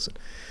Tyree Wilson.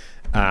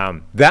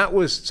 That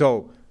was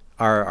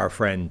our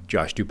friend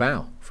Josh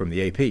Dubow from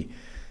the AP.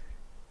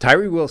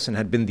 Tyree Wilson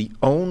had been the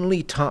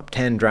only top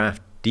 10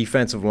 draft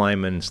defensive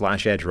lineman /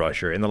 edge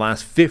rusher in the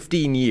last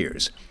 15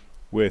 years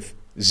with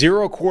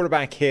 0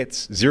 quarterback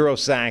hits, 0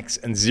 sacks,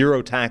 and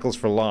 0 tackles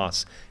for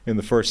loss in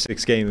the first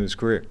 6 games of his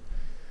career.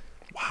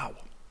 Wow.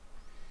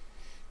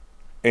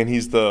 And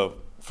he's the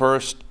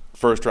first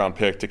round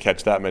pick to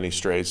catch that many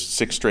strays,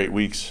 6 straight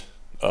weeks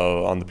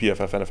on the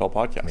PFF NFL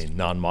podcast. I mean,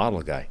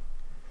 non-model guy.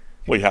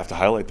 Well, you have to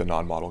highlight the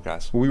non-model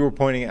guys. We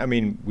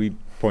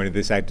pointed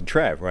this out to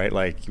Trev, right?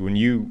 Like when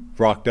you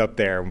rocked up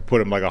there and put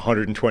him like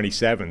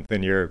 127th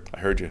in I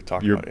heard you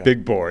talking your about it,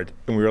 big board,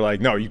 and we were like,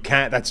 no, you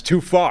can't. That's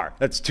too far.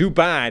 That's too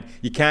bad.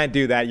 You can't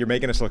do that. You're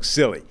making us look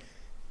silly.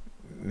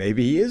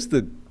 Maybe he is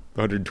the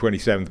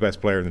 127th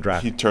best player in the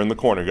draft. He turned the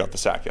corner, got the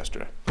sack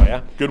yesterday. Oh,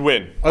 yeah. Good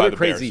win. Other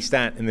crazy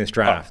stat in this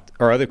draft,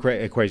 or other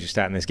crazy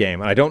stat in this game,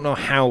 and I don't know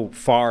how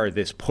far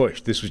this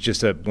pushed. This was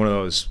just one of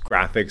those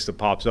graphics that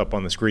pops up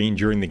on the screen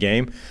during the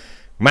game.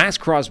 Max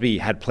Crosby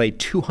had played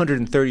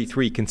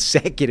 233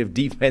 consecutive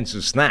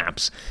defensive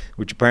snaps,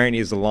 which apparently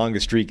is the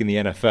longest streak in the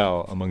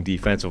NFL among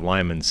defensive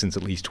linemen since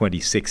at least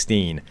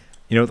 2016.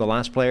 You know what the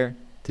last player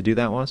to do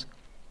that was?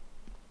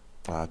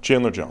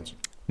 Chandler Jones.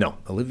 No,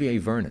 Olivier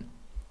Vernon.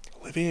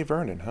 Olivier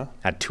Vernon, huh?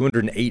 Had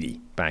 280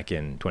 back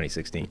in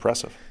 2016.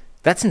 Impressive.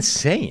 That's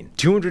insane.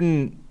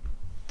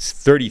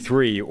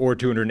 233 or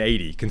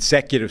 280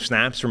 consecutive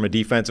snaps from a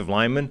defensive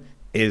lineman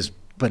is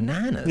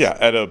bananas. Yeah,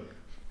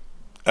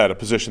 at a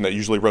position that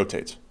usually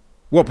rotates.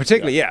 Well,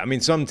 particularly, yeah. I mean,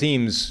 some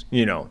teams,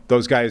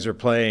 those guys are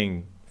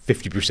playing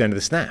 50% of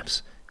the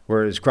snaps,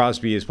 whereas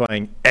Crosby is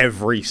playing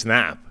every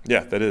snap.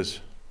 Yeah, that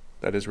is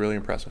really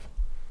impressive.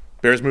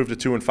 Bears move to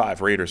 2-5.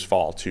 Raiders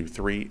fall to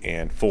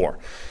 3-4.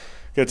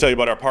 Going to tell you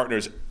about our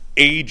partners,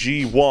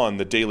 AG1,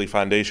 the daily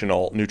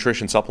foundational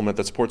nutrition supplement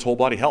that supports whole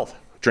body health.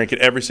 Drink it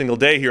every single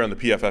day here on the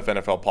PFF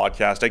NFL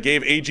podcast. I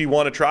gave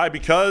AG1 a try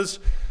because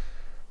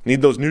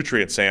need those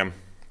nutrients, Sam.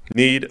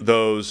 Need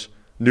those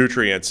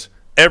nutrients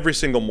every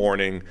single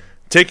morning.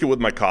 Take it with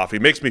my coffee.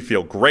 Makes me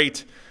feel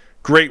great.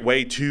 Great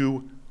way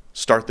to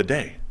start the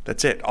day.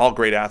 That's it. All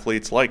great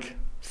athletes, like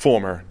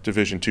former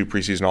Division II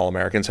preseason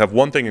All-Americans, have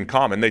one thing in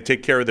common. They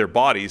take care of their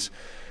bodies,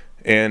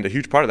 and a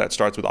huge part of that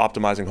starts with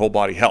optimizing whole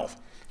body health.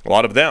 A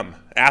lot of them,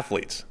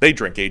 athletes, they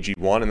drink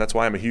AG1, and that's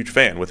why I'm a huge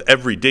fan. With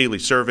every daily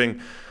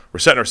serving, we're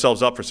setting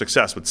ourselves up for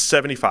success with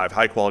 75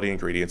 high-quality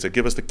ingredients that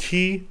give us the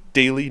key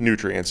daily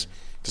nutrients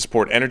to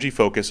support energy,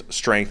 focus,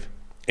 strength,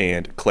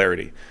 and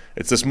clarity.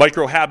 It's this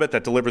micro habit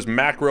that delivers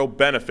macro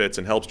benefits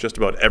and helps just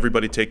about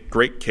everybody take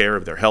great care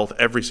of their health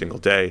every single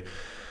day.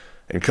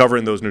 And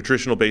covering those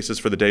nutritional bases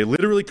for the day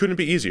literally couldn't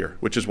be easier,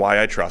 which is why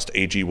I trust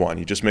AG1.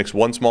 You just mix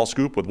one small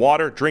scoop with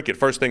water, drink it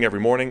first thing every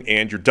morning,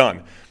 and you're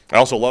done. I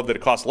also love that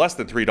it costs less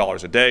than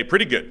 $3 a day.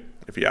 Pretty good,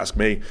 if you ask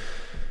me.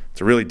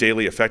 It's a really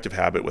daily effective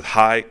habit with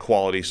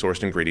high-quality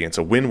sourced ingredients,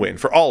 a win-win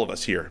for all of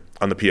us here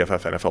on the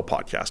PFF NFL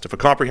podcast. If a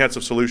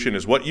comprehensive solution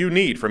is what you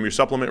need from your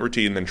supplement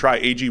routine, then try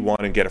AG1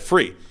 and get a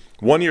free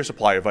 1-year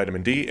supply of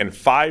vitamin D and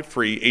 5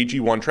 free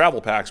AG1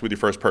 travel packs with your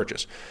first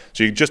purchase.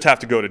 So you just have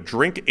to go to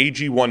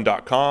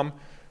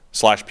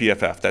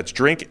drinkag1.com/PFF. That's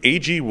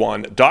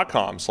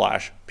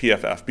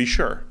drinkag1.com/PFF. Be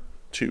sure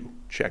to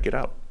check it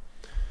out.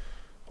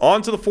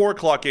 On to the 4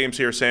 o'clock games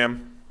here,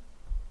 Sam.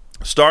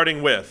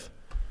 Starting with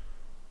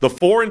the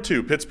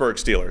 4-2 Pittsburgh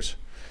Steelers,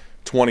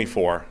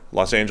 24.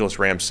 Los Angeles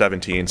Rams,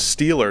 17.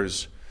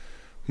 Steelers,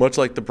 much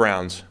like the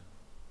Browns,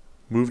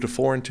 moved to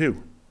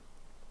 4-2.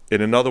 In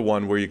another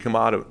one where you come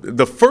out of...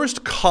 The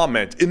first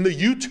comment in the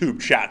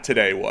YouTube chat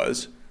today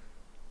was,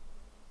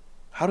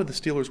 how did the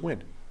Steelers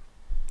win?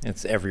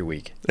 It's every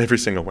week. Every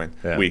single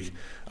week.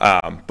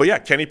 But yeah,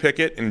 Kenny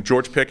Pickett and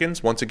George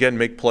Pickens once again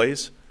make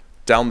plays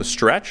down the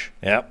stretch.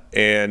 Yep.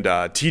 And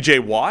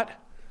TJ Watt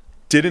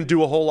didn't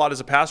do a whole lot as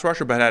a pass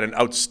rusher, but had an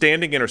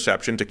outstanding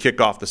interception to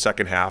kick off the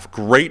second half.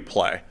 Great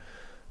play.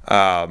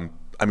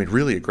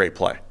 Really a great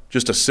play.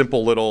 Just a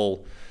simple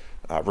little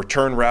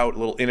return route,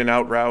 little in and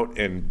out route,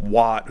 and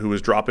Watt, who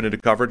was dropping into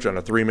coverage on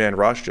a 3-man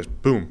rush,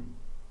 just boom,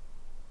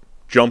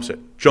 jumps it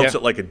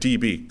like a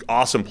DB.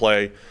 Awesome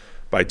play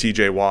by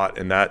TJ Watt,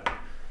 and that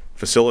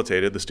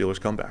facilitated the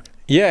Steelers' comeback.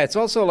 Yeah, it's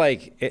also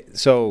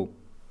so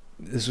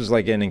this was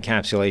like an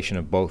encapsulation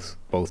of both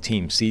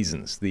team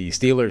seasons. The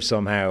Steelers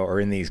somehow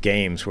are in these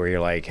games where you're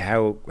like,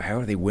 how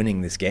are they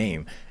winning this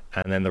game?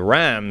 And then the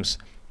Rams,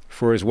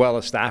 for as well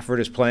as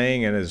Stafford is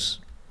playing and as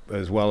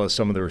well as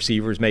some of the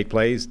receivers make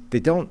plays, they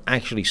don't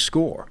actually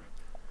score.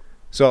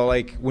 So,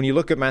 when you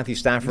look at Matthew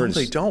Stafford's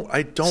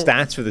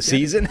stats for the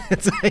season,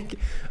 it's like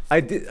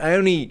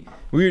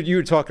you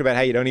were talking about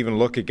how you don't even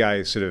look at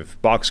guys' sort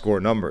of box score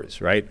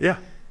numbers, right? Yeah.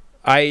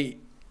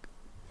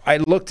 I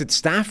looked at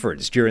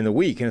Stafford's during the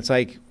week, and it's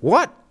like,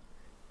 what?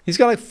 He's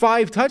got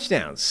 5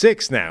 touchdowns,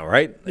 6 now,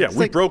 right? Yeah,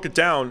 we broke it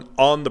down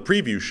on the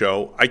preview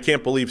show. I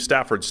can't believe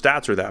Stafford's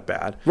stats are that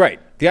bad. Right.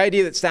 The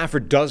idea that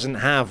Stafford doesn't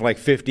have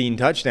 15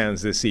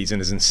 touchdowns this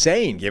season is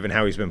insane given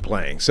how he's been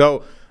playing.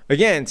 So,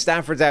 again,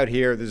 Stafford's out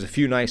here. There's a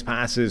few nice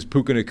passes.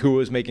 Puka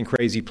Nakua's making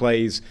crazy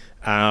plays.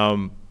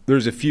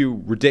 There's a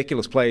few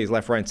ridiculous plays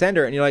left, right, and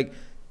center. And you're like,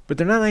 but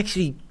they're not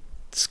actually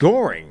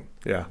scoring.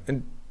 Yeah.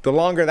 And the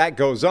longer that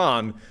goes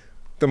on,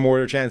 the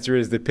more chance there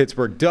is that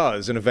Pittsburgh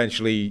does and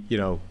eventually,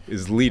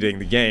 is leading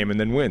the game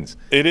and then wins.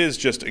 It is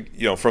just,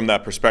 from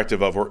that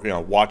perspective of,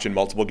 watching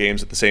multiple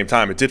games at the same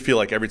time, it did feel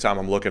like every time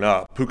I'm looking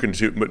up, Puka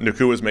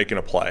Nakua's making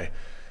a play.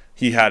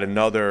 He had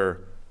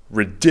another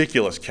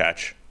ridiculous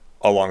catch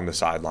along the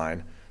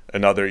sideline.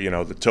 Another,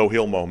 the toe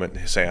heel moment,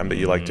 Sam, that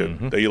you like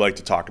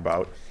to talk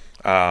about.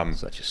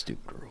 Such a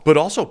stupid rule. But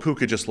also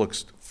Puka just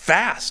looks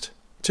fast,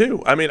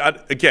 too.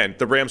 Again,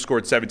 the Rams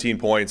scored 17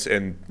 points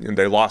and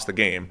they lost the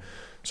game.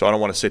 So I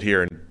don't want to sit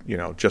here and,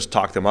 just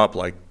talk them up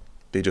like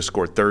they just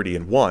scored 30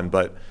 and won.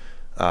 But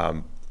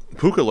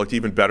Puka looked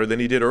even better than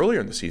he did earlier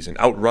in the season,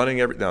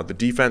 outrunning Now, the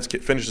defense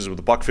finishes with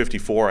a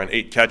 $154 on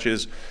 8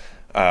 catches.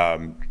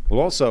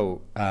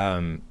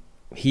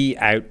 He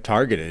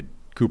out-targeted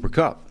Cooper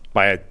Kupp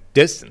by a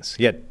distance.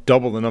 He had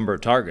double the number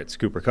of targets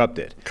Cooper Kupp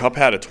did. Kupp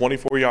had a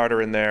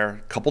 24-yarder in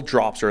there, a couple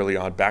drops early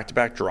on,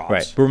 back-to-back drops.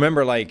 Right. But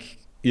remember,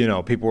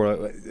 people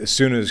were, as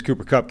soon as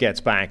Cooper Kupp gets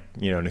back,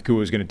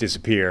 Nakua is going to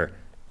disappear.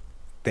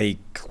 They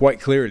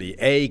quite clearly,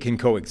 can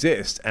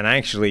coexist. And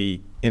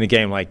actually, in a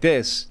game like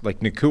this,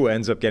 Nakua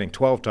ends up getting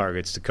 12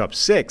 targets to Kupp's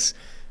 6,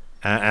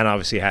 and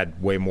obviously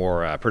had way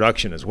more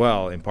production as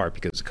well, in part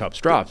because of Kupp's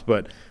drops.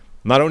 But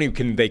not only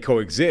can they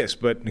coexist,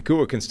 but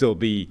Nakua can still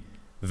be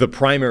the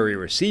primary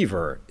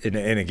receiver in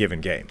a given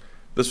game.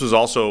 This was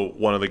also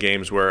one of the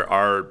games where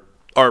our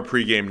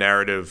pregame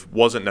narrative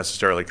wasn't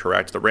necessarily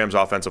correct. The Rams'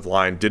 offensive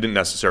line didn't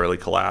necessarily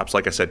collapse.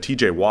 Like I said,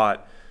 TJ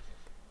Watt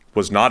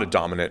was not a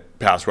dominant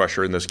pass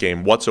rusher in this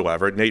game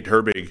whatsoever. Nick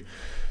Herbig,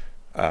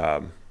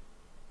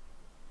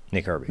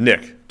 Nick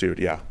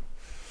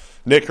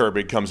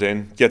Herbig comes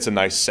in, gets a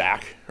nice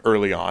sack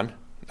early on.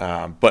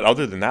 But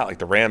other than that,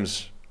 the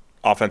Rams'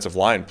 offensive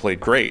line played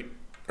great,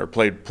 or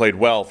played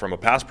well from a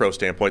pass pro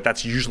standpoint.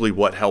 That's usually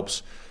what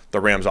helps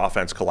the Rams'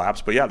 offense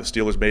collapse. But yeah, the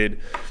Steelers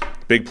made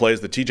big plays.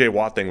 The TJ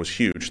Watt thing was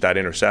huge, that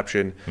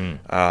interception.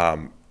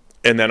 And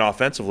then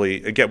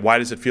offensively, again, why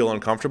does it feel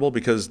uncomfortable?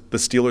 Because the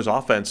Steelers'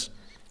 offense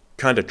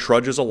kind of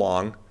trudges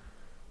along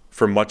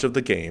for much of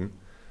the game,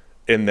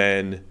 and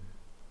then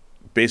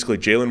basically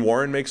Jaylen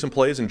Warren makes some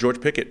plays and George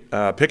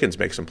Pickens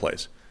makes some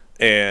plays,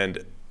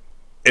 and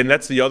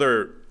that's the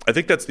other. I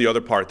think that's the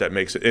other part that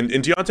makes it. And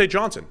Deontay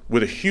Johnson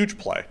with a huge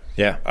play,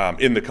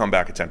 in the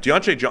comeback attempt.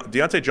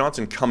 Deontay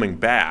Johnson coming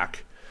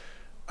back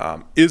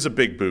is a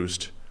big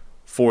boost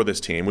for this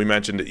team. We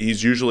mentioned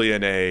he's usually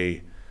in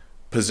a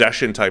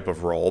possession type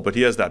of role, but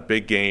he has that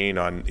big gain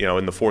on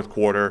in the fourth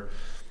quarter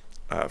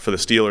for the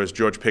Steelers.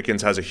 George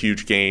Pickens has a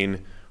huge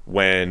gain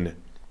when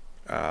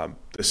the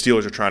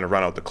Steelers are trying to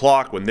run out the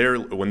clock, when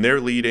they're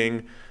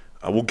leading.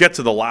 We'll get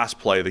to the last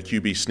play, the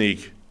QB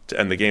sneak, to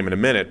end the game in a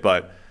minute,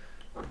 but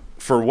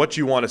for what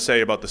you want to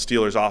say about the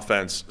Steelers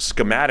offense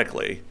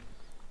schematically,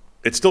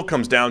 it still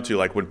comes down to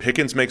like when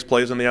Pickens makes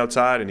plays on the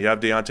outside and you have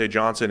Deontay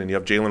Johnson and you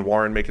have Jaylen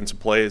Warren making some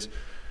plays,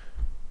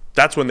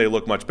 that's when they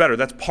look much better.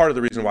 That's part of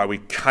the reason why we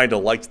kind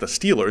of liked the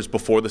Steelers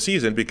before the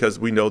season, because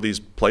we know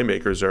these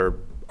playmakers are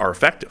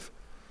effective.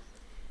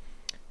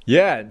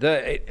 Yeah,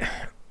 that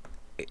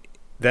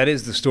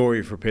is the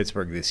story for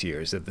Pittsburgh this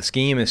year, is that the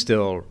scheme is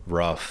still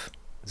rough.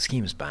 The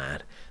scheme is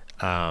bad.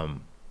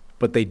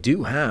 But they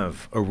do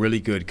have a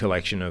really good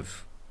collection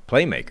of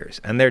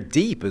playmakers, and they're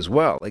deep as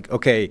well. Like,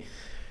 okay,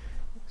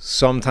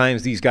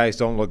 sometimes these guys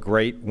don't look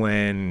great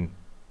when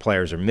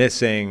players are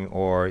missing,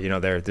 or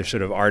they're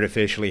sort of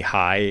artificially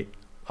high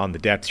on the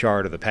depth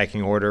chart or the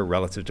pecking order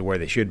relative to where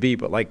they should be.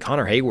 But like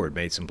Connor Hayward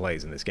made some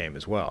plays in this game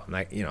as well,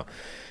 and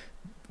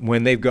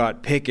when they've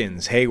got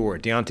Pickens,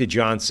 Hayward, Deontay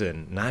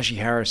Johnson, Najee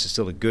Harris is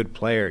still a good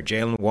player,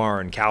 Jaylen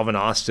Warren, Calvin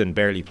Austin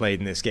barely played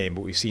in this game,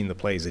 but we've seen the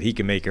plays that he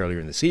can make earlier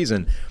in the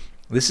season.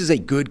 This is a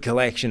good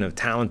collection of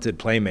talented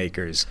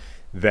playmakers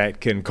that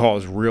can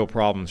cause real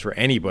problems for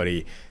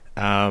anybody,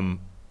 and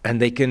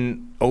they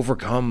can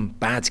overcome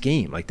bad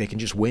scheme. Like, they can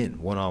just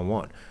win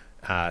one-on-one.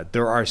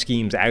 There are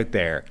schemes out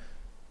there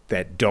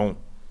that don't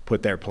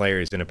put their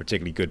players in a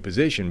particularly good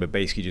position, but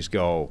basically just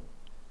go,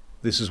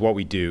 this is what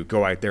we do,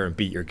 go out there and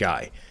beat your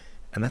guy.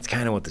 And that's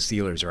kind of what the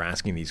Steelers are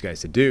asking these guys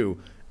to do,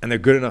 and they're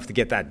good enough to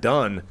get that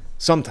done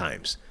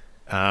sometimes.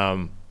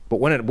 But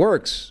when it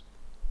works,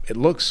 it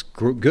looks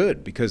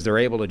good because they're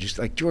able to just,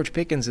 like, George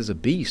Pickens is a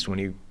beast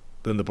when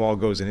the ball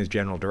goes in his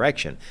general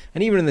direction.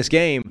 And even in this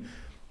game,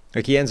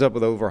 like, he ends up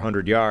with over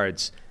 100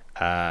 yards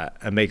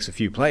and makes a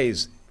few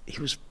plays.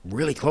 He was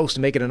really close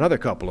to making another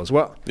couple as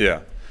well.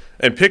 Yeah.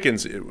 And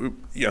Pickens,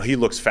 he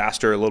looks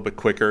faster, a little bit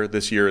quicker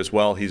this year as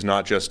well. He's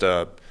not just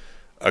a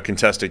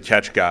contested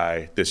catch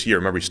guy this year.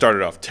 Remember, he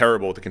started off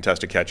terrible with the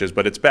contested catches,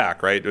 but it's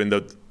back, right?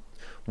 And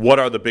what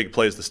are the big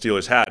plays the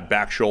Steelers had?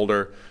 Back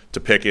shoulder to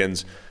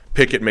Pickens.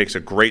 Pickett makes a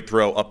great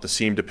throw up the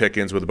seam to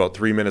Pickens with about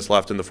 3 minutes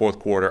left in the fourth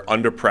quarter.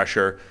 Under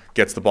pressure,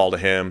 gets the ball to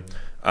him.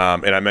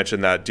 And I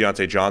mentioned that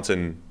Deontay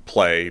Johnson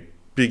play,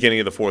 beginning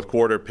of the fourth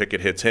quarter,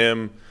 Pickett hits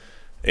him,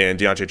 and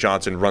Deontay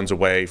Johnson runs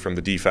away from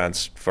the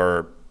defense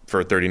for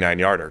a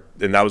 39-yarder.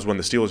 And that was when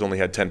the Steelers only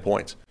had 10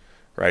 points,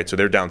 right? So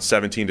they're down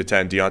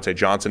 17-10. Deontay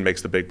Johnson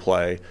makes the big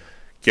play,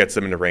 gets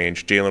them into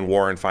range. Jaylen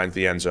Warren finds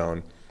the end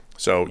zone.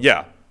 So,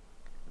 yeah,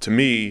 to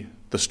me,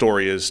 the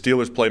story is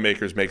Steelers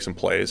playmakers make some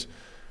plays,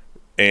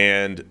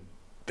 and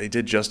they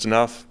did just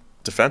enough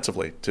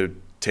defensively to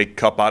take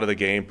Kupp out of the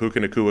game. Puka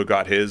Nacua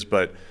got his,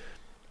 but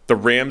the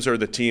Rams are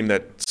the team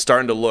that's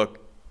starting to look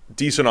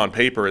decent on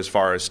paper as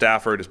far as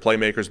Stafford, his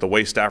playmakers, the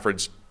way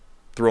Stafford's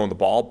throwing the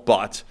ball.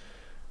 But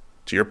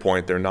to your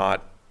point, they're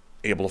not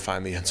able to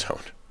find the end zone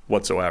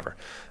whatsoever.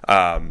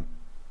 And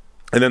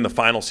then the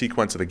final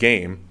sequence of the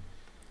game,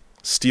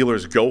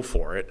 Steelers go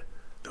for it.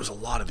 There was a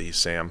lot of these,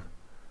 Sam.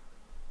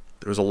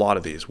 There was a lot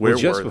of these. Where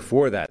just were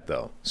before that,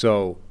 though?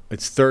 So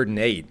it's 3rd and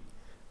 8.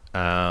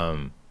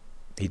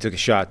 He took a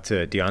shot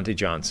to Deontay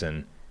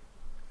Johnson.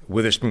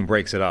 Witherspoon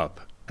breaks it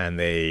up, and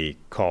they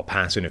call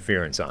pass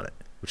interference on it,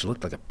 which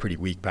looked like a pretty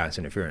weak pass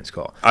interference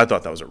call. I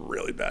thought that was a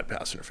really bad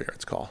pass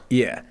interference call.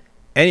 Yeah.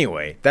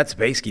 Anyway, that's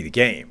basically the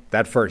game,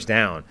 that first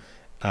down.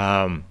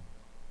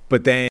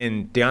 But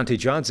then Deontay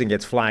Johnson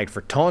gets flagged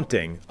for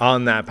taunting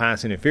on that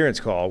pass interference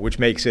call, which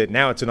makes it,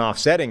 now it's an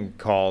offsetting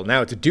call.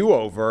 Now it's a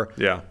do-over,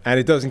 and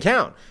it doesn't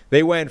count.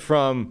 They went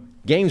from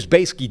game's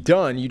basically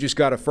done, you just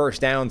got a first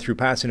down through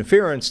pass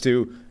interference,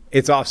 to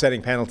it's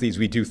offsetting penalties,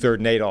 we do 3rd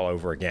and 8 all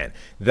over again.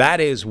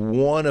 That is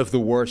one of the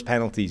worst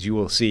penalties you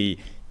will see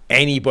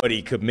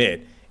anybody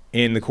commit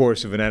in the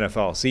course of an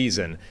NFL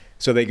season.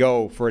 So they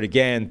go for it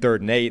again,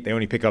 3rd and 8. They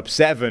only pick up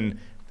 7,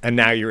 and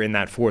now you're in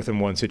that 4th and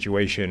 1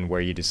 situation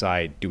where you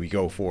decide, do we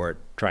go for it,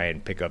 try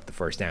and pick up the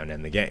first down and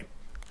end the game.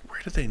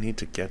 Where do they need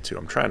to get to?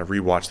 I'm trying to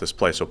rewatch this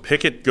play. So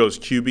Pickett goes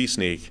QB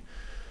sneak.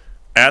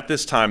 At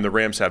this time, the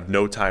Rams have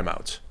no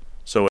timeouts.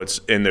 So it's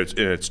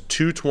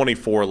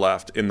 2:24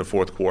 left in the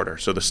fourth quarter.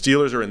 So the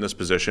Steelers are in this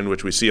position,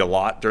 which we see a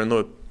lot during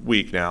the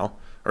week now,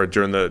 or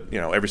during the,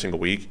 every single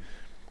week.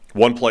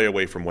 One play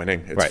away from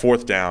winning. It's right.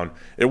 4th down.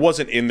 It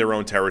wasn't in their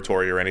own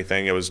territory or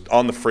anything. It was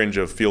on the fringe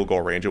of field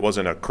goal range. It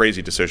wasn't a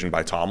crazy decision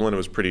by Tomlin. It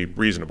was pretty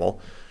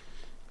reasonable.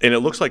 And it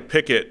looks like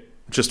Pickett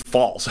just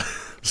falls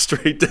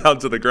straight down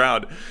to the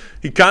ground.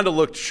 He kind of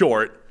looked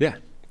short. Yeah.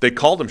 They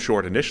called him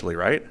short initially,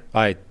 right?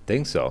 I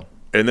think so.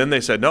 And then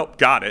they said, nope,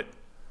 got it.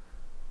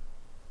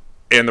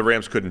 And the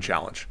Rams couldn't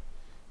challenge.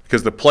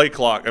 Because the play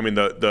clock,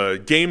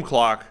 the game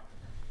clock,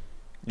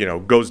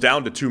 goes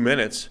down to 2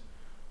 minutes,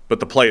 but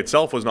the play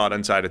itself was not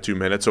inside of 2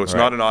 minutes, so it's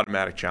not an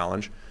automatic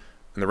challenge.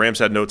 And the Rams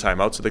had no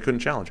timeout, so they couldn't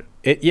challenge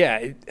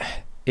it.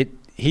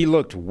 He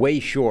looked way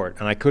short,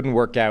 and I couldn't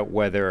work out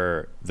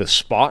whether the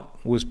spot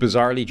was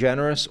bizarrely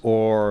generous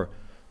or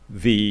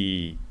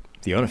the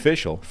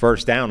unofficial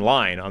first down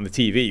line on the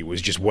TV was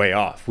just way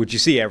off, which you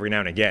see every now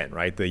and again,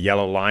 right? The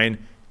yellow line,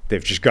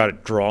 they've just got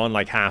it drawn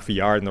like half a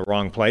yard in the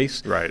wrong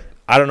place. Right.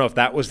 I don't know if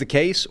that was the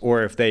case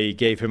or if they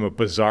gave him a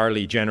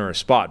bizarrely generous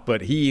spot,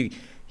 but he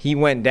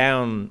went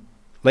down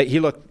like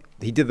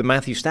he did the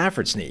Matthew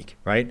Stafford sneak,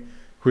 right?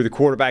 Where the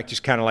quarterback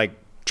just kind of like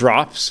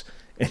drops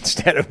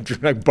instead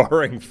of like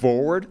burrowing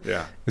forward.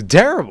 Yeah. It was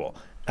terrible.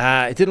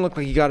 It didn't look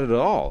like he got it at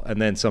all.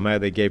 And then somehow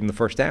they gave him the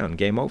first down.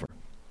 Game over.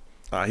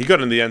 He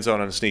got in the end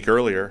zone on a sneak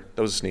earlier.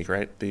 That was a sneak,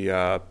 right?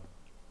 The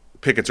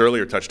Pickett's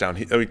earlier touchdown.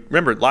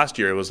 Remember last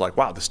year it was like,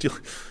 wow, the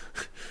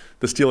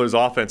Steelers'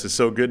 offense is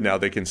so good now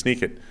they can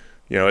sneak it.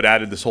 It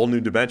added this whole new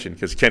dimension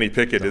because Kenny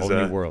Pickett is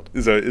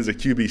a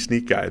QB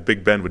sneak guy.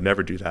 Big Ben would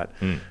never do that.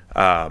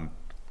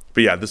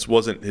 But yeah, this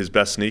wasn't his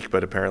best sneak,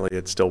 but apparently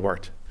it still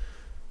worked.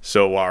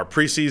 So our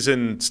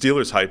preseason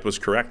Steelers hype was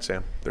correct,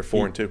 Sam. They're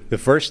 4-2. The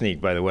first sneak,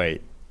 by the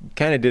way,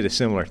 kind of did a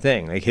similar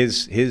thing. Like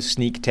his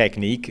sneak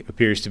technique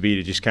appears to be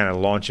to just kind of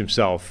launch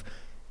himself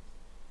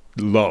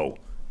low,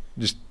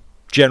 just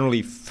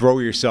generally throw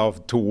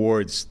yourself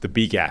towards the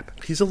B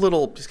gap. He's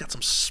got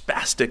some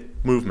spastic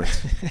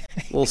movements, a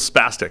little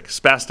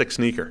spastic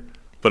sneaker,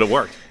 but it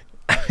worked.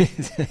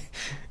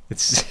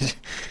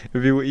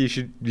 You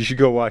should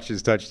go watch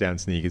his touchdown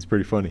sneak. It's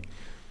pretty funny.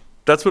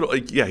 That's what.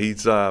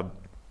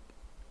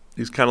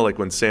 He's kind of like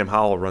when Sam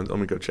Howell runs. Let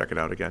me go check it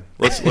out again.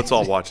 Let's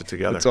all watch it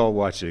together. Let's all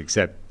watch it,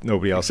 except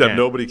nobody else. Except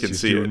nobody can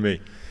see it. And me.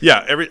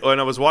 Yeah. When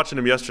I was watching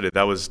him yesterday,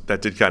 that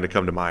did kind of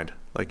come to mind.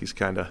 Like he's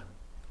kind of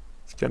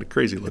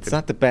crazy looking. It's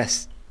not the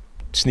best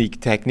sneak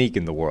technique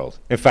in the world.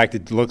 In fact,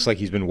 it looks like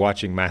he's been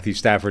watching Matthew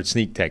Stafford's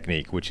sneak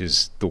technique, which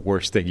is the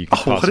worst thing you could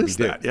possibly do. What is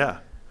that? Yeah.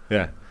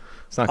 Yeah.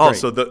 It's not great.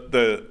 So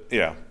the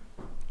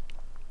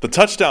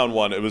touchdown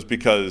one, it was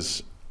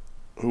because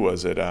who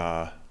was it?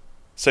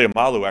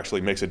 Sayamalu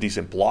actually makes a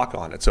decent block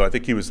on it. So I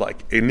think he was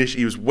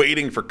he was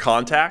waiting for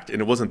contact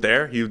and it wasn't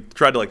there. He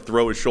tried to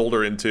throw his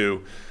shoulder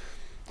into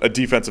a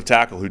defensive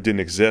tackle who didn't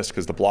exist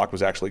because the block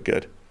was actually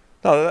good.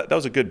 No, that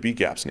was a good B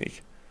gap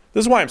sneak.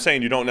 This is why I'm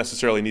saying you don't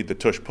necessarily need the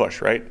tush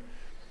push, right?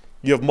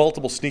 You have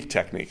multiple sneak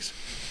techniques.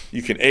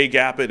 You can A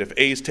gap it. If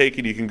A's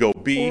taken, you can go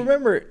B. Well,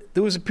 remember,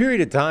 there was a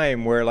period of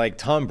time where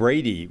Tom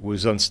Brady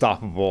was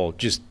unstoppable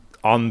just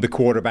on the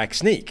quarterback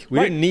sneak. We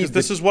didn't need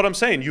this is what I'm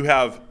saying. You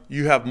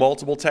have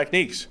multiple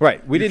techniques.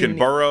 Right. You can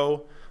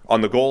burrow on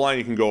the goal line.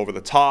 You can go over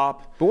the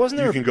top. But wasn't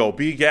there? You can go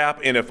B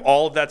gap, and if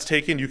all of that's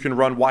taken, you can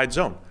run wide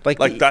zone.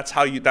 That's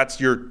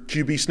your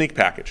QB sneak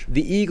package.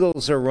 The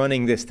Eagles are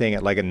running this thing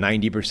at a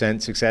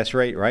 90% success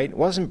rate, right?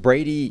 Wasn't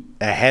Brady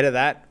ahead of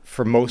that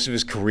for most of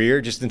his career,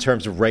 just in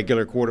terms of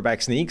regular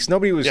quarterback sneaks?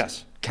 Nobody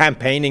was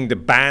campaigning to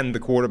ban the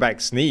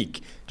quarterback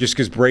sneak just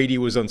because Brady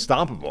was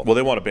unstoppable. Well,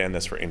 they want to ban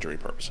this for injury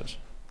purposes.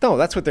 No,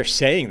 that's what they're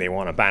saying. They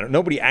want to ban it.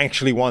 Nobody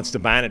actually wants to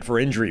ban it for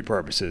injury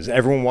purposes.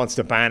 Everyone wants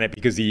to ban it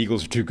because the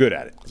Eagles are too good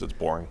at it. Because it's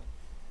boring.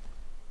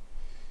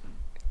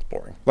 It's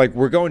boring.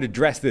 We're going to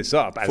dress this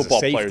up as Football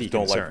a safety players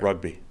don't concern. like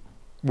rugby.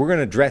 We're going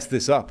to dress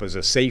this up as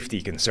a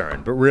safety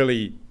concern. But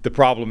really, the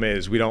problem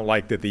is we don't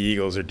like that the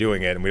Eagles are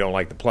doing it and we don't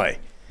like the play.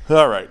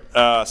 All right.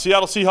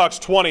 Seattle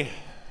Seahawks 20,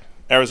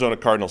 Arizona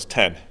Cardinals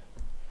 10.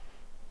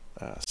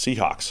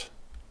 Seahawks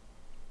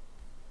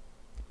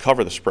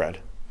cover the spread.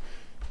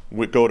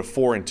 We go to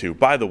 4-2.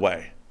 By the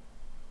way,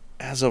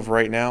 as of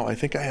right now, I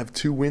think I have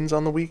 2 wins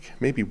on the week,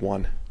 maybe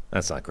 1.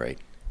 That's not great.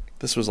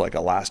 This was like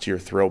a last year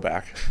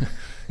throwback.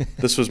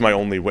 This was my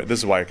only win. This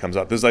is why it comes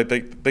up. I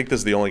think this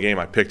is the only game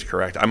I picked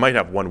correct. I might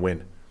have 1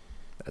 win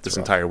this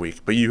entire week,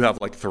 but you have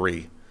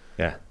 3.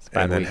 Yeah,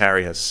 and then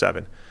Harry has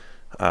 7.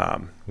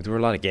 There were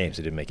a lot of games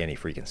that didn't make any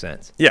freaking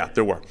sense. Yeah,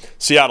 there were.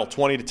 Seattle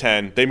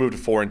 20-10. They moved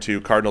to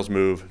 4-2. Cardinals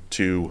move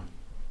to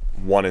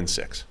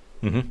 1-6.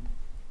 Mm-hmm.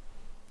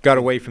 Got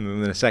away from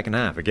them in the second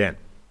half again.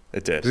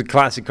 It did. It was a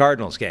classic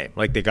Cardinals game.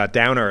 They got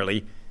down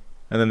early,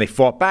 and then they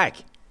fought back.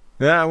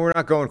 No, we're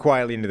not going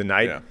quietly into the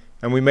night. Yeah.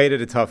 And we made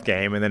it a tough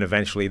game, and then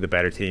eventually the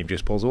better team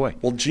just pulls away.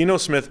 Well, Geno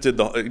Smith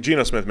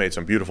made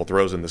some beautiful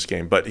throws in this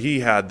game, but he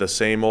had the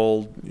same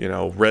old,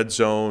 red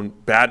zone,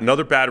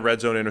 another bad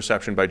red zone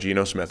interception by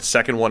Geno Smith,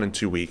 second one in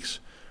 2 weeks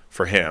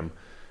for him.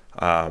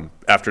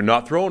 After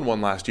not throwing one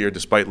last year,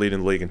 despite leading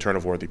the league in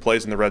turnover-worthy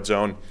plays in the red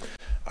zone.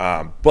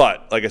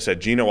 But, like I said,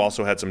 Geno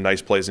also had some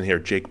nice plays in here.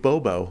 Jake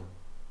Bobo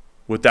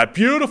with that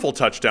beautiful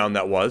touchdown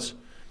that was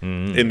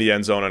in the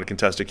end zone on a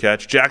contested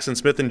catch. Jackson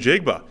Smith and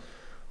Jigba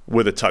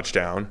with a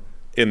touchdown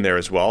in there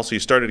as well. So you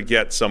started to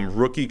get some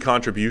rookie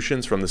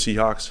contributions from the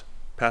Seahawks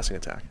passing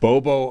attack.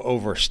 Bobo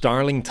over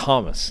Starling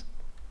Thomas,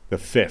 the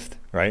 5th,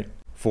 right?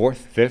 4th,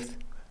 5th?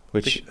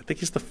 I think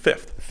he's the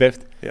 5th.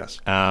 5th?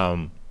 Yes.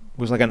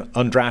 Was like an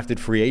undrafted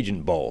free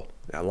agent bowl.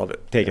 I love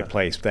it. taking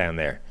place down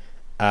there.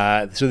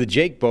 So the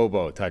Jake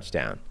Bobo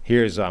touchdown.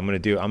 Here's what I'm going to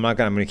do. I'm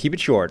going to keep it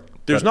short.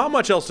 There's not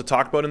much else to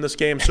talk about in this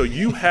game, so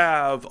you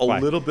have a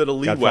little bit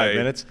of Got 5 leeway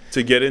minutes?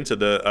 to get into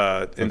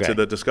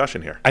the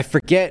discussion here. I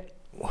forget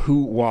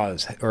who it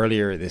was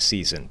earlier this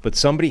season, but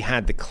somebody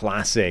had the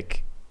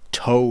classic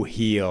toe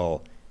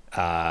heel,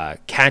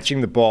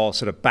 catching the ball,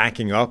 sort of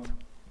backing up,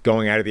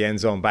 going out of the end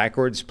zone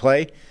backwards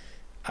play.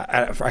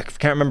 I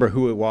can't remember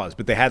who it was,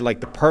 but they had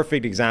like the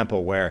perfect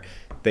example where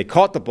they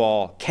caught the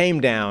ball,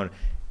 came down,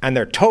 and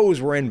their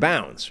toes were in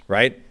bounds,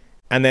 right?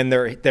 And then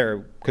they're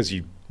because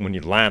when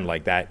you land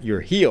like that,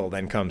 your heel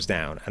then comes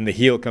down, and the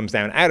heel comes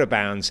down out of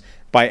bounds.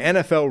 By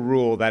NFL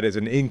rule, that is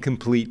an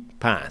incomplete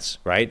pass,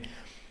 right?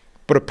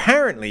 But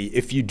apparently,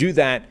 if you do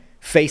that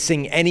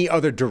facing any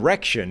other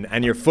direction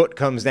and your foot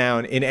comes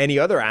down in any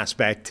other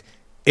aspect,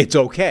 it's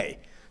okay.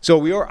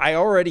 So I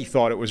already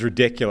thought it was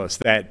ridiculous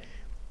that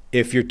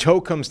if your toe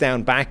comes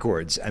down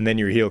backwards and then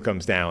your heel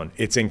comes down,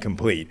 it's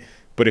incomplete.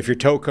 But if your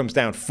toe comes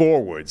down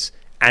forwards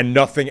and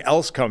nothing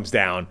else comes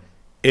down,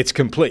 it's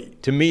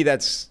complete. To me,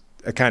 that's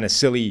a kind of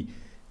silly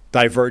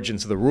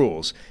divergence of the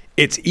rules.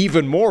 It's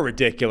even more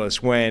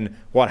ridiculous when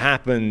what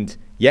happened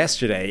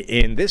yesterday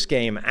in this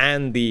game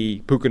and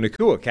the Puka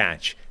Nacua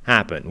catch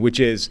happened, which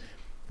is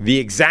the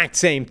exact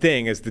same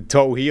thing as the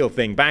toe-heel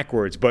thing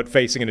backwards, but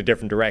facing in a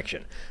different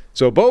direction.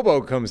 So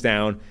Bobo comes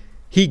down,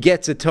 he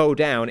gets a toe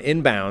down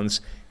inbounds,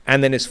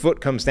 and then his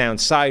foot comes down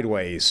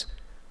sideways,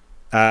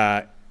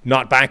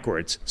 not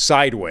backwards,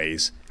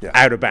 sideways,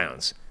 out of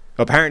bounds.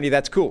 Apparently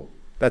that's cool.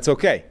 That's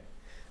okay.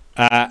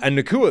 And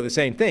Nacua, the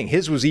same thing.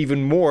 His was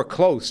even more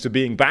close to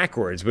being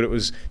backwards, but it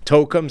was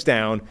toe comes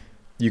down.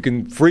 You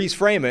can freeze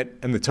frame it,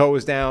 and the toe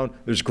is down.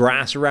 There's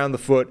grass around the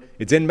foot.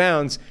 It's in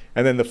bounds,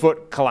 and then the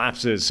foot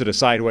collapses sort of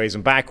sideways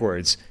and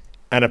backwards,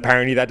 and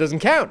apparently that doesn't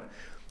count.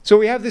 So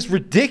we have this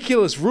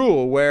ridiculous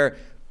rule where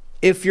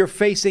if you're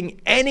facing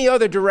any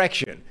other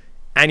direction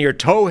and your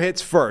toe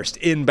hits first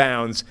in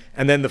bounds,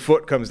 and then the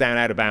foot comes down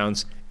out of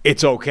bounds,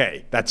 it's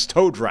okay. That's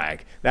toe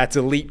drag. That's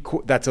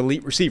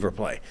elite receiver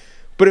play.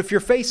 But if you're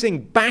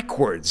facing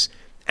backwards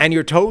and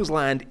your toes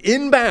land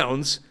in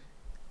bounds,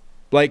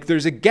 like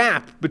there's a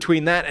gap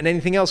between that and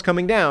anything else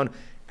coming down,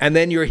 and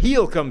then your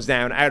heel comes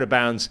down out of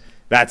bounds,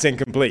 that's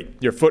incomplete.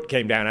 Your foot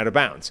came down out of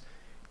bounds.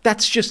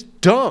 That's just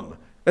dumb.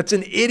 That's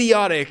an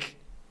idiotic,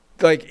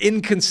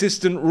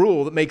 inconsistent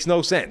rule that makes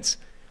no sense.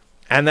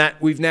 And that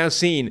we've now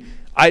seen,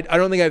 I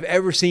don't think I've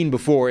ever seen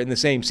before in the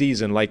same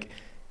season,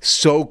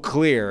 so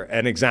clear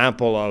an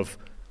example of,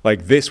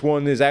 this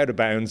one is out of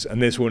bounds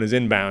and this one is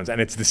in bounds,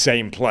 and it's the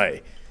same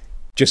play,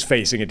 just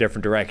facing a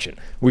different direction.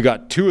 We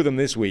got 2 of them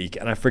this week,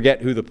 and I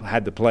forget who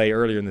had the play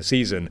earlier in the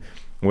season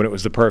when it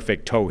was the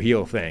perfect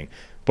toe-heel thing.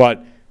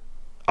 But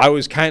I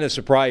was kind of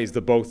surprised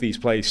that both these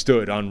plays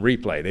stood on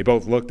replay. They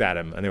both looked at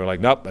him, and they were like,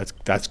 nope,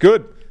 that's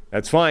good.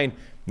 That's fine.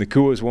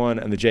 Nacua's one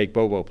and the Jake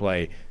Bobo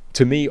play,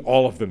 to me,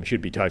 all of them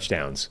should be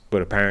touchdowns,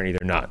 but apparently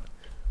they're not.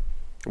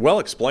 Well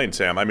explained,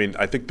 Sam. I mean,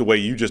 I think the way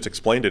you just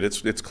explained it,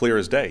 it's clear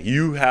as day.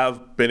 You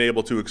have been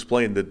able to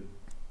explain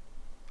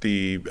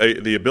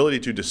the ability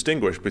to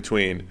distinguish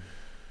between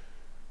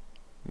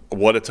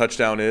what a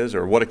touchdown is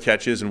or what a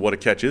catch is and what a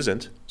catch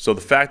isn't. So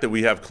the fact that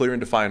we have clear and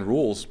defined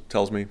rules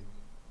tells me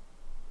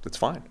it's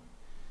fine.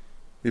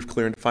 We have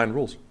clear and defined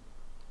rules.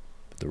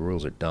 But the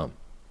rules are dumb.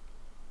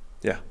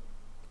 Yeah.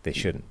 They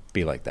shouldn't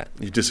be like that.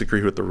 You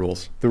disagree with the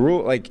rules? The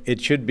rule,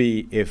 it should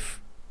be if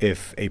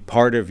a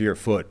part of your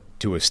foot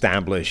to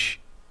establish,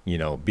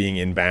 being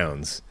in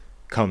bounds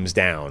comes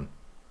down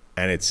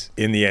and it's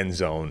in the end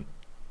zone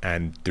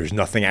and there's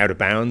nothing out of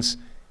bounds,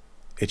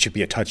 it should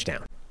be a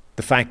touchdown.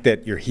 The fact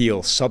that your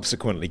heel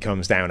subsequently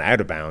comes down out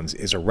of bounds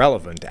is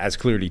irrelevant, as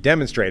clearly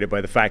demonstrated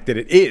by the fact that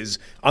it is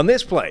on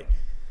this play.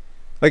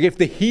 If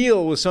the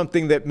heel was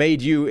something that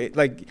made you,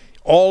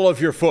 all of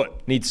your foot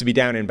needs to be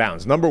down in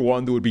bounds. Number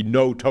one, there would be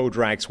no toe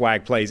drag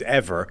swag plays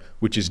ever,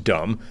 which is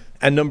dumb.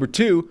 And number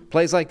two,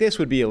 plays like this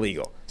would be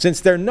illegal. Since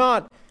they're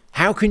not,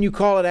 how can you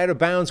call it out of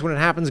bounds when it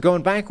happens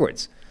going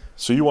backwards?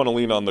 So you want to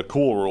lean on the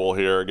cool rule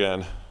here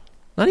again?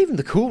 Not even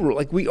the cool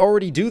rule. We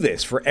already do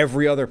this for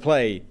every other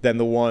play than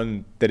the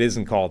one that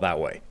isn't called that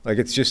way.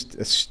 It's just,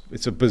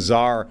 it's a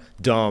bizarre,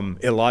 dumb,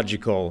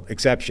 illogical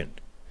exception.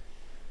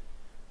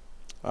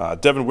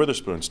 Devin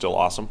Witherspoon's still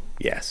awesome.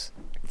 Yes.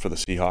 For the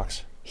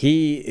Seahawks.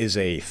 He is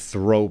a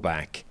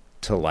throwback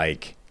to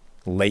late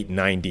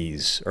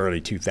 90s,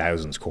 early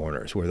 2000s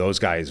corners, where those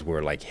guys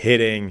were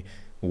hitting,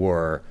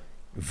 were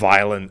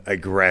violent,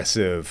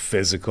 aggressive,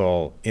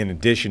 physical, in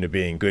addition to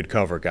being good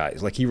cover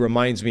guys. He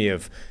reminds me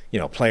of,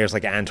 players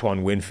like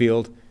Antoine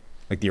Winfield,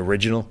 the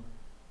original,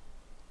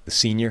 the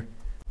senior.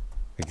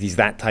 He's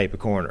that type of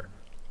corner.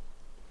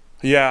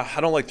 Yeah,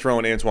 I don't like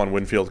throwing Antoine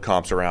Winfield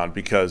comps around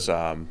because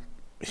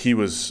he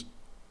was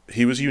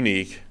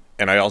unique,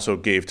 and I also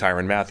gave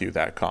Tyrann Mathieu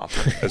that comp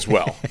as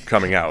well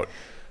coming out.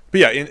 But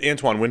yeah,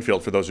 Antoine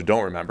Winfield, for those who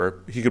don't remember,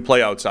 he could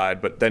play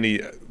outside, but then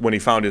when he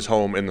found his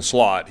home in the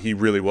slot, he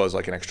really was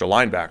an extra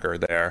linebacker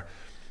there.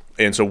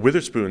 And so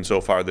Witherspoon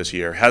so far this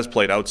year has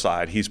played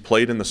outside. He's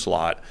played in the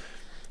slot.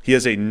 He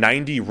has a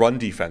 90 run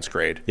defense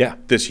grade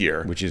this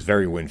year. Which is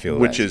very Winfield.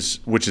 Which is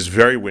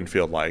very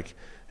Winfield-like.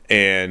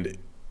 And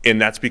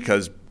that's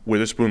because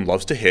Witherspoon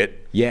loves to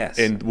hit. Yes.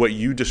 And what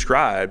you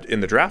described in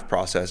the draft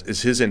process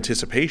is his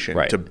anticipation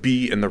to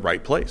be in the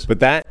right place. But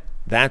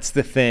that's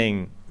the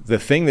thing. The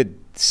thing that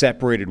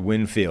separated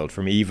Winfield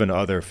from even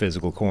other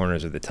physical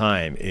corners at the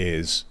time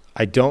is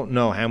I don't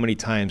know how many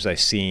times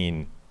I've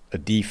seen a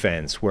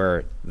defense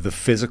where the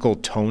physical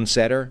tone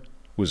setter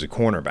was a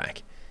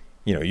cornerback.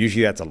 You know,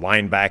 usually that's a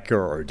linebacker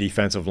or a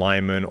defensive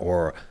lineman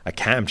or a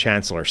Cam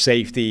Chancellor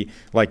safety,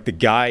 like the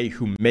guy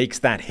who makes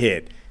that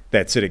hit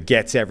that sort of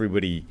gets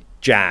everybody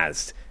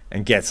jazzed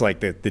and gets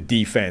like the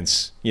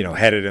defense, you know,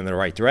 headed in the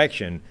right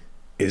direction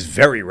is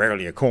very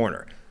rarely a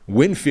corner.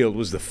 Winfield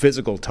was the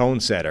physical tone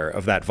setter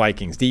of that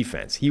Vikings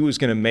defense. He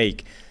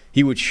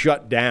would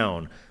shut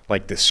down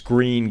like the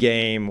screen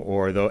game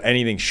or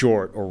anything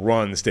short or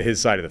runs to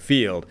his side of the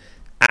field.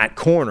 At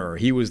corner,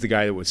 he was the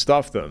guy that would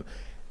stuff them.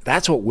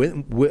 That's what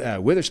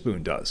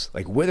Witherspoon does.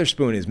 Like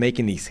Witherspoon is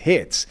making these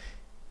hits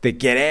that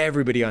get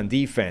everybody on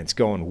defense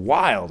going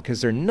wild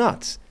because they're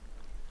nuts.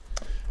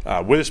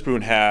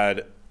 Witherspoon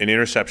had an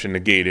interception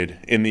negated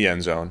in the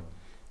end zone.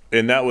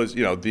 And that was,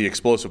 you know, the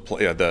explosive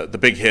play, the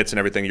big hits and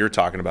everything you're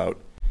talking about.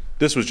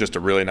 This was just a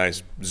really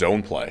nice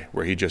zone play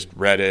where he just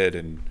read it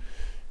and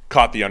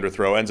caught the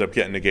underthrow, ends up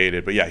getting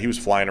negated. But, yeah, he was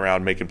flying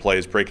around, making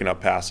plays, breaking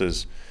up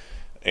passes.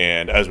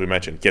 And as we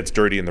mentioned, gets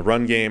dirty in the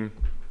run game.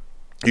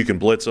 You can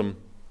blitz him.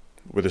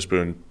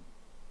 Witherspoon,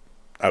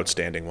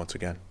 outstanding once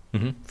again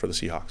for the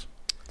Seahawks.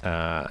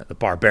 The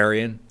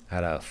Barbarian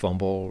had a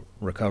punt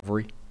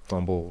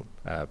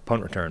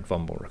return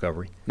fumble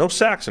recovery. No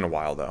sacks in a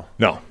while, though.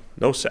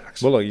 No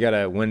sacks. Well, look, you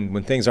gotta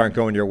when things aren't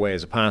going your way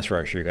as a pass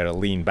rusher, you gotta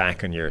lean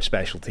back on your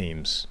special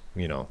teams,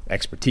 you know,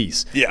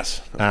 expertise.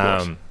 Yes, of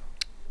course.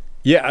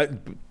 Yeah,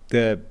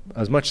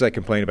 as much as I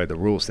complain about the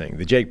rules thing,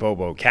 the Jake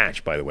Bobo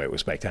catch, by the way, was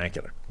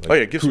spectacular.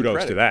 Give some kudos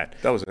credit to that.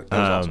 That was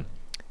awesome.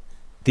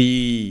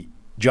 The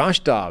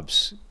Josh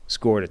Dobbs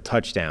scored a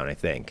touchdown, I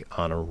think,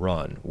 on a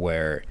run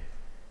where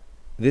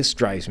this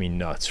drives me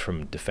nuts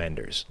from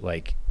defenders.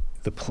 Like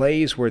the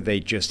plays where they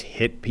just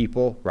hit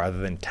people rather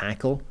than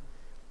tackle.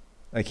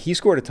 Like he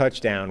scored a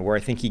touchdown where I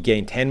think he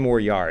gained 10 more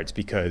yards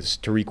because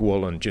Tariq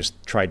Woolen just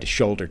tried to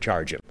shoulder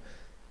charge him.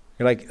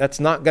 You're like, that's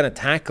not going to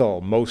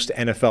tackle most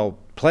NFL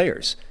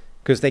players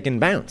because they can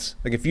bounce.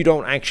 Like if you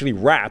don't actually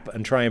wrap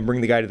and try and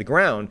bring the guy to the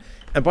ground,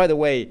 and by the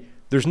way,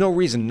 there's no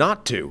reason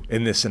not to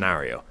in this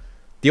scenario.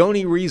 The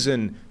only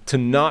reason to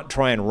not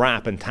try and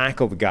wrap and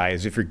tackle the guy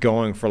is if you're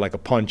going for like a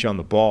punch on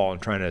the ball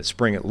and trying to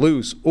spring it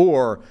loose,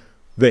 or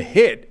the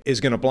hit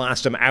is going to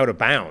blast him out of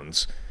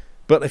bounds.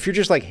 But if you're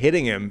just like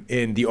hitting him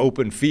in the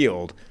open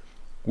field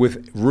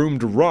with room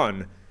to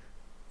run,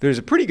 there's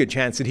a pretty good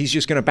chance that he's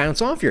just going to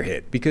bounce off your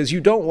hit because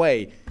you don't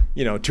weigh,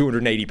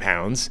 280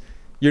 pounds.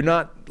 You're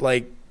not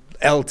like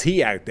LT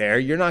out there.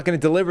 You're not going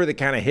to deliver the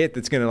kind of hit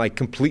that's going to like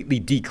completely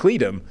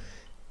decleat him.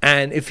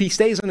 And if he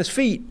stays on his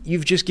feet,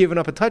 you've just given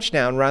up a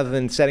touchdown rather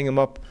than setting him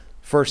up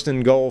first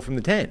and goal from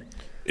the 10.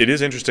 It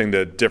is interesting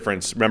the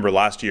difference. Remember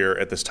last year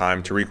at this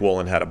time, Tariq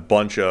Woolen had a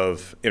bunch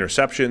of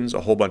interceptions,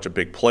 a whole bunch of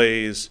big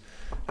plays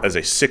as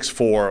a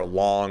 6'4",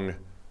 long,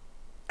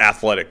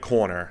 athletic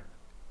corner.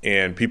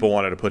 And people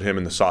wanted to put him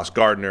in the Sauce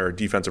Gardner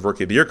Defensive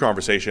Rookie of the Year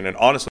conversation. And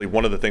honestly,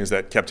 one of the things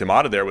that kept him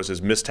out of there was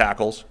his missed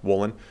tackles,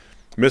 Woolen.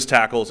 Missed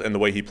tackles and the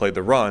way he played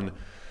the run.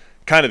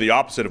 Kind of the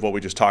opposite of what we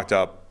just talked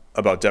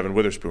about Devin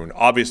Witherspoon.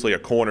 Obviously, a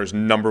corner's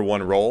number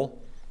one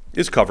role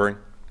is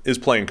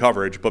playing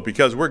coverage. But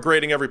because we're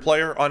grading every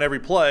player on every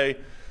play,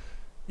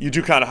 you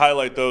do kind of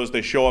highlight those.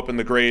 They show up in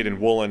the grade, and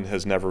Woolen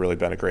has never really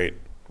been a great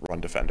run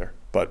defender.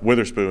 But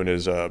Witherspoon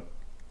is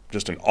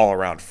just an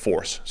all-around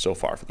force so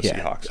far for the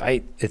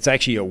Seahawks. It's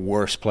actually a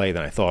worse play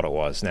than I thought it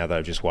was now that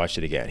I've just watched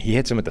it again. He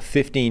hits him at the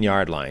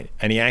 15-yard line,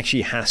 and he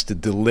actually has to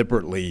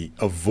deliberately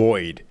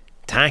avoid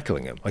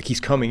tackling him. Like he's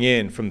coming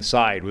in from the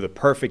side with a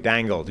perfect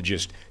angle to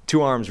just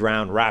two arms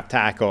round, wrap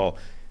tackle.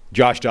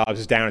 Josh Dobbs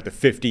is down at the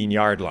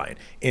 15-yard line.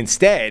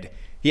 Instead,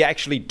 he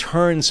actually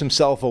turns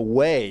himself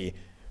away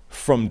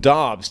from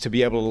Dobbs to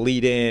be able to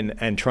lead in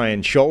and try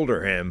and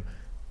shoulder him,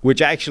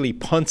 which actually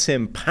punts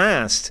him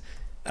past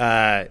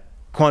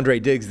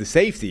Quandre Diggs, the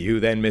safety, who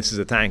then misses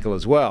a tackle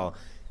as well.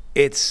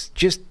 It's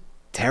just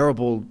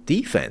terrible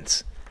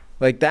defense.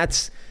 Like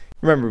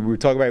remember, we were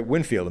talking about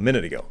Winfield a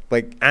minute ago.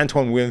 Like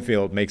Antoine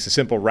Winfield makes a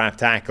simple wrap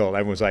tackle.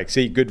 Everyone's like,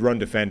 see, good run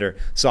defender,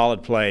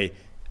 solid play.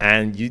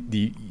 And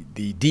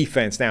the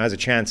defense now has a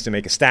chance to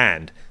make a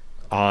stand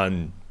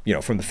on,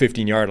 from the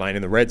 15-yard line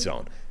in the red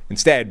zone.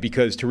 Instead,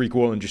 because Tariq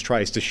Woolen just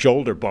tries to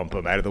shoulder bump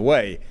him out of the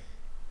way,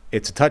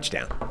 it's a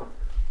touchdown.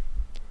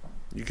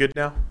 You good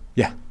now?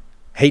 Yeah.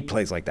 Hate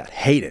plays like that.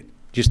 Hate it.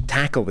 Just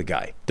tackle the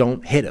guy.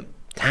 Don't hit him.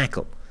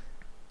 Tackle.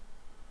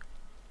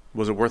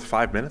 Was it worth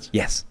 5 minutes?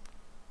 Yes.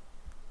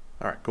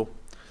 All right, cool.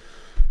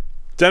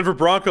 Denver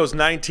Broncos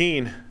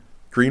 19,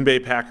 Green Bay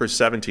Packers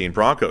 17.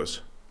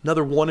 Broncos,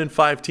 another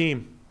 1-5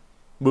 team,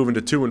 moving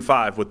to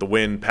 2-5 with the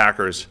win.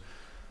 Packers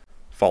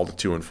fall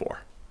to 2-4.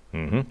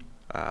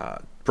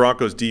 Mm-hmm.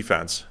 Broncos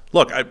defense.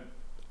 Look, I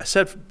I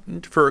said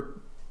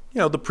for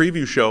the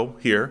preview show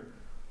here,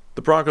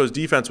 the Broncos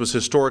defense was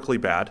historically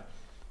bad,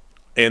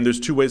 and there's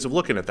two ways of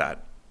looking at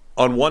that.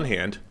 On one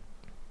hand,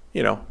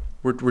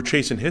 we're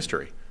chasing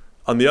history.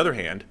 On the other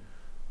hand,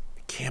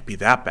 it can't be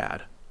that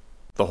bad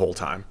the whole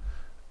time.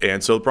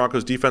 And so the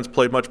Broncos defense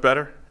played much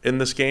better in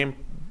this game.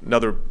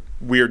 Another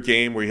weird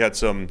game where you had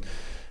some,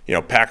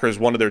 Packers,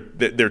 one of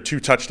their two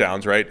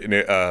touchdowns, right? In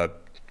a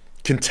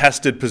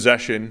contested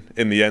possession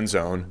in the end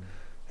zone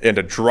and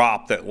a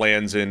drop that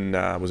lands in,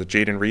 was it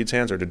Jaden Reed's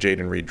hands, or did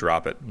Jaden Reed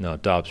drop it? No,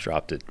 Dobbs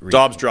dropped it.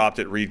 Dobbs dropped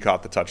it. Reed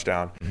caught the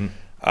touchdown.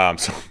 Mm-hmm.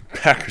 So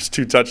Packers'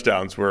 two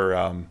touchdowns were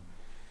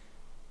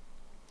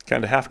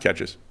kind of half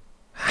catches.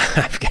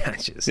 Half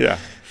catches. Yeah.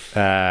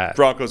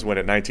 Broncos win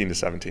it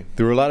 19-17.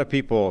 There were a lot of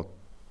people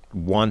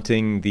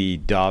wanting the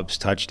Dobbs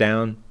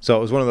touchdown. So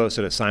it was one of those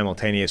sort of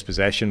simultaneous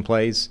possession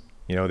plays.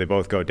 They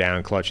both go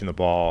down clutching the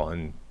ball,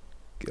 and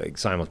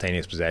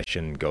simultaneous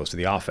possession goes to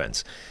the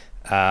offense.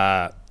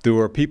 There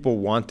were people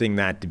wanting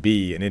that to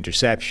be an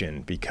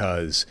interception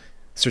because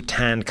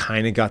Surtain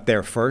kind of got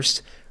there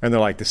first. And they're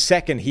like, the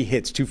second he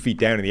hits 2 feet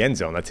down in the end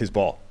zone, that's his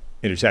ball.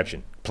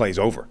 Interception. Play's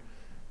over.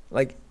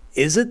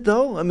 Is it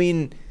though? I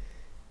mean,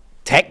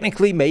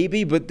 technically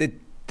maybe, but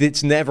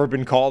it's never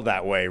been called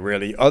that way,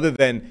 really. Other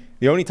than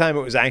the only time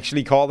it was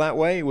actually called that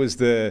way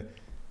wasn't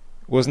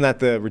that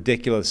the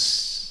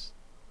ridiculous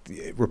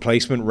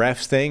replacement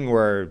refs thing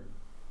where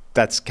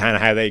that's kind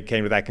of how they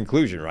came to that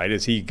conclusion, right?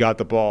 Is he got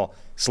the ball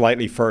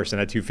slightly first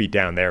and at 2 feet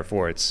down,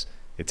 therefore it's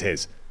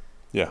his.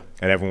 Yeah.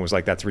 And everyone was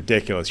like, that's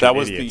ridiculous. That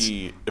was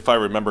if I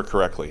remember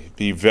correctly,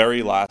 the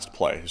very last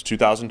play. It was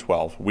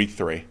 2012, week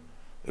 3.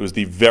 It was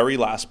the very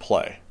last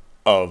play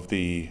of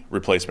the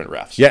replacement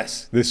refs.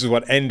 Yes, this is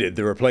what ended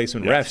the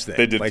replacement refs thing.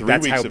 They did 3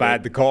 that's weeks how of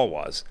bad it. the call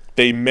was.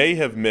 They may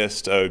have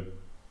missed a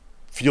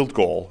field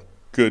goal,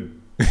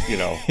 good,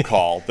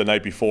 call the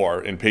night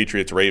before in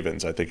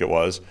Patriots-Ravens, I think it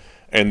was.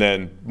 And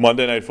then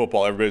Monday Night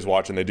Football, everybody's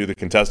watching. They do the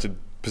contested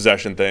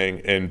possession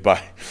thing, and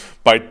by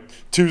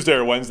Tuesday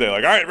or Wednesday,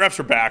 all right, refs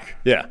are back.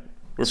 Yeah.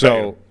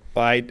 So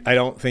I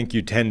don't think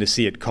you tend to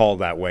see it called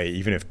that way,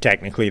 even if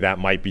technically that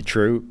might be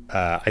true.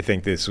 I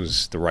think this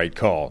was the right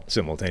call,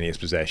 simultaneous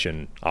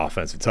possession,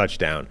 offensive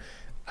touchdown.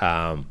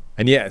 So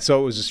it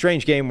was a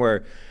strange game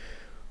where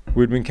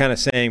we'd been kind of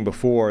saying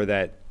before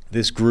that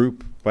this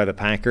group by the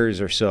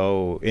Packers are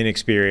so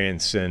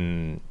inexperienced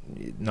and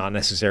not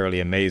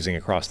necessarily amazing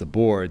across the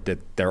board that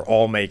they're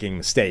all making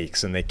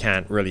mistakes and they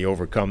can't really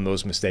overcome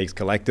those mistakes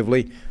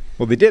collectively.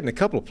 Well, they did in a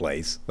couple of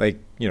plays.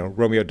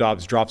 Romeo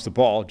Dobbs drops the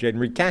ball, Jaden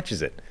Reed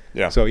catches it.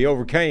 Yeah. So he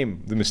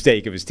overcame the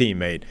mistake of his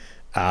teammate,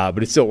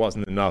 but it still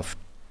wasn't enough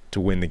to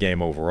win the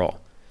game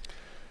overall.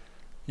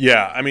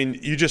 Yeah, I mean,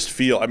 you just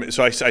feel –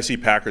 so I see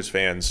Packers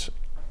fans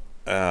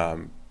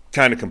kind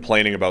of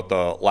complaining about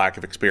the lack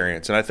of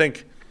experience. And I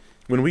think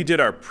when we did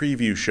our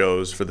preview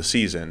shows for the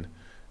season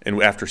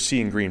and after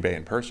seeing Green Bay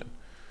in person,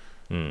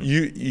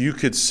 you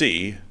could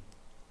see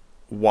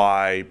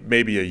why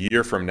maybe a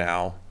year from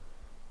now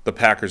the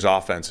Packers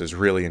offense is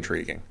really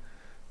intriguing.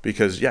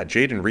 Because,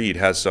 Jaden Reed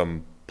has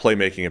some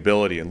playmaking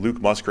ability, and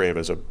Luke Musgrave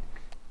is a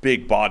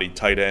big-bodied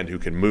tight end who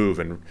can move.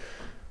 And,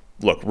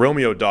 look,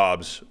 Romeo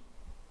Dobbs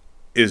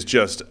is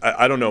just –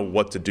 I don't know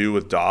what to do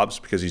with Dobbs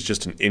because he's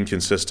just an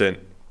inconsistent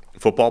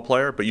football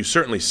player, but you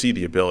certainly see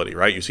the ability,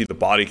 right? You see the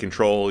body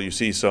control. You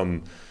see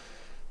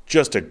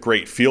just a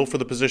great feel for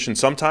the position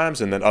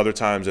sometimes, and then other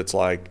times it's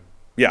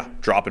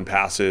dropping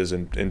passes,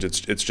 and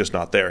it's just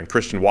not there. And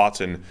Christian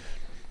Watson,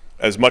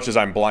 as much as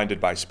I'm blinded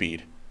by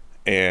speed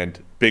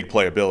and big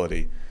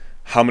playability,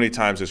 how many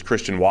times is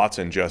Christian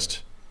Watson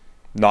just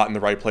not in the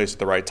right place at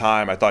the right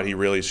time? I thought he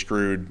really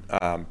screwed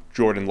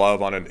Jordan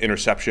Love on an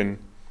interception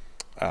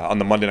on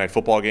the Monday Night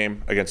Football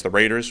game against the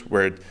Raiders,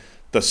 where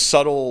the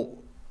subtle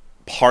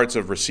parts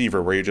of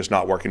receiver where you're just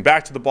not working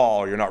back to the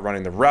ball, or you're not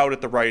running the route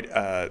at the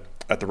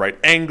right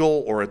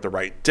angle or at the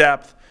right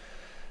depth.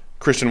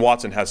 Christian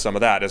Watson has some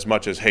of that, as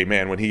much as, hey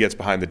man, when he gets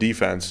behind the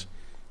defense,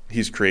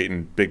 he's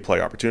creating big play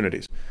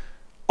opportunities.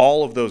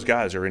 All of those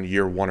guys are in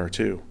year 1 or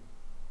 2.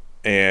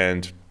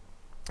 And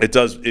it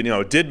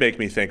did make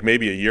me think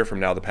maybe a year from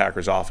now the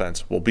Packers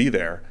offense will be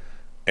there.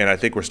 And I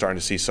think we're starting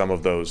to see some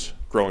of those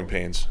growing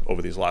pains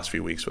over these last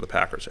few weeks for the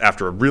Packers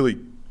after a really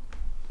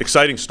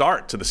exciting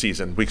start to the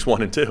season, weeks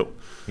 1 and 2.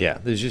 Yeah,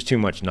 there's just too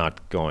much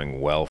not going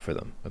well for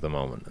them at the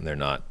moment, and they're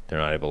not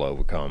able to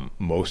overcome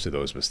most of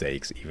those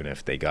mistakes, even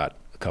if they got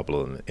a couple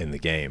of them in the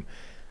game.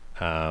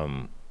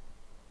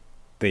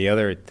 The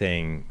other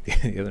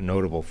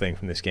notable thing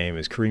from this game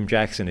is Kareem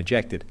Jackson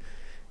ejected.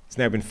 He's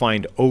now been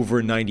fined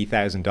over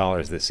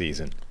 $90,000 this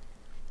season.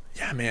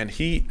 Yeah, man,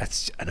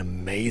 that's an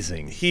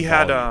amazing. He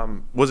had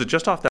was it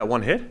just off that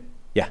one hit?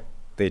 Yeah,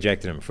 they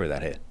ejected him for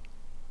that hit.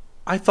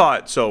 I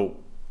thought so.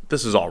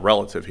 This is all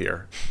relative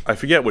here. I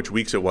forget which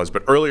weeks it was,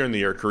 but earlier in the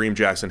year, Kareem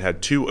Jackson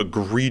had 2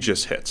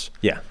 egregious hits.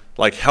 Yeah,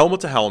 like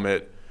helmet to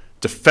helmet,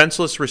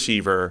 defenseless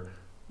receiver,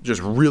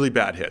 just really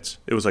bad hits.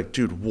 It was like,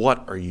 dude,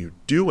 what are you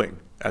doing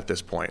at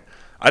this point?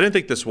 I didn't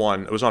think this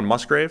one. It was on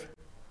Musgrave.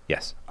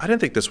 Yes. I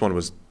didn't think this one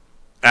was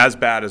as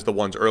bad as the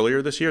ones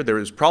earlier this year. There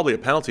was probably a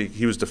penalty.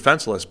 He was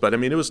defenseless, but I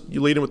mean, it was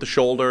you lead him with the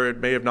shoulder. It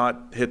may have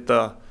not hit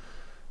the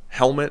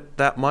helmet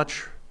that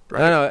much.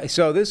 Right? No.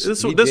 So this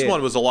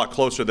one was a lot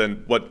closer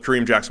than what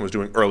Kareem Jackson was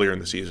doing earlier in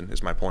the season.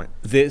 Is my point.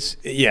 This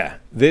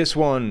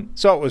one.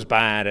 So it was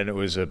bad, and it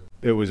was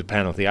a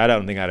penalty. I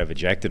don't think I'd have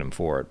ejected him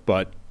for it,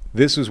 but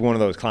this was one of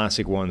those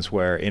classic ones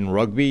where in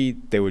rugby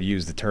they would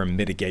use the term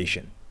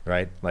mitigation,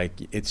 right? Like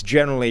it's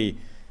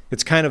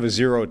kind of a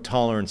zero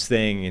tolerance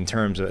thing in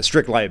terms of a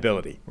strict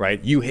liability,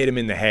 right? You hit him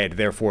in the head,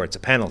 therefore it's a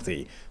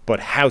penalty. But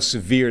how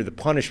severe the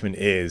punishment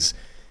is,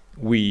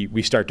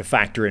 we start to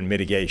factor in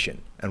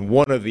mitigation. And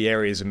one of the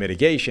areas of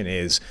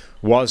mitigation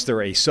was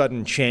there a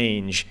sudden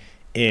change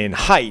in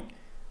height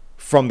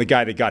from the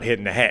guy that got hit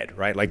in the head,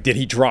 right? Like, did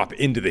he drop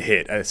into the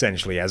hit,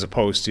 essentially, as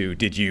opposed to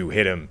did you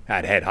hit him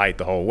at head height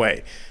the whole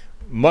way?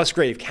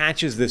 Musgrave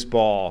catches this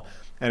ball,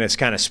 and it's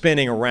kind of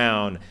spinning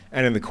around,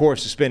 and in the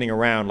course of spinning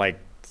around, like,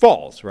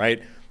 falls,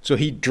 right? So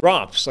he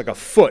drops like a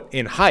foot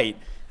in height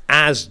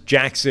as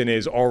Jackson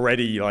is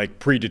already, like,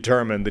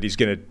 predetermined that he's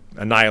going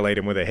to annihilate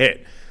him with a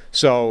hit.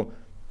 So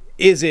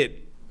is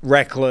it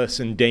reckless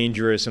and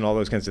dangerous and all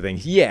those kinds of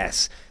things?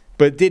 Yes.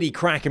 But did he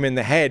crack him in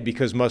the head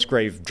because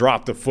Musgrave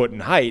dropped a foot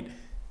in height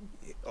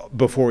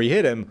before he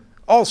hit him?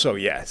 Also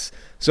yes.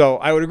 So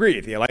I would agree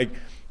with you. Like,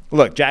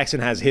 look, Jackson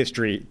has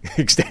history,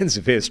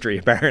 extensive history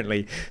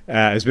apparently,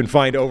 has been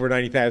fined over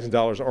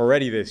 $90,000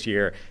 already this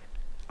year.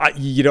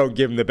 You don't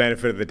give him the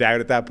benefit of the doubt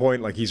at that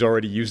point. Like, he's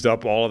already used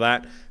up all of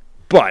that.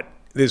 But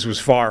this was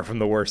far from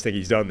the worst thing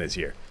he's done this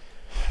year.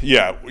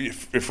 Yeah,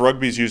 if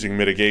rugby's using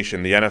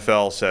mitigation, the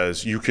NFL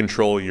says you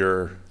control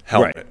your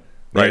helmet.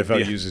 Right. The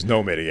NFL uses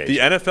no mitigation. The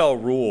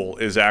NFL rule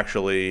is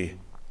actually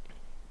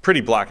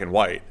pretty black and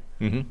white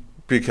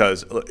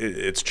because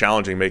it's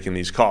challenging making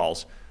these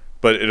calls,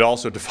 but it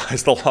also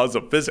defies the laws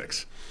of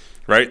physics,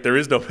 right? There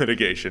is no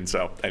mitigation.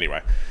 So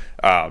anyway,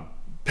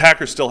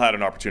 Packers still had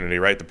an opportunity,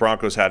 right? The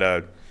Broncos had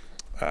a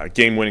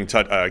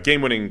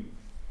game-winning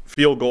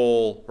field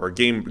goal or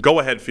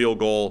go-ahead field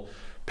goal.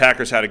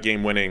 Packers had a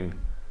game-winning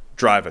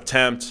drive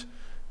attempt.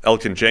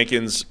 Elgton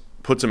Jenkins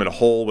puts him in a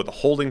hole with a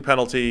holding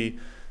penalty.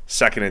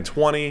 2nd and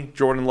 20,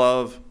 Jordan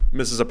Love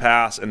misses a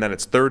pass, and then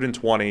it's 3rd and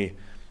 20,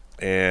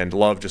 and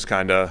Love just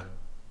kind of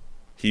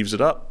heaves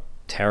it up.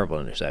 Terrible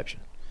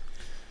interception.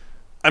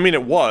 I mean,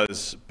 it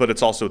was, but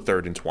it's also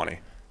 3rd and 20.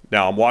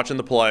 Now, I'm watching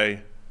the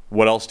play.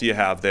 What else do you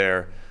have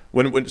there?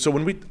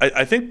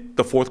 I think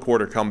the fourth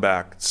quarter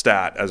comeback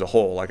stat as a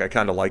whole, like, I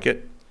kind of like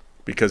it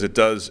because it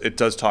does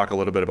talk a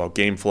little bit about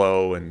game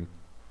flow, and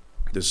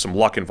there's some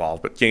luck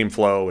involved, but game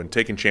flow and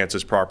taking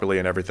chances properly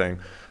and everything.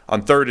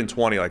 On 3rd and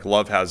 20, like,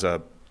 Love has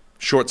a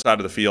short side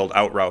of the field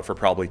out route for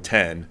probably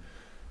 10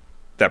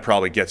 that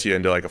probably gets you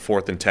into like a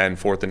 4th and 10,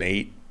 4th and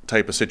 8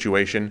 type of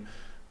situation.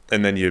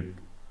 And then you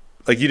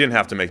didn't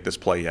have to make this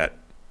play yet.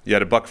 You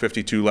had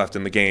 $1:52 left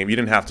in the game. You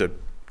didn't have to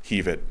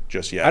heave it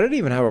just yet. I don't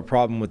even have a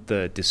problem with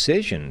the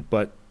decision,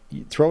 but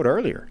you throw it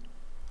earlier.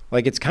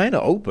 Like, it's kind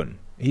of open.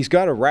 He's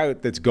got a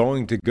route that's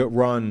going to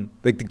run.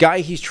 Like, the guy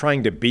he's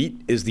trying to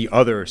beat is the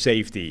other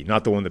safety,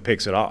 not the one that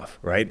picks it off,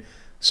 right?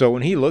 So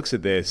when he looks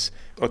at this,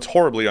 it's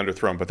horribly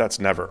underthrown, but that's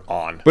never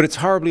on. But it's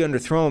horribly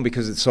underthrown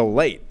because it's so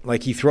late.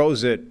 Like, he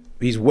throws it,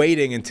 he's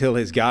waiting until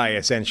his guy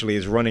essentially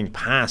is running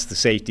past the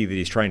safety that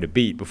he's trying to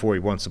beat before he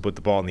wants to put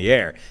the ball in the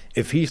air.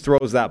 If he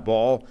throws that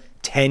ball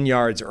 10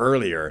 yards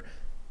earlier,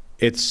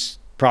 it's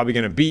probably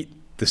going to beat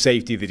the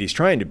safety that he's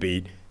trying to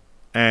beat,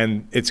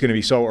 and it's going to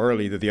be so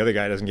early that the other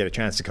guy doesn't get a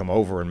chance to come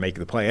over and make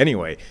the play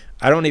anyway.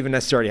 I don't even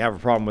necessarily have a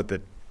problem with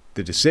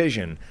the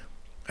decision.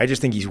 I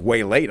just think he's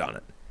way late on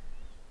it.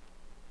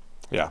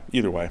 Yeah,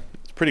 either way.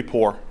 It's pretty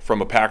poor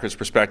from a Packers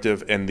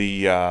perspective, and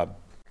the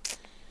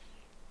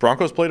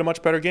Broncos played a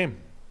much better game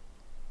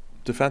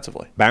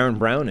defensively. Baron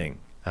Browning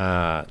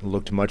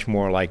looked much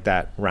more like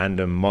that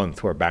random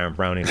month where Baron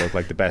Browning looked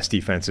like the best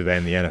defensive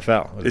end in the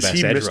NFL. Is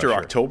he Mr.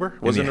 October?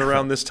 Wasn't it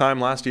around this time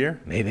last year?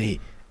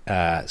 Maybe.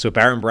 So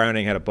Baron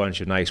Browning had a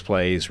bunch of nice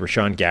plays.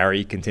 Rashawn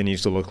Gary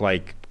continues to look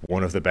like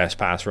one of the best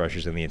pass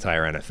rushers in the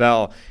entire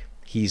NFL.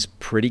 He's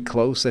pretty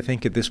close, I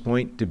think, at this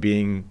point to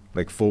being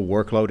like full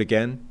workload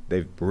again.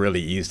 They've really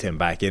eased him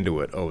back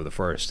into it over the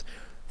first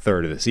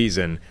third of the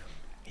season.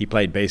 He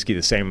played basically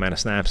the same amount of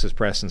snaps as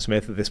Preston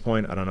Smith at this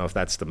point. I don't know if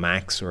that's the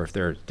max or if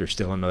there's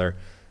still another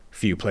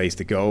few plays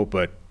to go,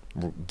 but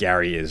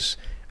Gary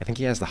I think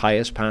he has the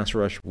highest pass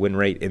rush win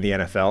rate in the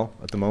NFL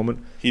at the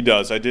moment. He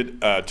does. I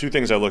did two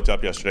things I looked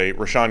up yesterday.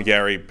 Rashawn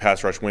Gary,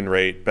 pass rush win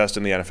rate, best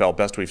in the NFL,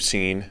 best we've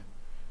seen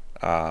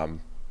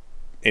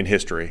in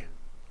history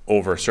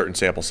over a certain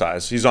sample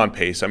size. He's on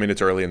pace. I mean,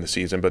 it's early in the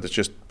season, but it's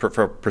just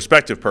for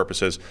perspective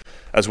purposes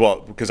as well,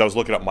 because I was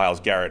looking up Myles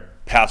Garrett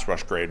pass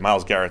rush grade.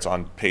 Myles Garrett's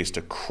on pace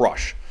to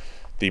crush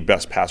the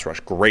best pass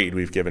rush grade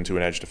we've given to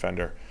an edge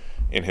defender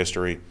in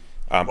history.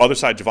 Other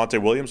side,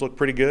 Javonte Williams looked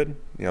pretty good.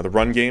 You know, the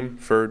run game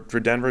for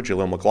Denver,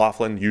 Jaleel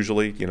McLaughlin,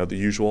 usually, the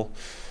usual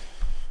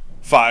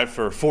 5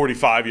 for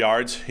 45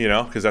 yards,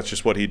 because that's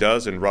just what he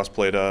does, and Russ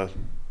played a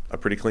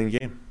pretty clean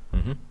game.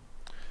 Mm-hmm.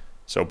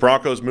 So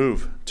Broncos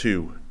move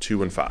to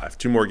 2-5.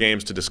 Two more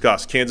games to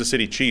discuss. Kansas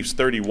City Chiefs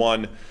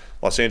 31,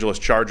 Los Angeles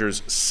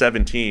Chargers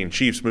 17.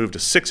 Chiefs move to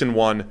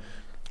 6-1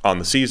 on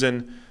the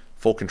season.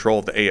 Full control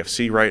of the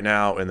AFC right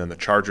now, and then the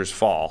Chargers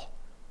fall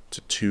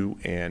to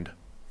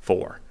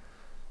 2-4.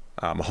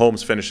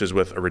 Mahomes finishes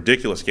with a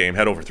ridiculous game,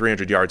 had over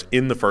 300 yards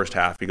in the first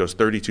half. He goes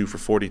 32 for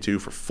 42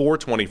 for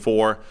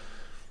 424,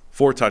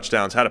 4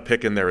 touchdowns, had a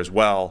pick in there as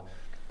well.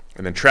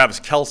 And then Travis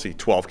Kelce,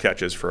 12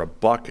 catches for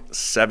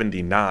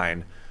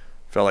 $179.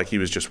 Felt like he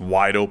was just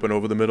wide open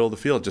over the middle of the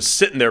field, just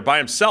sitting there by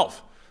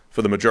himself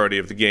for the majority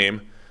of the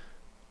game.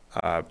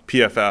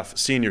 PFF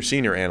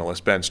senior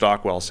analyst Ben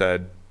Stockwell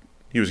said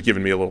he was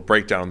giving me a little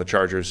breakdown on the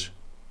Chargers'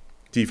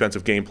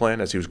 defensive game plan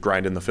as he was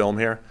grinding the film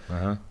here.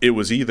 It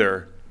was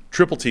either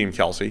triple team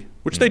Kelce,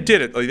 which they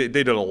did. They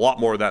did a lot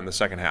more of that in the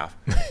second half.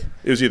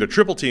 It was either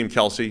triple team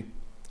Kelce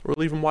or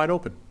leave him wide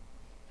open.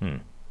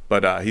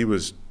 But he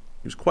was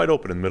quite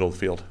open in the middle of the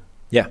field.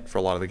 Yeah, for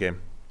a lot of the game.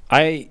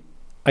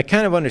 I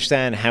kind of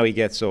understand how he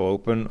gets so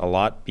open a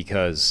lot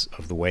because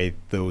of the way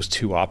those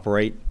two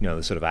operate. You know,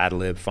 the sort of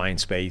ad-lib, find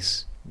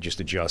space, just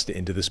adjust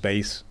into the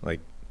space. Like,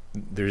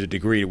 there's a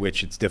degree to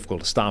which it's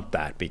difficult to stop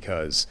that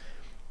because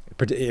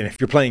if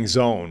you're playing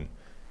zone,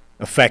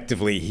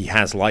 effectively he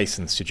has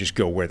license to just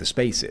go where the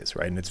space is,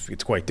 right? And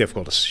it's quite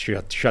difficult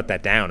to shut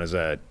that down as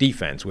a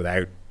defense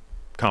without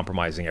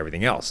compromising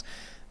everything else.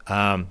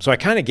 So I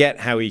kind of get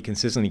how he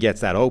consistently gets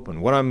that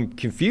open. What I'm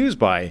confused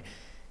by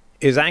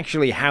is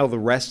actually how the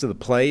rest of the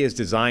play is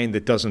designed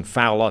that doesn't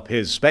foul up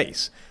his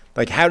space.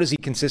 Like, how does he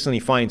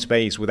consistently find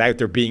space without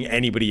there being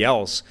anybody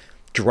else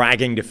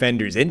dragging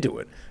defenders into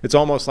it? It's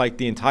almost like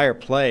the entire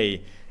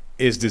play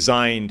is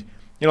designed,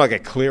 you know, like a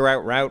clear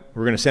out route.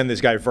 We're going to send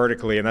this guy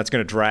vertically, and that's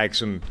going to drag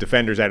some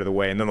defenders out of the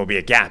way, and then there'll be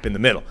a gap in the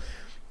middle.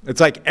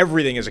 It's like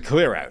everything is a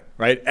clear out,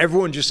 right?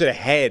 Everyone just sort of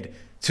head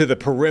to the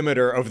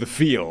perimeter of the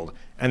field,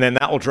 and then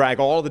that will drag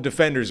all the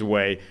defenders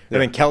away,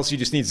 and then Kelce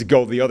just needs to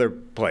go the other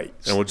place.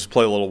 And we'll just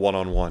play a little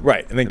one-on-one.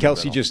 Right, and then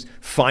Kelce just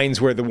finds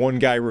where the one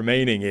guy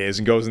remaining is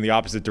and goes in the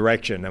opposite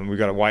direction, and we've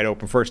got a wide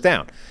open first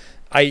down.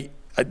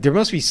 There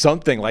must be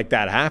something like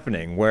that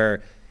happening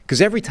where,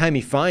 because every time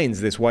he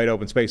finds this wide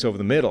open space over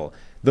the middle,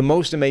 the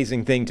most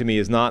amazing thing to me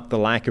is not the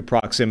lack of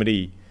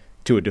proximity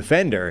to a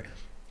defender,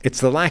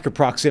 it's the lack of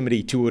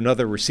proximity to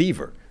another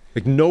receiver.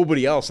 Like,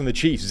 nobody else in the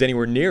Chiefs is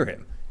anywhere near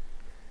him.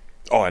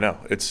 Oh, I know.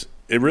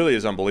 It really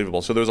is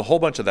unbelievable. So there was a whole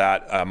bunch of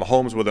that.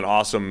 Mahomes with an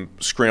awesome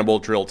scramble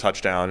drill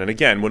touchdown. And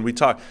again, when we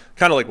talk,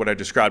 kind of like what I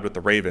described with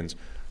the Ravens,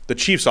 the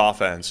Chiefs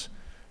offense,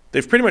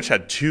 they've pretty much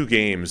had 2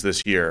 games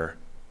this year,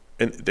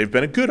 and they've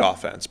been a good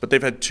offense, but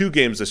they've had 2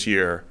 games this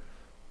year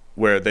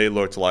where they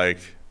looked like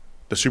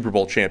the Super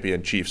Bowl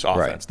champion Chiefs offense.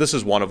 Right. This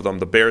is one of them,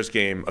 the Bears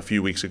game a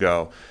few weeks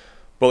ago.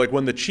 But like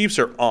when the Chiefs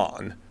are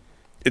on,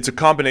 it's a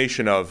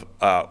combination of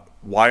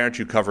why aren't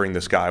you covering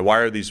this guy? Why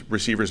are these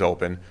receivers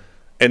open?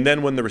 And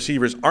then when the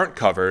receivers aren't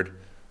covered,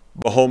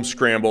 Mahomes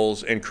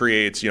scrambles and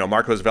creates,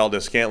 Marquez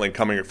Valdes-Scantling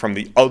coming from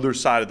the other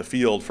side of the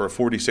field for a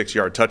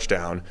 46-yard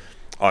touchdown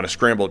on a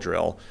scramble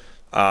drill.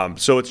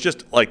 So it's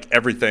just like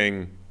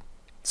everything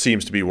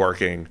seems to be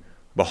working.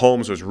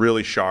 Mahomes was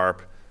really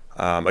sharp,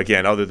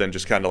 again, other than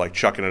just kind of like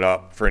chucking it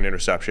up for an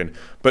interception.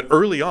 But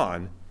early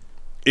on,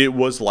 it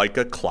was like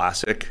a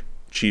classic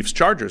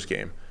Chiefs-Chargers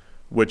game,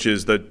 which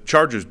is the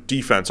Chargers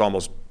defense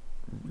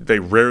they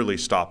rarely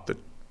stop the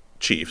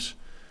Chiefs.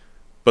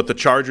 But the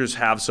Chargers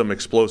have some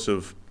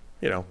explosive,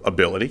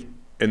 ability,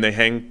 and they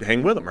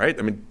hang with them, right?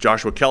 I mean,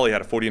 Joshua Kelly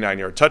had a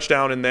 49-yard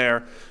touchdown in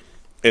there,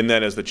 and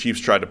then as the Chiefs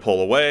tried to pull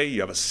away, you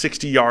have a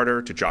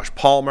 60-yarder to Josh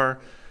Palmer,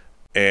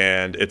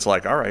 and it's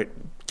like, all right,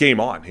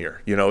 game on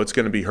here. It's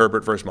going to be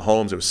Herbert versus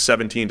Mahomes. It was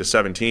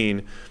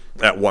 17-17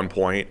 at one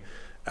point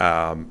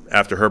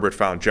after Herbert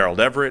found Gerald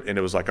Everett, and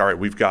it was like, all right,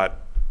 we've got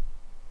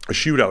a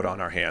shootout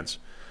on our hands.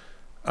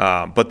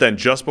 But then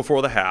just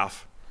before the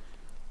half,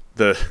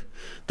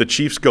 the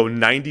Chiefs go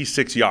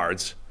 96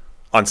 yards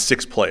on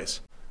 6 plays.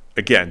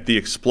 Again, the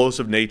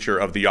explosive nature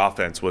of the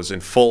offense was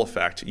in full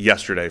effect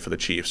yesterday for the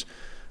Chiefs.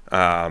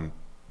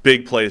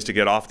 Big plays to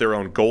get off their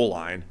own goal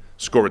line,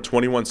 score with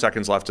 21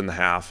 seconds left in the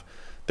half.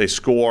 They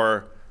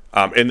score,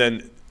 and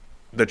then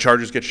the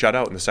Chargers get shut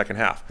out in the second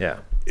half.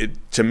 Yeah.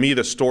 To me,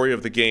 the story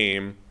of the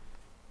game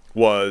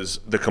was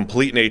the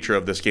complete nature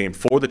of this game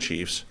for the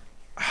Chiefs,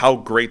 how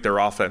great their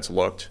offense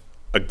looked,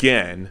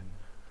 again,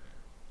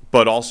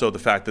 but also the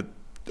fact that,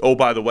 oh,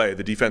 by the way,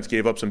 the defense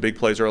gave up some big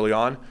plays early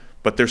on,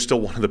 but they're still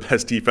one of the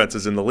best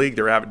defenses in the league.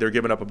 They're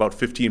giving up about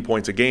 15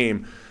 points a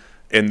game,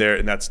 and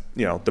that's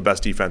the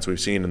best defense we've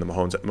seen in the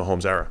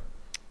Mahomes era.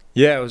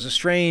 Yeah, it was a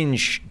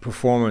strange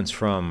performance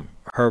from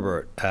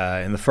Herbert.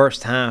 In the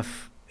first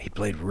half, he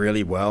played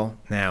really well.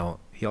 Now,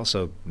 he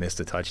also missed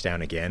a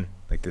touchdown again.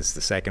 Like, this is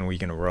the second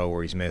week in a row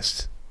where he's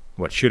missed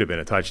what should have been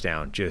a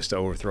touchdown, just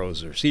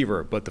overthrows the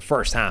receiver. But the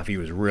first half, he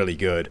was really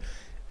good,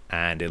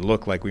 and it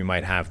looked like we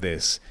might have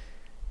this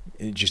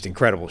just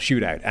incredible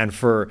shootout. And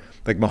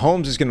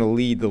Mahomes is going to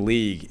lead the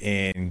league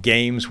in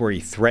games where he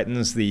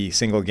threatens the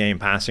single game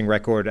passing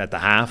record at the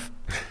half.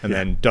 and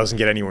then doesn't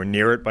get anywhere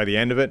near it by the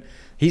end of it.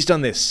 He's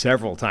done this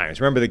several times.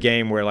 Remember the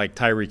game where like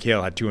Tyreek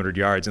Hill had 200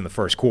 yards in the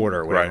first quarter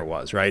or whatever it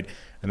was, right?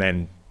 And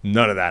then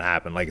none of that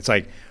happened. Like it's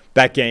like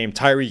that game,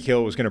 Tyreek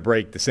Hill was going to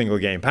break the single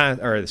game pass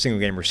or the single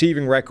game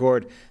receiving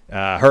record.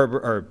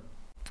 Herbert or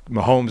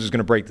Mahomes was going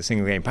to break the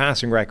single game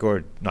passing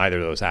record. Neither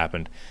of those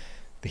happened.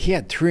 He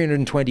had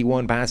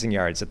 321 passing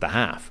yards at the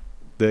half.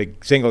 The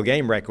single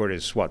game record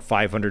is what,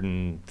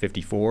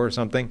 554 or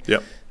something?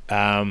 Yep.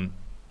 And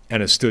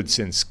has stood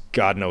since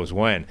God knows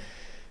when.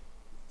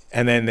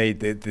 And then they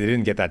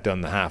didn't get that done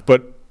in the half.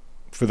 But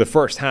for the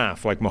first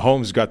half, like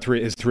Mahomes got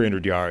his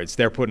 300 yards.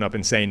 They're putting up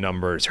insane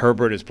numbers.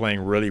 Herbert is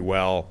playing really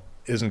well.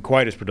 Isn't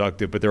quite as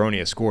productive, but they're only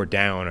a score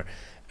down.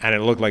 And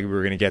it looked like we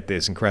were going to get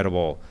this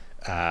incredible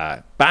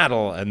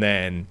battle. And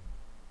then,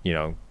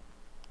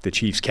 the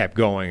Chiefs kept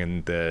going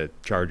and the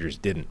Chargers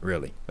didn't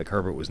really. Like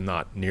Herbert was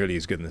not nearly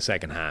as good in the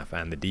second half,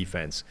 and the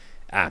defense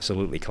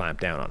absolutely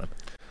clamped down on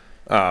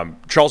him.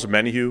 Charles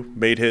Omenihu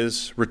made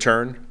his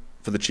return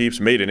for the Chiefs,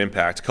 made an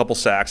impact. A couple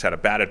sacks, had a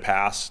batted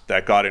pass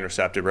that got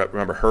intercepted.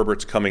 Remember,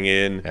 Herbert's coming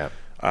in.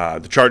 Yeah.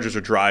 The Chargers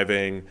are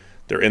driving.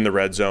 They're in the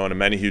red zone.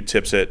 Omenihu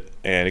tips it,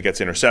 and it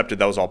gets intercepted.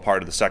 That was all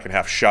part of the second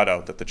half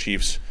shutout that the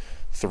Chiefs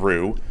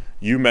threw.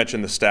 You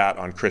mentioned the stat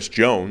on Chris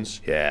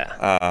Jones.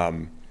 Yeah.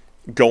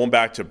 Going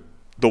back to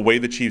the way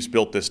the Chiefs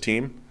built this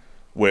team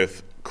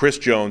with Chris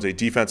Jones, a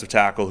defensive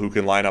tackle who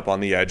can line up on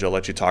the edge. I'll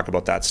let you talk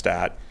about that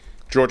stat.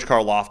 George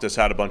Karlaftis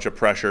had a bunch of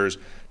pressures.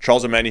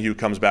 Charles Omenihu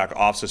comes back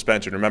off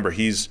suspension. Remember,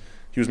 he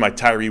was my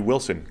Tyree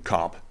Wilson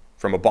comp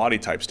from a body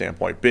type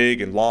standpoint. Big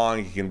and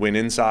long. He can win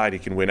inside. He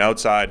can win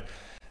outside.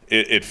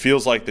 It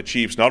feels like the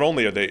Chiefs, not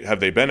only have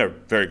they been a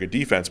very good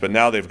defense, but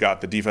now they've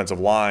got the defensive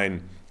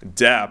line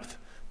depth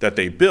that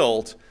they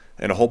built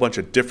and a whole bunch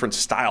of different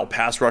style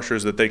pass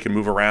rushers that they can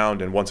move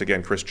around. And once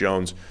again, Chris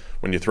Jones,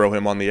 when you throw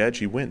him on the edge,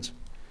 he wins.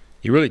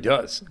 He really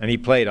does. And he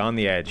played on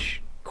the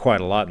edge quite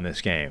a lot in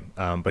this game.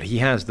 But he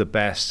has the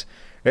best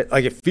 –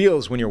 it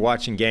feels when you're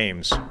watching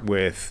games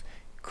with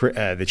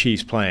the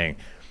Chiefs playing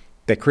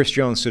that Chris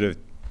Jones sort of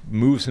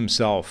moves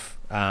himself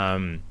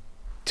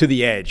to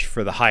the edge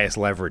for the highest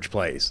leverage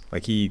plays.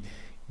 Like he's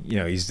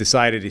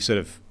decided he sort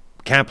of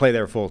can't play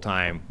there full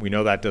time. We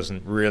know that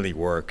doesn't really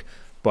work.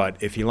 But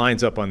if he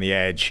lines up on the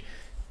edge,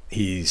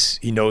 he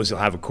knows he'll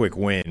have a quick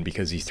win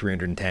because he's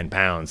 310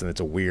 pounds and it's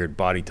a weird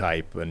body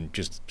type and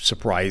just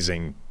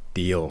surprising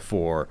deal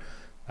for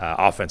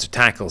offensive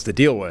tackles to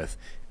deal with.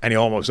 And he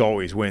almost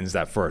always wins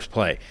that first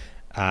play.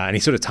 And he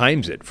sort of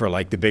times it for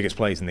like the biggest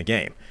plays in the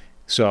game.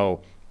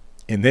 So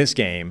in this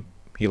game,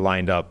 he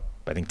lined up,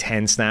 I think,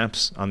 10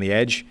 snaps on the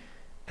edge,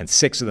 and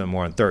 6 of them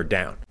were on third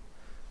down.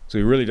 So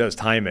he really does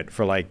time it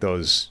for like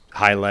those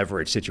high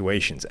leverage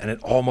situations. And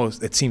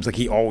it seems like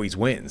he always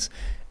wins.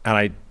 And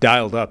I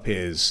dialed up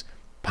his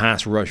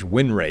pass rush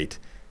win rate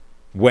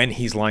when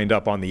he's lined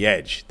up on the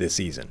edge this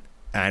season.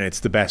 And it's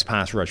the best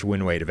pass rush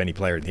win rate of any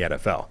player in the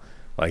NFL.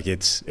 Like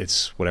it's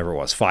whatever it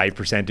was, 5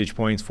 percentage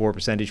points, 4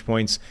 percentage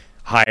points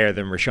higher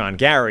than Rashawn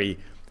Gary,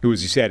 who,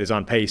 as you said, is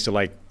on pace to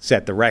like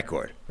set the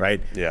record,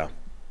 right? Yeah.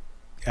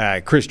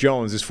 Chris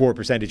Jones is 4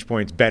 percentage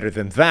points better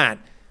than that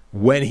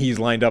when he's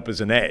lined up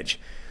as an edge.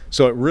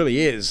 So it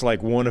really is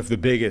like one of the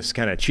biggest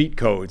kind of cheat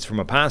codes from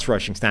a pass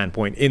rushing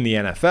standpoint in the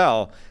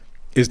NFL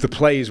is the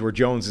plays where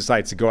Jones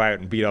decides to go out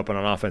and beat up on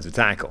an offensive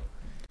tackle.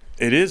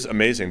 It is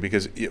amazing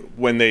because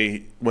when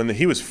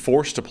he was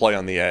forced to play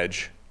on the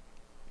edge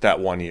that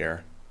one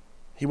year,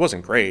 he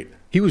wasn't great.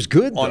 He was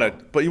good, though.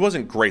 But he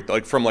wasn't great.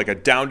 Like from like a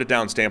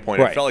down-to-down standpoint,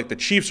 right. It felt like the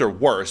Chiefs are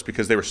worse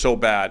because they were so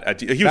bad.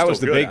 That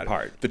was the big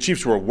part. The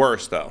Chiefs were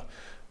worse, though.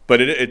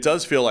 But it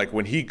does feel like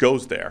when he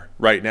goes there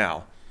right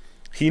now,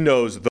 he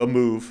knows the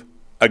move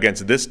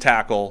against this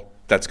tackle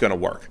that's going to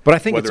work. But I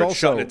think whether it's also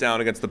shutting it down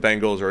against the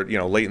Bengals or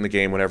late in the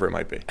game, whatever it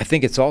might be. I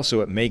think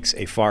it makes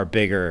a far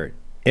bigger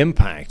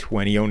impact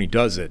when he only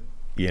does it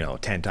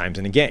 10 times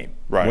in a game.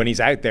 Right. When he's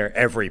out there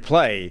every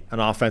play, an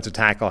offensive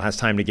tackle has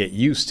time to get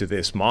used to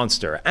this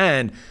monster.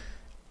 And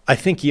I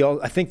think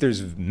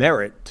there's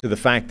merit to the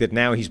fact that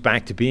now he's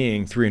back to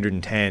being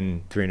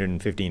 310,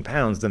 315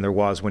 pounds than there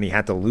was when he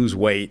had to lose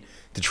weight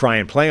to try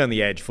and play on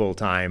the edge full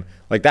time.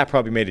 Like that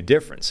probably made a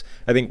difference.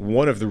 I think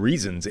one of the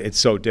reasons it's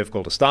so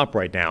difficult to stop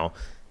right now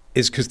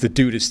is because the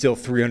dude is still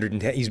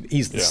 310.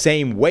 He's the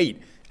same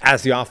weight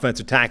as the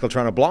offensive tackle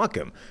trying to block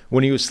him.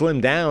 When he was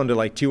slimmed down to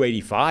like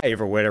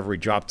 285 or whatever he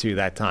dropped to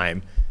that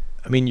time,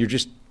 I mean, you're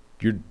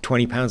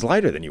 20 pounds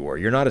lighter than you were.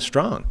 You're not as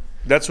strong.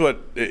 That's what,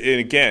 and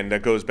again,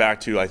 that goes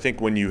back to, I think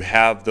when you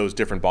have those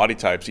different body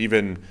types,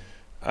 even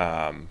FAU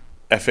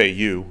and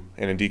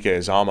Ndike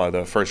Azama,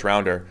 the first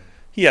rounder,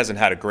 he hasn't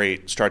had a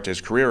great start to his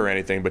career or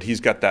anything, but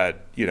he's got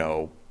that,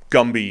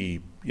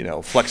 Gumby,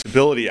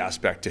 flexibility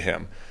aspect to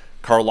him.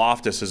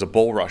 Karlaftis is a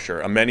bull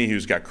rusher.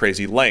 Omenihu's got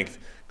crazy length.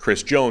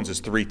 Chris Jones is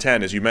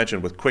 310, as you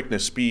mentioned, with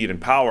quickness, speed,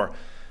 and power.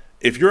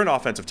 If you're an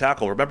offensive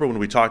tackle, remember when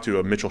we talked to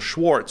a Mitchell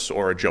Schwartz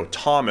or a Joe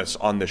Thomas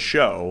on the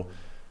show,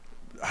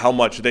 how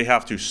much they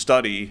have to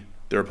study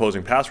their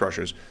opposing pass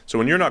rushers. So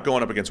when you're not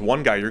going up against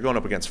one guy, you're going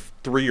up against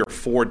 3 or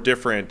 4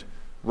 different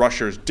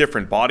rushers,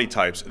 different body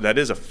types, that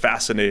is a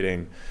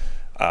fascinating,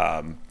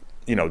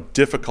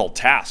 difficult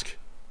task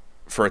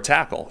for a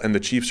tackle, and the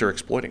Chiefs are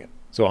exploiting it.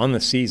 So on the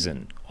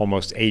season,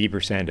 almost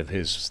 80% of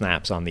his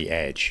snaps on the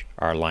edge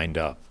are lined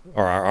up,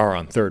 or are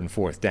on third and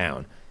fourth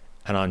down.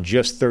 And on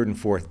just third and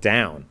fourth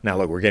down, now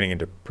look, we're getting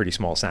into pretty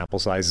small sample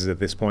sizes at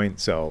this point,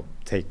 so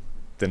take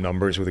the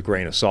numbers with a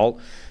grain of salt.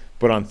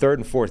 But on third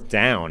and fourth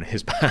down,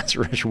 his pass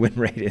rush win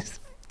rate is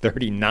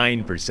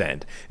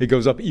 39%. It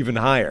goes up even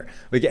higher.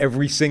 Like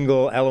every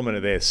single element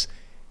of this,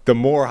 the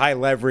more high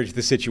leverage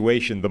the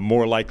situation, the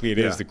more likely it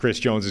is that Chris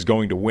Jones is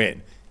going to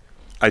win.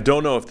 I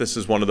don't know if this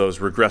is one of those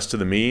regress to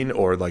the mean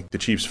or like the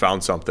Chiefs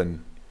found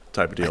something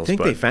type of deals. I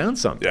think they found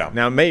something. Yeah.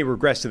 Now, it may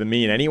regress to the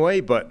mean anyway,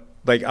 but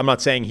like I'm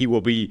not saying he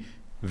will be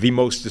the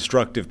most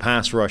destructive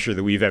pass rusher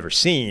that we've ever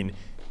seen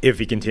if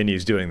he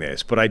continues doing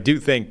this. But I do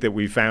think that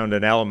we found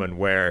an element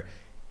where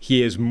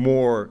he is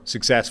more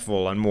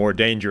successful and more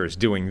dangerous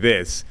doing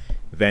this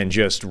than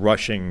just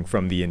rushing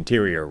from the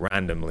interior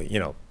randomly,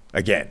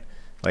 again.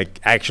 Like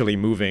actually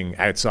moving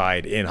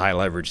outside in high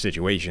leverage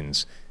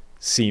situations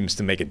seems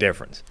to make a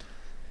difference.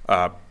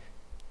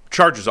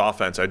 Chargers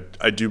offense,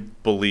 I do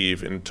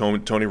believe, and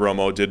Tony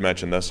Romo did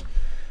mention this,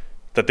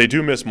 that they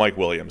do miss Mike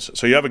Williams.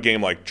 So you have a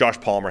game like Josh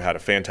Palmer had a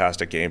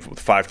fantastic game with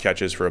 5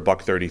 catches for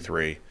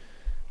 $133,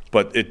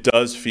 but it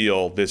does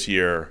feel this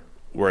year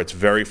where it's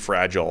very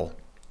fragile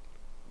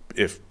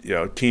if,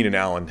 Keenan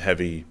Allen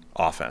heavy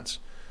offense.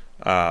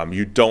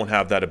 You don't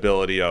have that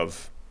ability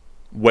of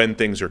when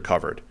things are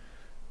covered.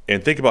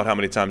 And think about how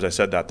many times I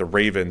said that. The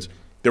Ravens,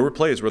 there were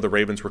plays where the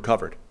Ravens were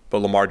covered, but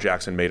Lamar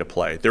Jackson made a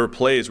play. There were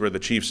plays where the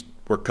Chiefs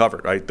were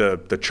covered, right?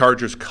 The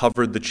Chargers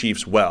covered the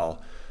Chiefs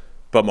well,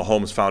 but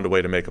Mahomes found a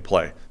way to make a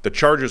play. The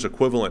Chargers'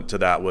 equivalent to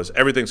that was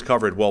everything's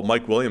covered. Well,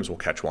 Mike Williams will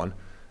catch one.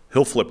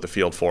 He'll flip the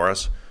field for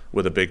us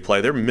with a big play.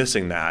 They're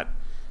missing that.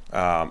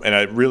 And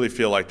I really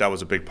feel like that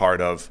was a big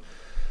part of,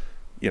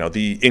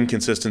 the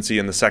inconsistency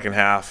in the second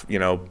half.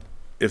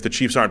 If the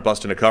Chiefs aren't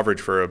busting a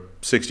coverage for a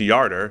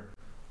 60-yarder,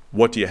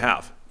 what do you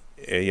have?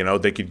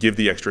 They could give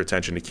the extra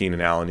attention to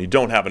Keenan Allen. You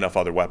don't have enough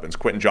other weapons.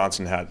 Quentin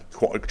Johnston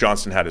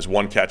had his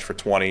 1 catch for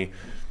 20.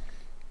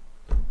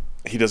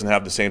 He doesn't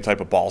have the same type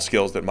of ball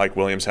skills that Mike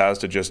Williams has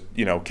to just,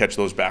 catch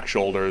those back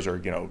shoulders or,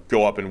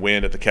 go up and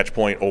win at the catch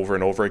point over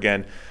and over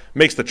again.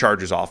 Makes the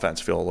Chargers offense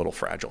feel a little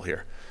fragile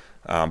here.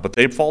 But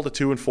they've fallen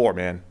to 2-4,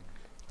 man.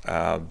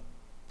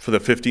 For the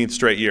 15th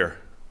straight year,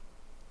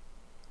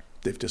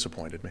 they've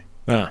disappointed me.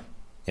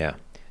 Yeah.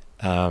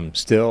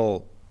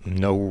 Still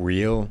no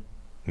real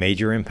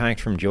major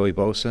impact from Joey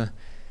Bosa.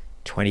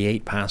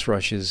 28 pass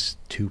rushes,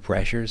 2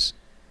 pressures.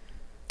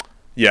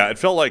 Yeah, it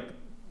felt like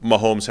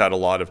Mahomes had a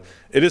lot of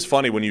 – it is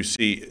funny when you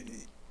see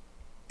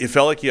 – it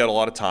felt like he had a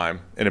lot of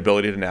time and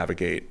ability to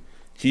navigate.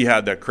 He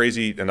had that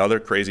another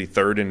crazy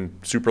third and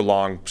super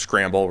long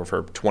scramble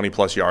for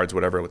 20-plus yards,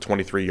 whatever, with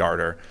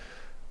 23-yarder.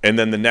 And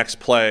then the next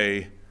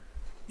play,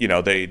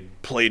 they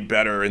played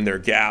better in their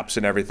gaps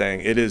and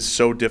everything. It is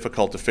so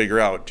difficult to figure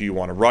out, do you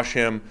want to rush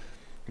him?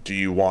 Do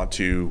you want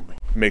to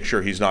make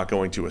sure he's not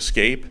going to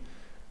escape?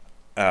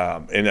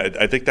 And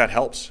I think that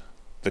helps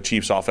the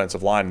Chiefs'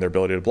 offensive line and their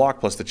ability to block.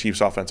 Plus, the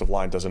Chiefs' offensive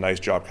line does a nice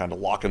job kind of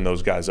locking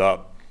those guys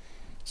up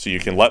so you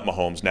can let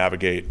Mahomes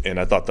navigate. And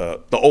I thought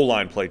the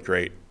O-line played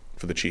great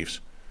for the Chiefs.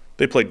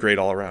 They played great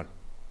all around.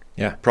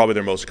 Yeah. Probably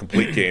their most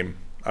complete game,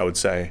 I would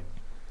say.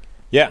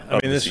 Yeah, I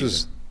mean,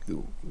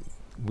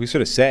 we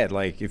sort of said,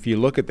 like, if you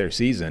look at their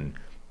season,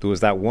 there was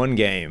that one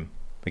game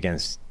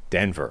against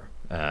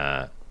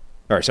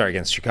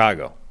against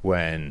Chicago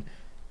when,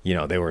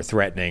 they were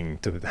threatening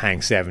to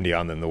hang 70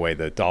 on them the way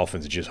the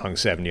Dolphins just hung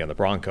 70 on the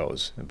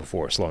Broncos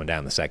before slowing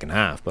down the second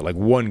half. But like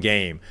one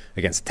game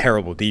against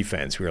terrible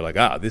defense, we were like,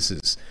 this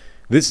is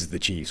the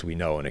Chiefs we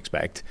know and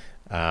expect.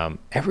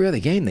 Every other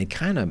game, they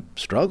kind of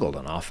struggled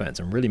on offense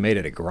and really made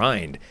it a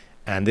grind.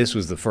 And this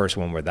was the first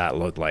one where that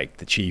looked like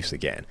the Chiefs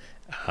again.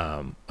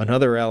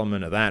 Another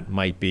element of that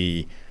might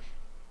be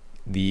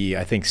the,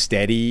 I think,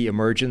 steady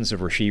emergence of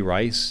Rashee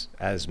Rice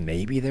as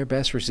maybe their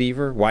best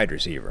wide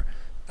receiver.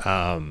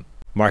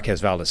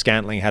 Marquez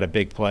Valdes-Scantling had a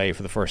big play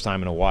for the first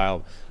time in a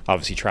while.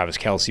 Obviously, Travis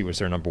Kelce was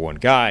their number 1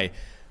 guy.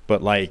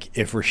 But, like,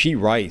 if Rashee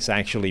Rice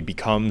actually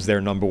becomes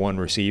their number 1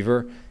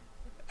 receiver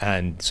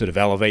and sort of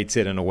elevates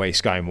it in a way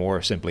Sky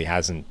Moore simply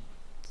hasn't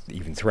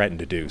even threatened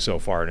to do so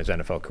far in his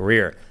NFL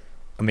career,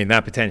 I mean,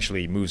 that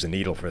potentially moves the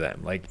needle for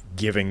them, like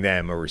giving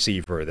them a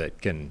receiver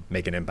that can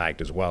make an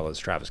impact as well as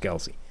Travis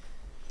Kelce.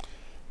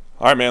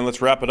 All right, man,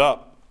 let's wrap it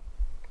up.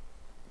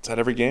 Is that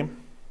every game?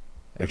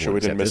 Make sure we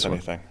didn't miss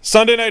anything.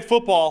 Sunday Night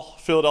Football,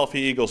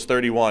 Philadelphia Eagles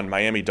 31,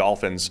 Miami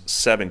Dolphins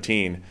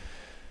 17.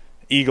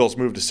 Eagles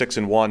move to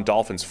 6-1.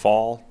 Dolphins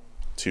fall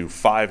to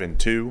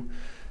 5-2.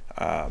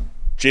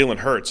 Jalen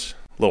Hurts,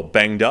 a little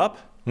banged up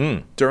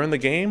during the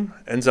game,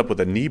 ends up with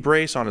a knee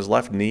brace on his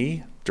left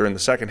knee during the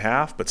second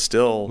half, but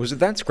still. Was it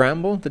that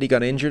scramble that he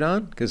got injured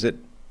on? Because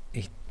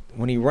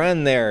when he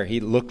ran there, he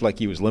looked like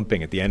he was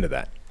limping at the end of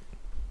that.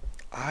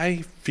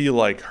 I feel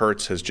like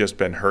Hurts has just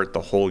been hurt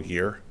the whole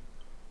year.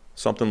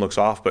 Something looks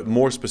off, but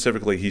more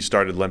specifically, he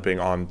started limping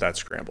on that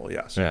scramble,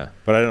 yes. Yeah,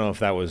 but I don't know if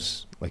that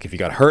was, like, if he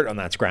got hurt on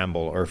that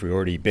scramble or if he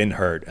already been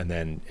hurt and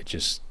then it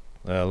just,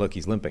 look,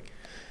 he's limping.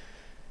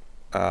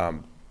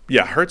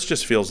 Yeah, Hurts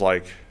just feels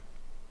like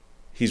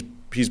he's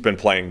been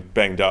playing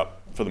banged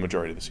up for the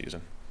majority of the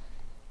season,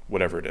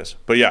 whatever it is.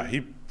 But yeah,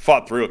 he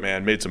fought through it,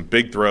 man. Made some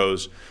big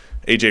throws.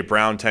 A.J.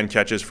 Brown, 10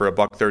 catches for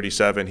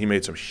 $137. He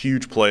made some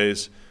huge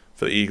plays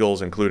for the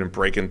Eagles, including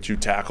breaking 2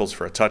 tackles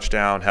for a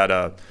touchdown. Had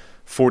a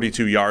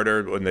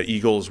 42-yarder when the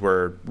Eagles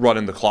were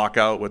running the clock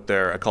out with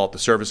their, I call it the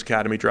Service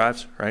Academy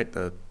drives, right?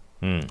 The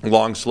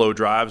long, slow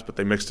drives, but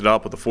they mixed it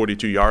up with a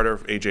 42-yarder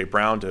for A.J.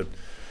 Brown to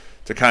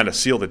kind of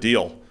seal the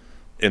deal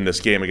in this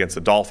game against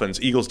the Dolphins.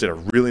 Eagles did a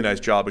really nice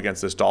job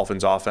against this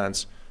Dolphins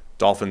offense.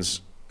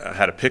 Dolphins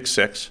had a pick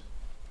 6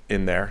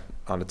 in there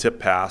on a tip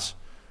pass.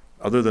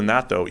 Other than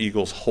that, though,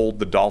 Eagles hold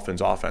the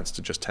Dolphins offense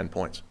to just 10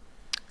 points.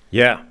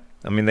 Yeah.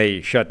 I mean,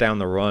 they shut down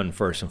the run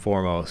first and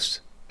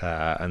foremost,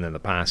 and then the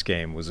pass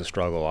game was a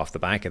struggle off the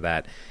back of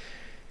that.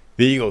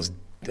 The Eagles,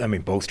 I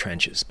mean, both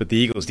trenches, but the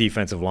Eagles'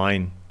 defensive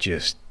line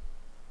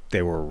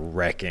they were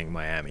wrecking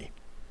Miami.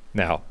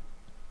 Now,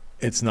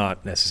 it's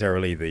not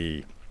necessarily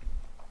the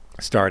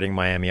starting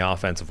Miami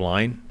offensive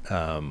line.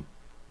 One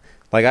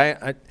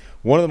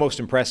of the most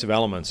impressive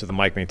elements of the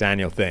Mike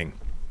McDaniel thing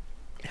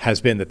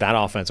has been that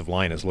offensive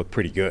line has looked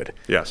pretty good.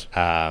 Yes.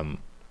 And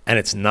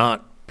it's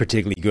not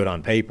particularly good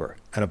on paper.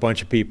 And a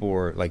bunch of people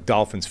were, like,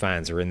 Dolphins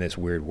fans are in this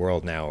weird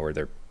world now where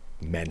they're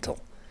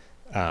mental.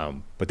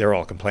 But they're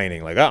all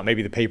complaining, like, oh,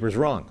 maybe the paper's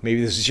wrong.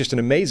 Maybe this is just an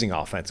amazing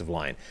offensive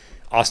line.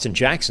 Austin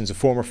Jackson's a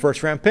former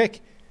first-round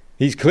pick.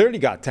 He's clearly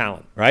got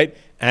talent, right?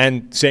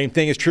 And same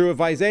thing is true of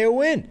Isaiah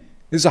Wynn.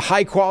 This is a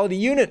high-quality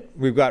unit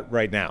we've got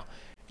right now.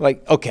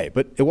 Like, okay,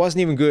 but it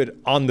wasn't even good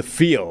on the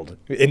field,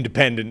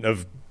 independent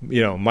of,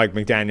 Mike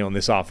McDaniel and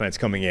this offense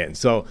coming in.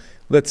 So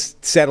let's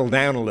settle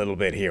down a little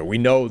bit here. We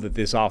know that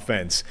this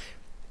offense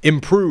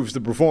improves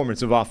the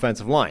performance of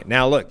offensive line.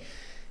 Now, look,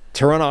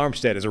 Teron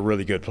Armstead is a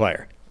really good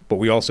player, but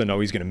we also know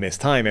he's going to miss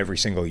time every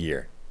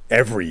year.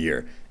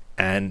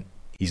 And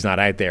he's not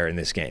out there in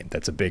this game.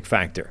 That's a big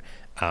factor.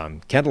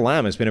 Kendall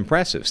Lamb has been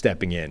impressive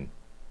stepping in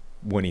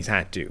when he's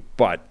had to,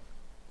 but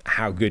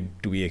how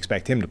good do we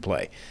expect him to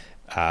play?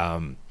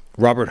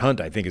 Robert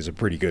Hunt, I think, is a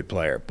pretty good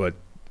player, but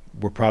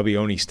we're probably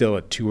only still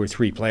at 2 or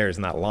 3 players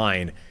in that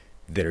line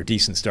that are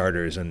decent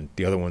starters, and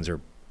the other ones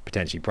are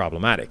potentially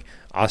problematic.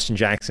 Austin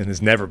Jackson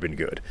has never been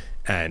good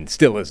and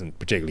still isn't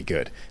particularly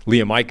good.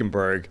 Liam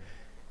Eichenberg,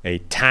 a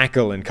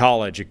tackle in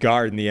college, a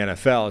guard in the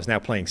NFL, is now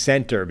playing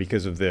center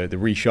because of the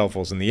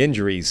reshuffles and the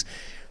injuries.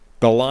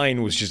 The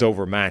line was just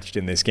overmatched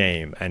in this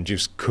game and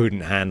just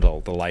couldn't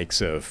handle the likes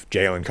of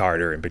Jalen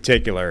Carter in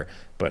particular,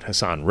 but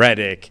Hassan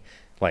Reddick,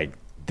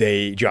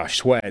 Josh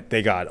Sweat,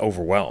 they got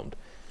overwhelmed.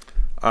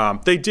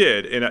 They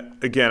did,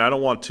 and again, I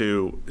don't want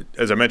to,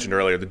 as I mentioned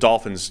earlier, the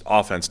Dolphins'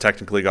 offense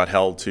technically got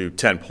held to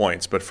 10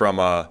 points, but from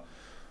what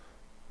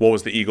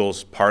was the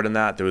Eagles' part in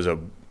that? There was a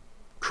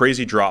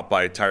crazy drop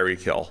by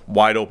Tyreek Hill,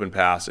 wide open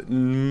pass. It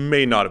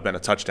may not have been a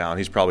touchdown.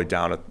 He's probably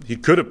down. He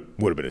would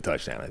have been a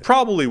touchdown. I think.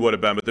 Probably would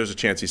have been, but there's a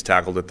chance he's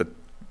tackled at the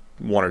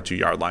 1 or 2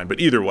 yard line. But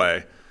either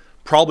way,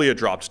 probably a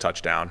dropped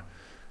touchdown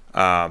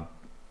on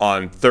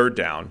 3rd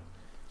down.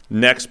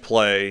 Next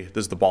play,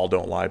 this is the ball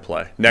don't lie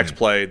play. Next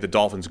play, the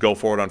Dolphins go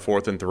for it on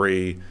 4th and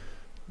 3.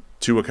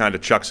 Tua kind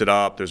of chucks it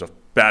up. There's a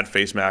bad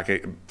face mask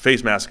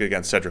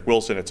against Cedric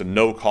Wilson. It's a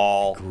no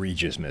call.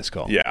 Egregious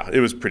miscall. Yeah, it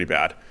was pretty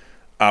bad.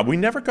 We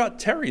never got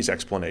Terry's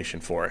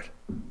explanation for it.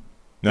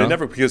 No? They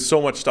never, because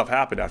so much stuff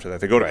happened after that.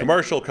 They go to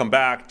commercial, come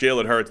back,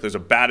 Jalen Hurts. There's a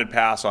batted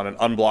pass on an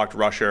unblocked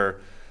rusher,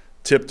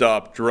 tipped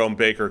up. Jerome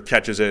Baker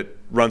catches it,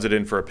 runs it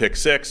in for a pick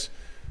 6.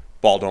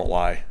 Ball don't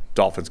lie.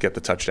 Dolphins get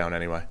the touchdown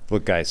anyway.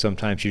 Look, guys,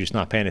 sometimes you're just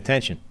not paying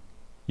attention.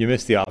 You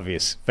miss the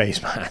obvious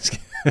face mask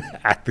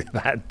at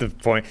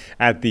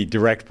the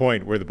direct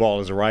point where the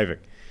ball is arriving.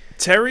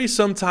 Terry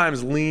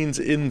sometimes leans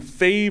in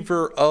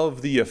favor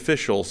of the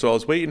official, so I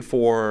was waiting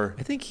for.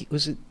 I think it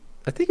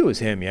was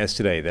him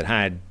yesterday that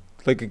had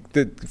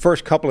the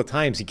first couple of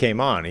times he came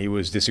on, he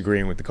was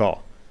disagreeing with the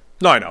call.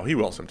 No, I know he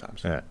will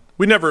sometimes. Yeah.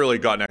 We never really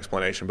got an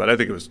explanation, but I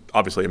think it was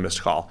obviously a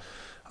missed call.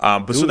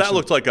 But so that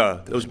looked like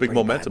it was a big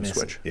momentum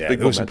switch. Yeah,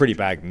 there was some pretty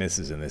bad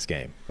misses in this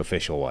game,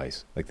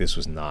 official-wise. This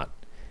was not.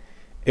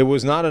 It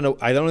was not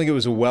I don't think it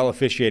was a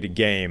well-officiated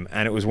game,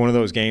 and it was one of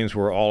those games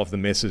where all of the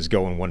misses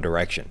go in one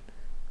direction,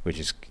 which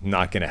is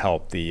not going to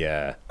help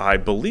the. I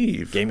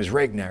believe game is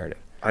rigged narrative.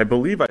 I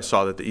believe I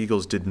saw that the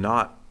Eagles did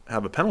not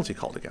have a penalty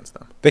called against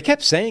them. They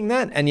kept saying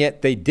that, and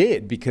yet they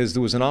did, because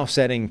there was an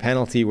offsetting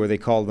penalty where they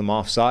called them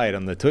offside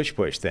on the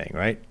tush-push thing,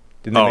 right?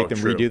 Didn't they make them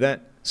redo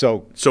that?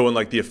 So in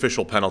the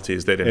official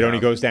penalties, they didn't. It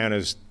only goes down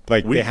as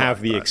they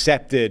have the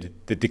accepted,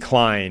 the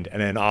declined, and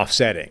then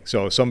offsetting.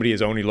 So somebody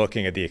is only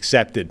looking at the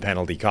accepted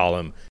penalty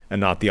column and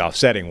not the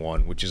offsetting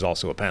one, which is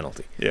also a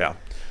penalty. Yeah.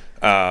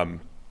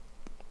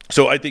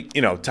 So I think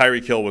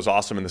Tyreek Hill was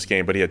awesome in this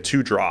game, but he had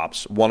 2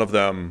 drops, one of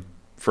them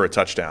for a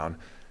touchdown.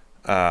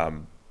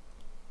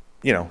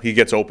 He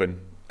gets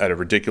open at a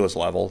ridiculous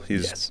level.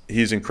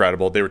 He's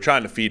incredible. They were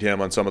trying to feed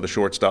him on some of the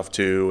short stuff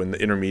too and the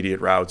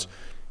intermediate routes,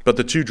 but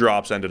the 2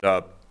 drops ended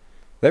up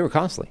They were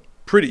costly.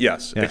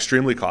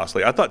 Extremely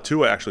costly. I thought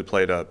Tua actually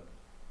played a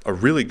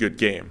really good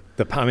game.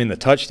 The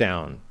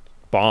touchdown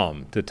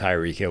bomb to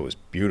Tyreek Hill was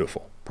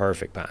beautiful.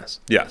 Perfect pass.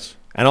 Yes.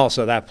 And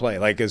also that play,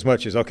 like as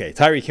much as, okay,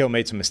 Tyreek Hill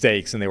made some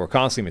mistakes and they were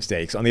costly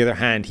mistakes. On the other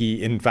hand,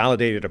 he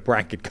invalidated a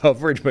bracket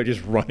coverage by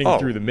just running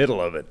through the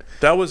middle of it.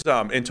 That was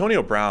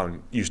Antonio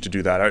Brown used to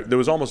do that. There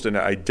was almost an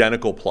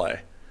identical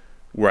play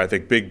where I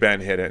think Big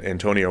Ben hit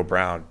Antonio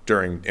Brown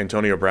during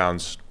Antonio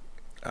Brown's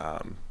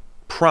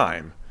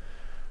prime,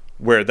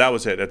 where that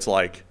was it. It's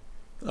like,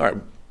 all right,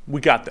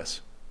 we got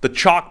this. The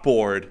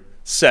chalkboard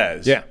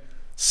says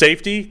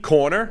safety,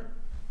 corner,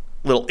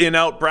 little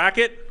in-out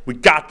bracket. We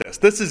got this.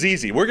 This is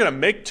easy. We're going to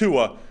make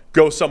Tua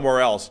go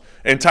somewhere else.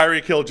 And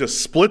Tyreek Hill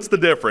just splits the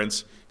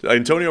difference.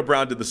 Antonio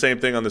Brown did the same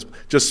thing on this.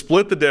 Just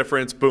split the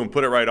difference. Boom,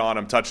 put it right on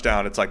him.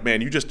 Touchdown. It's like,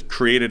 man, you just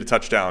created a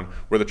touchdown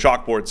where the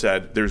chalkboard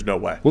said there's no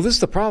way. Well, this is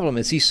the problem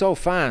is he's so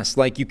fast.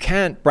 Like, you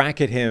can't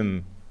bracket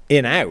him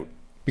in-out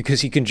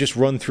because he can just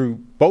run through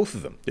both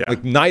of them. Yeah.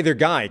 Like, neither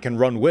guy can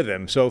run with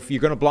him. So if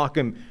you're going to block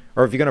him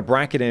or if you're going to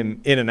bracket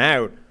him in and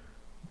out,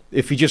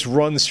 if he just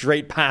runs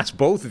straight past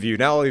both of you,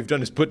 now all you've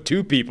done is put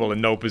 2 people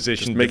in no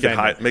position. Just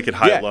make it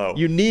high-low.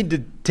 You need to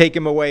take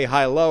him away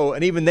high-low,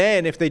 and even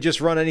then, if they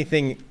just run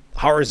anything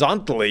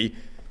horizontally,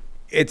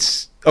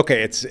 it's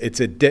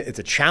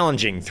a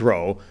challenging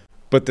throw,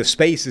 but the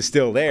space is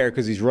still there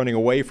because he's running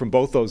away from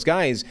both those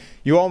guys.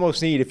 You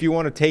almost need, if you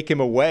want to take him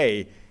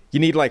away, you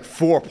need like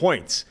 4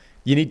 points.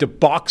 You need to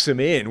box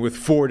him in with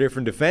 4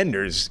 different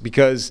defenders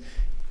because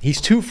he's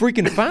too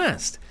freaking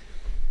fast.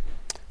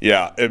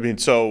 Yeah, I mean,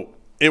 so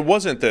it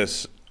wasn't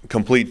this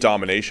complete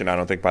domination, I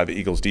don't think, by the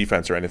Eagles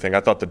defense or anything.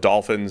 I thought the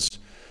Dolphins,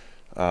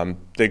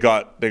 they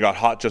got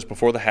hot just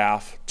before the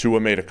half.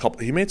 Tua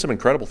made some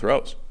incredible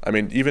throws. I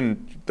mean,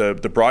 even the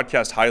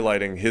broadcast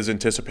highlighting his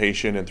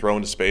anticipation and throw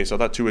into space, I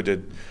thought Tua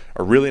did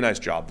a really nice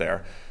job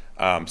there.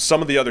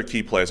 Some of the other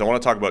key plays, I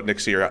want to talk about Nick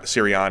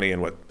Sirianni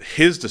and what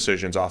his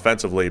decisions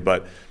offensively,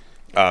 but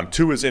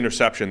Tua's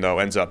interception, though,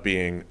 ends up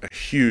being a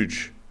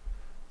huge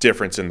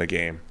difference in the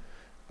game.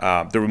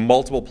 There were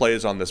multiple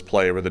plays on this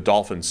play where the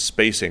Dolphins'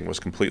 spacing was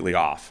completely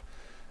off.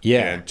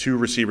 Yeah. And 2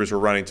 receivers were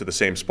running to the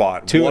same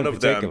spot. 2 one in of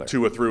particular. them,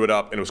 Tua threw it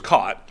up and it was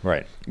caught.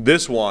 Right.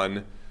 This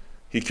one,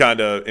 he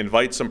kind of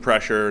invites some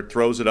pressure,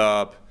 throws it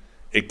up.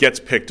 It gets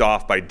picked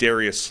off by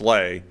Darius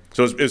Slay.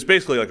 So it was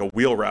basically like a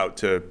wheel route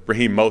to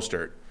Raheem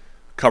Mostert,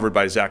 covered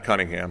by Zach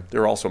Cunningham.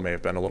 There also may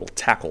have been a little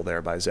tackle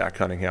there by Zach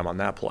Cunningham on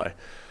that play.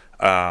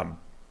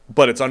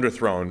 But it's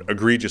underthrown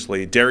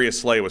egregiously.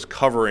 Darius Slay was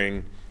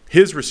covering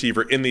his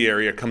receiver in the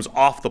area, comes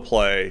off the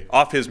play,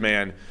 off his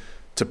man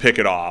to pick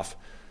it off.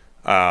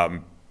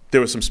 There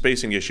was some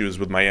spacing issues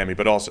with Miami,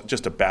 but also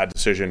just a bad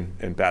decision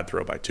and bad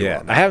throw by Tua.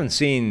 Yeah, I haven't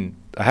seen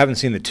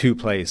the 2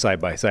 plays side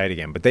by side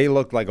again, but they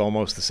looked like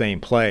almost the same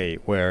play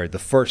where the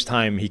first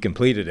time he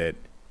completed it,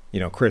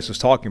 Chris was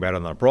talking about it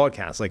on the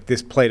broadcast, like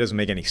this play doesn't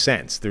make any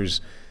sense.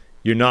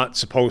 You're not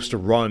supposed to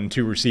run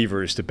 2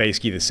 receivers to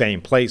basically the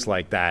same place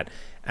like that.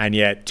 And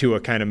yet Tua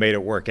kind of made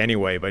it work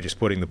anyway by just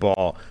putting the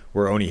ball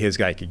where only his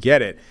guy could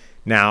get it.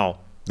 Now,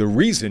 the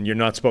reason you're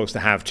not supposed to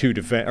have 2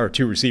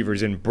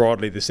 receivers in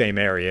broadly the same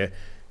area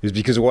is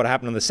because of what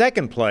happened on the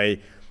second play,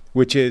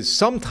 which is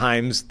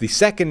sometimes the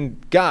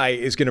second guy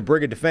is going to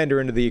bring a defender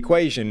into the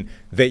equation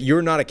that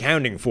you're not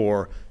accounting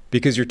for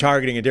because you're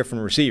targeting a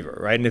different receiver,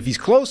 right? And if he's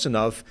close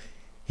enough,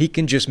 he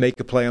can just make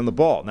a play on the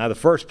ball. Now, the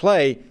first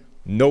play,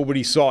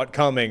 nobody saw it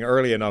coming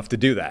early enough to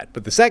do that.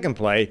 But the second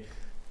play,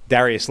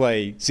 Darius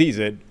Slay sees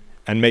it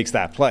and makes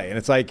that play. And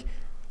it's like,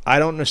 I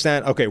don't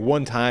understand. Okay,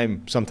 one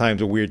time,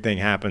 sometimes a weird thing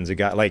happens. A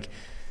guy like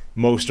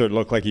Mostert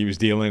looked like he was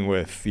dealing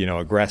with,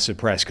 aggressive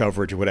press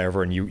coverage or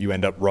whatever, and you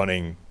end up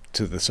running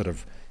to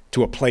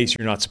to a place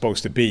you're not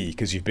supposed to be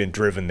because you've been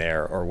driven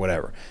there or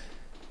whatever.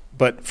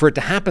 But for it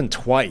to happen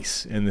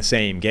twice in the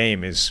same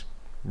game is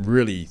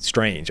really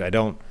strange.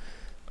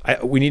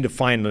 We need to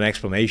find an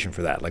explanation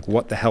for that. Like,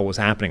 what the hell was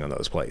happening on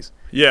those plays?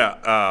 Yeah,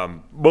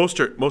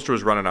 Mostert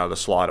was running out of the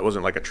slot. It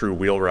wasn't like a true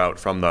wheel route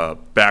from the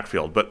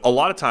backfield. But a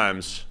lot of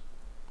times,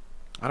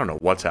 I don't know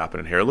what's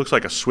happening here. It looks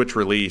like a switch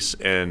release,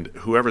 and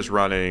whoever's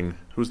running,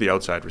 who's the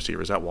outside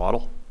receiver? Is that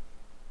Waddle?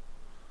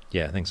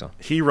 Yeah, I think so.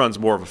 He runs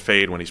more of a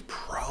fade when he's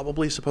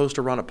probably supposed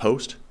to run a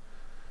post.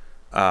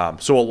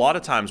 So a lot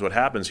of times what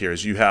happens here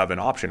is you have an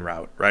option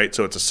route, right?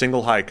 So it's a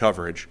single high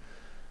coverage.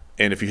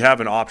 And if you have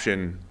an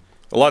option,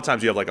 a lot of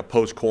times you have like a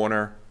post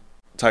corner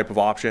type of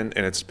option,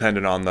 and it's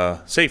dependent on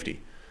the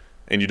safety.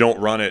 And you don't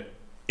run it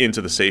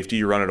into the safety,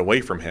 you run it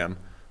away from him.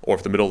 Or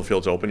if the middle of the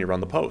field's open, you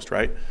run the post,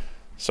 right?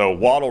 So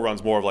Waddle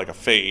runs more of like a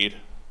fade,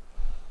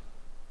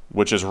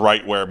 which is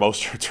right where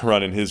Mostert's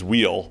running his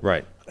wheel.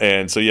 Right.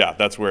 And so, yeah,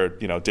 that's where,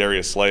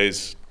 Darius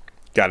Slay's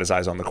got his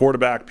eyes on the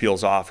quarterback,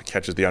 peels off,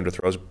 catches the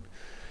underthrows.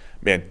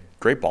 Man,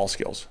 great ball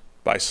skills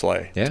by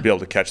Slay to be able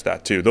to catch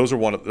that too. Those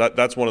are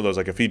that's one of those,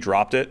 like if he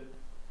dropped it,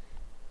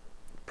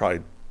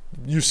 probably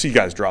you see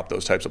guys drop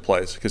those types of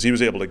plays because he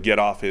was able to get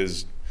off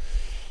his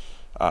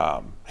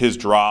his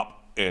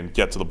drop and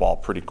get to the ball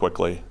pretty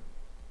quickly.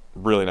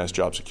 Really nice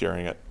job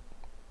securing it.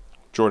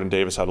 Jordan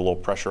Davis had a little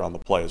pressure on the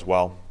play as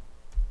well.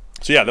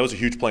 So yeah, that was a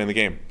huge play in the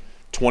game.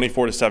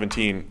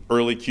 24-17,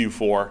 early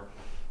Q4.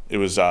 It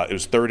was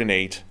 3rd and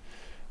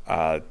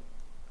 8.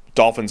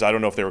 Dolphins, I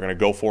don't know if they were going to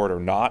go for it or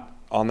not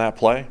on that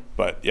play,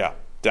 but yeah,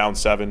 down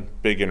 7,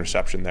 big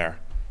interception there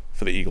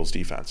for the Eagles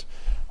defense.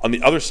 On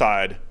the other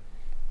side,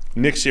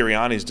 Nick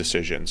Sirianni's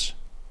decisions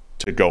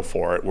to go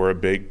for it were a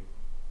big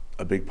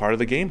part of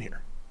the game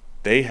here.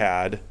 They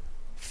had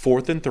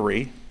 4th and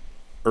 3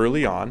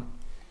 early on,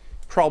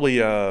 probably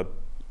a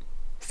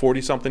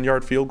 40-something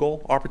yard field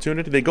goal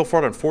opportunity. They go for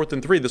it on 4th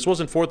and 3. This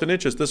wasn't 4th and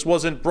inches. This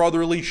wasn't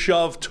brotherly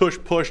shove, tush,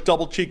 push,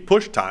 double cheek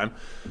push time.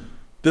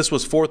 This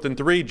was 4th and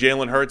 3.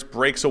 Jalen Hurts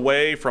breaks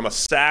away from a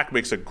sack,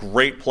 makes a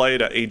great play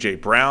to A.J.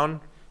 Brown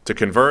to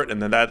convert,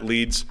 and then that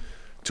leads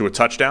to a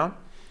touchdown.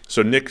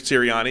 So Nick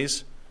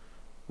Sirianni's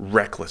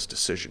reckless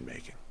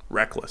decision-making.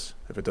 Reckless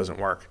if it doesn't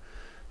work.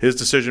 His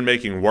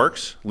decision-making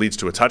works, leads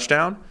to a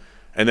touchdown,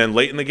 and then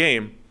late in the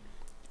game,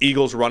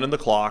 Eagles running the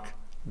clock.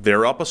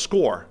 They're up a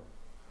score,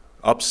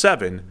 up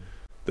 7.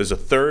 There's a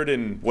 3rd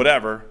and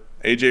whatever.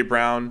 A.J.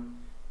 Brown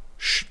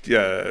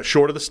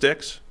short of the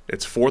sticks.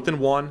 It's 4th and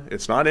 1.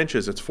 It's not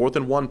inches. It's 4th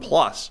and 1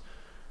 plus.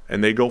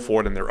 And they go for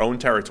it in their own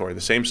territory.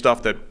 The same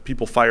stuff that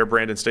people fire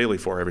Brandon Staley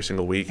for every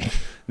single week.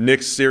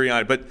 Nick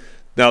Sirianni. But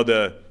now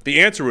the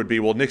answer would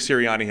be, well, Nick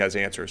Sirianni has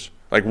answers.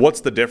 Like,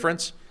 what's the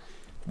difference?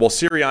 Well,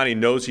 Sirianni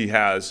knows he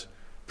has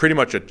pretty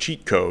much a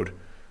cheat code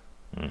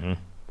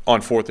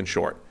on 4th and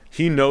short.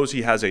 He knows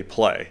he has a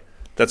play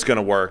that's going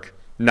to work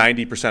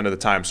 90% of the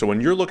time. So when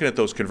you're looking at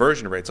those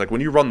conversion rates, like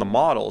when you run the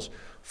models,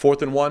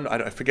 4th and 1,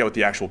 I forget what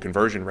the actual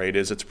conversion rate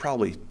is. It's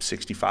probably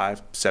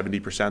 65,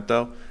 70%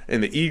 though.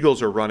 And the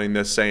Eagles are running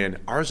this saying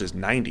ours is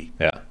 90,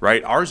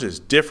 right? Ours is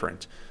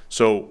different.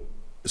 So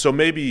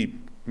maybe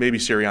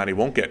Sirianni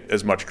won't get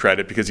as much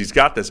credit because he's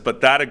got this,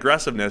 but that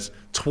aggressiveness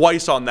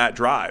twice on that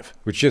drive.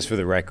 Which, just for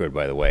the record,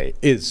 by the way,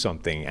 is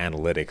something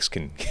analytics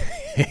can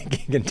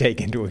take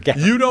into account.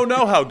 You don't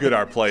know how good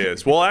our play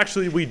is. Well,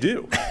 actually, we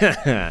do.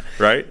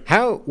 Right?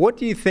 How far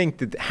do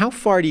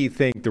you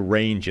think the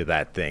range of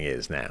that thing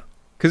is now?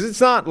 Because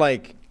it's not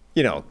like,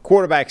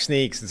 quarterback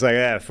sneaks. It's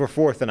like, for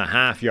 4th and a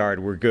half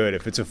yard, we're good.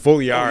 If it's a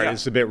full yard,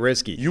 it's a bit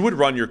risky. You would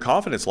run your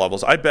confidence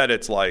levels. I bet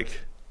it's like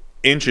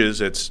inches,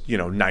 it's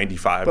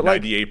 95, but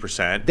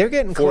 98%. They're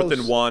getting 4th close.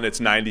 and 1, it's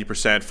 90%.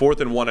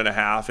 4th and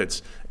 1.5,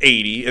 it's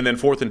 80, and then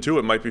 4th and 2,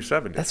 it might be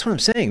 70. That's what I'm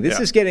saying.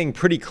 This is getting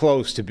pretty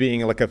close to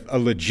being like a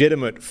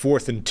legitimate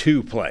 4th and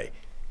 2 play.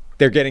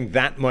 They're getting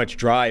that much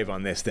drive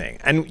on this thing,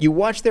 and you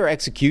watch their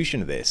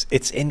execution of this.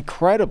 It's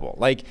incredible.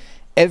 Like,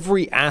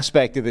 every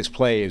aspect of this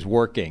play is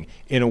working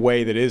in a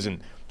way that isn't.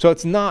 So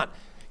it's not,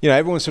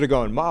 everyone's sort of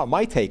going,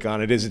 my take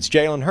on it is it's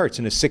Jalen Hurts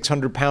in a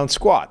 600-pound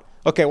squat.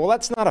 Okay, well,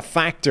 that's not a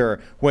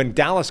factor when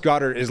Dallas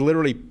Goedert is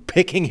literally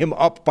picking him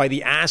up by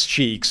the ass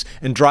cheeks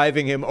and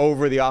driving him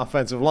over the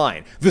offensive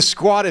line. The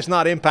squat is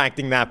not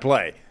impacting that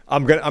play.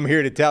 I'm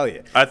here to tell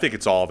you. I think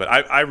it's all of it.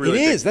 I really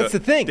think that's the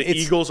thing. The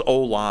Eagles'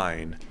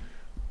 O-line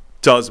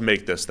does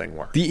make this thing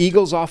work. The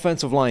Eagles'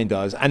 offensive line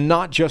does, and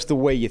not just the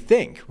way you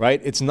think,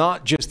 right? It's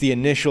not just the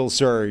initial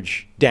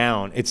surge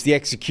down. It's the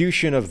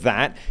execution of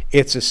that.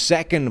 It's a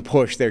second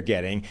push they're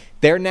getting.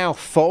 They're now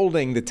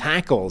folding the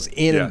tackles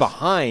in and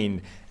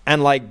behind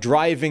and like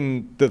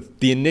driving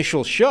the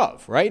initial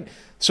shove, right?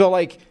 So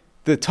like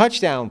the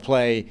touchdown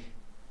play,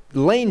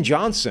 Lane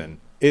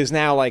Johnson is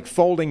now like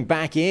folding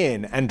back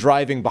in and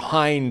driving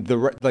behind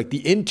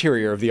the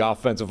interior of the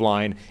offensive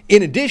line,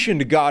 in addition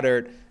to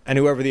Goddard and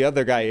whoever the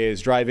other guy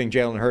is driving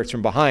Jalen Hurts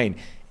from behind.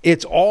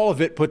 It's all of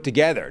it put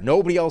together.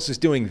 Nobody else is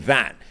doing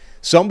that.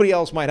 Somebody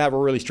else might have a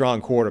really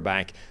strong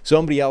quarterback.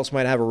 Somebody else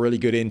might have a really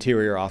good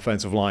interior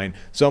offensive line.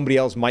 Somebody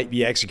else might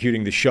be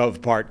executing the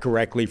shove part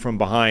correctly from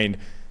behind.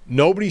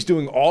 Nobody's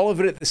doing all of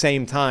it at the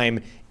same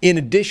time, in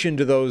addition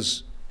to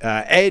those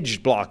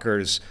edge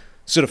blockers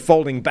sort of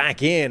folding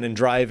back in and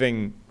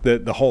driving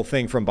the whole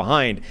thing from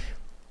behind.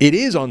 It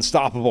is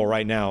unstoppable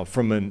right now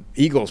from an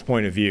Eagles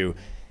point of view.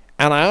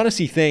 And I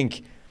honestly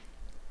think,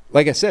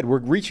 like I said, we're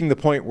reaching the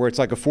point where it's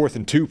like a 4th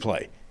and 2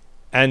 play.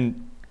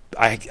 And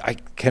I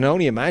can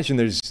only imagine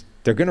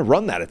they're going to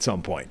run that at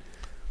some point.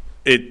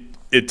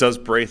 It does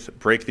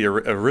break the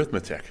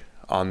arithmetic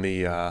on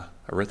the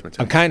arithmetic.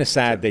 I'm kind of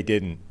sad they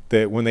didn't.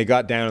 When they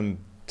got down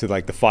to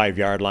like the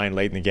 5-yard line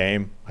late in the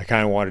game, I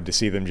kind of wanted to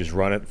see them just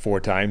run it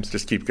 4 times.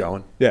 Just keep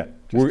going. Yeah.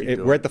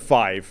 We're at the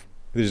 5.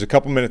 There's a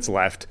couple minutes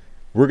left.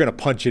 We're going to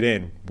punch it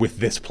in with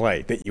this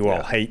play that you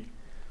all hate.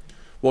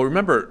 Well,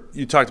 remember,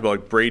 you talked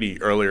about Brady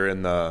earlier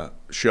in the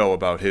show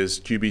about his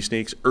QB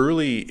sneaks.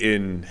 Early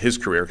in his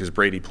career, because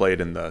Brady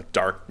played in the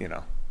dark,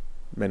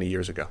 many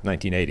years ago.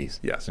 1980s.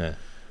 Yes. Yeah.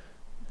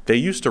 They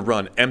used to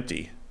run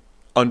empty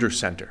under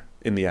center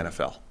in the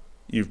NFL.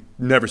 You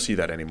never see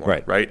that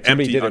anymore, right?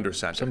 Empty under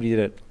center. Somebody did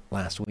it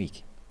last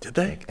week. Did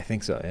they? I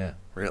think so, yeah.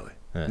 Really?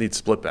 Yeah. Need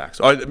split backs.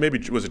 Oh, maybe,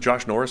 was it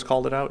Josh Norris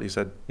called it out? He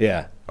said?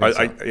 Yeah.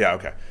 Yeah,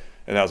 okay.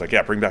 And I was like,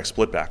 yeah, bring back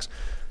split backs.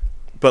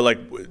 But like,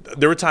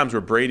 there were times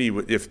where Brady,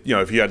 if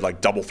he had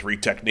like double three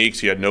techniques,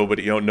 he had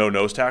nobody, no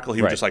nose tackle,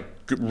 he would just like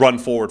run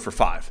forward for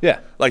 5. Yeah.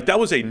 Like that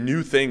was a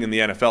new thing in the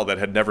NFL that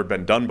had never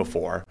been done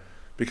before,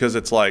 because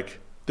it's like,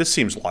 this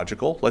seems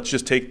logical. Let's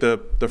just take the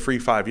free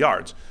 5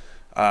 yards.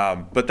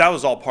 But that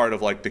was all part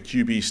of like the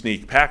QB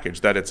sneak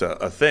package, that it's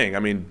a thing. I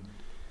mean,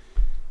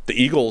 the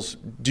Eagles,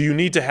 do you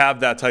need to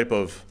have that type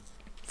of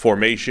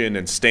formation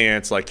and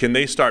stance? Like, can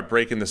they start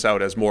breaking this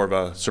out as more of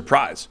a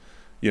surprise?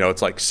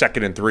 It's like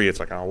 2nd and 3. It's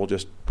like, why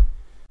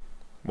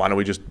don't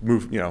we just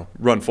move,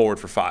 run forward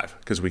for 5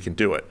 because we can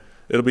do it.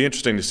 It'll be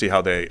interesting to see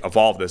how they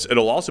evolve this.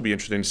 It'll also be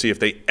interesting to see if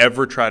they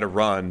ever try to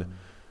run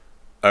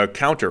a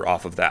counter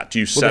off of that. Do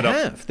you set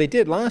up? They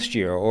did last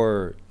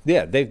year,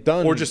 they've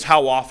done. Or just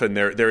how often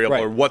they're able,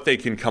 or what they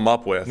can come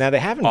up with. Now, they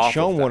haven't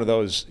shown one of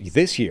those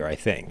this year, I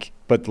think.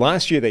 But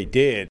last year they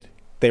did.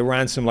 They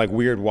ran some like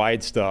weird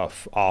wide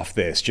stuff off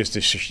this just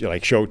to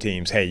show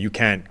teams, hey, you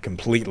can't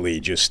completely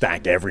just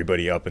stack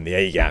everybody up in the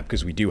A gap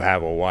because we do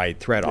have a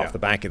wide threat off the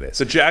back of this.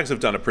 The Jags have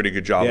done a pretty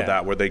good job of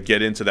that, where they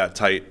get into that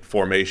tight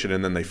formation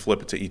and then they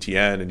flip it to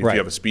ETN, and if you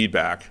have a speed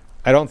back,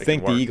 I don't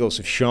think the Eagles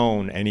have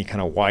shown any kind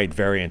of wide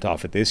variant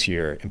off it this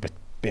year,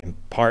 in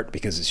part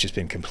because it's just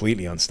been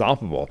completely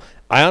unstoppable.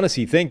 I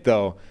honestly think,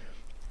 though,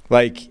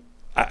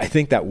 I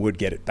think that would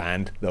get it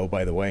banned, though,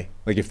 by the way.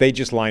 Like, if they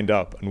just lined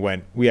up and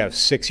went, we have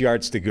 6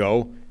 yards to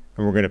go,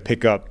 and we're going to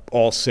pick up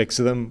all 6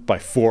 of them by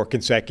 4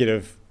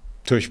 consecutive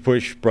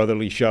tush-push,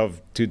 brotherly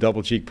shove, 2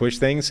 double-cheek push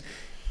things,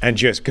 and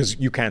just because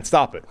you can't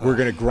stop it, we're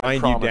going to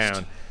grind you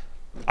down.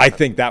 I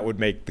think that would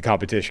make the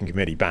competition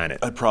committee ban it.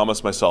 I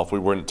promised myself we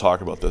wouldn't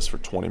talk about this for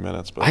 20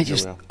 minutes, but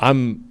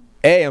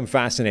I'm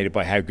fascinated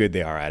by how good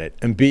they are at it,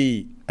 and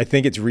B, I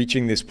think it's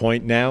reaching this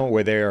point now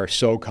where they are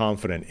so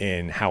confident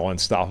in how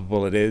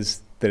unstoppable it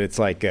is that it's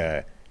like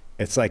a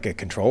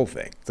control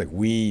thing. It's like,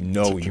 we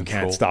know you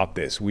can't stop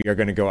this. We are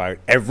going to go out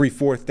every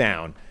 4th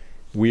down.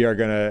 We are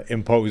going to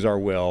impose our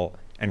will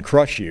and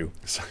crush you,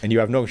 and you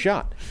have no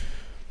shot.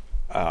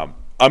 I'm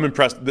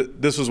impressed.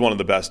 This was one of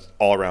the best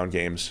all-around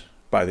games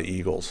by the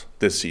Eagles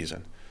this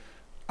season.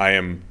 I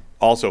am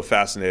also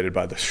fascinated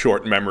by the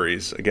short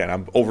memories. Again,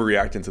 I'm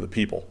overreacting to the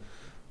people,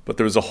 but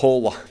there was a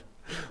whole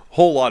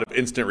lot of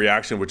instant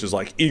reaction, which is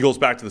like, Eagles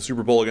back to the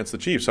Super Bowl against the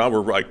Chiefs. Huh?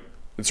 We're like,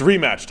 it's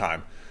rematch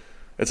time.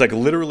 It's like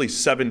literally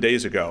 7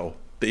 days ago,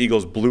 the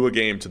Eagles blew a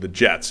game to the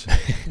Jets.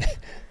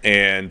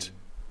 And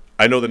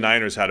I know the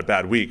Niners had a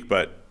bad week,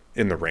 but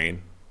in the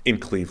rain, in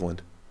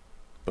Cleveland,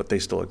 but they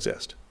still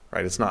exist,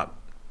 right?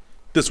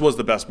 This was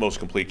the best, most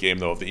complete game,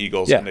 though, of the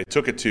Eagles, and they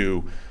took it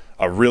to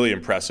a really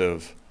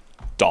impressive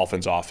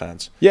Dolphins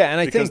offense. Yeah, and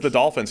I think because the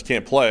Dolphins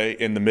can't play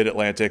in the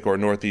Mid-Atlantic or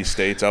Northeast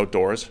states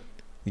outdoors.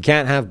 You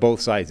can't have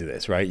both sides of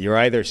this, right? You're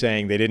either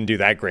saying they didn't do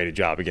that great a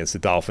job against the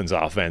Dolphins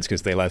offense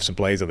because they left some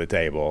plays on the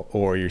table,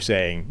 or you're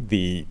saying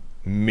the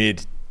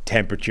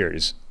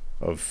mid-temperatures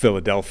of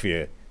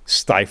Philadelphia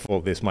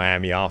stifle this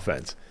Miami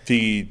offense.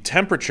 The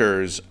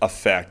temperatures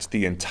affect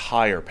the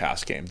entire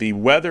pass game. The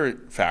weather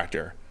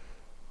factor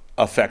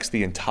affects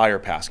the entire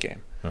pass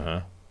game.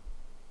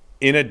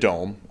 In a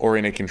dome or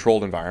in a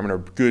controlled environment or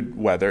good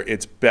weather,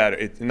 it's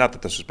bad. Not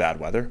that this was bad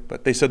weather,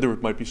 but they said there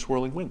might be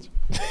swirling winds.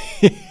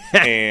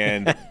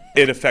 And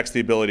it affects the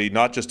ability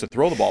not just to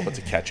throw the ball, but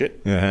to catch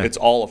it. It's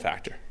all a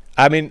factor.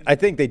 I mean, I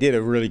think they did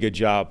a really good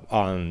job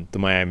on the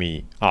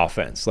Miami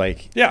offense.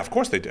 Yeah, of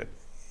course they did.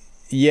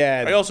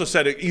 Yeah. I also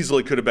said it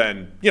easily could have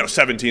been,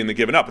 17 to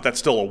given up, but that's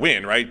still a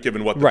win, right?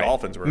 Given what the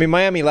Dolphins were. I mean,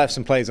 Miami left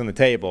some plays on the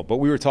table, but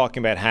we were talking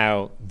about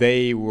how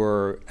they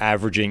were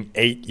averaging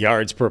 8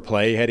 yards per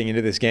play heading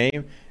into this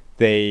game.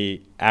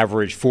 They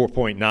averaged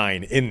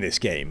 4.9 in this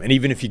game. And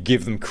even if you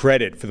give them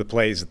credit for the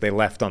plays that they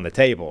left on the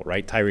table,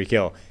 right? Tyreek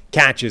Hill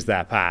catches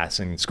that pass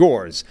and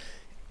scores,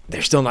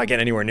 they're still not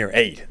getting anywhere near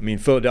 8. I mean,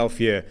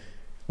 Philadelphia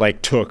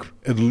took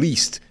at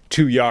least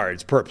 2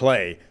 yards per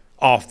play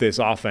off this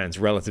offense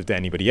relative to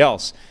anybody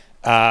else,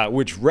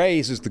 which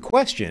raises the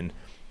question,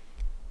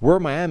 were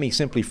Miami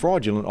simply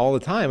fraudulent all the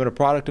time and a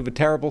product of a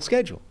terrible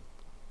schedule?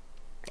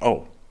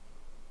 Oh,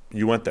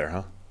 you went there,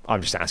 huh?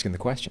 I'm just asking the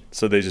question.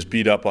 So they just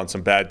beat up on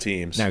some bad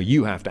teams. Now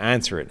you have to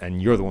answer it,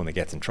 and you're the one that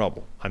gets in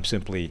trouble. I'm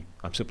simply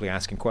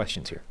asking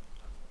questions here.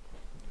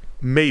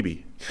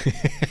 Maybe.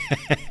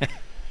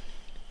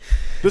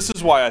 This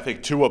is why I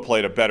think Tua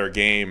played a better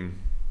game,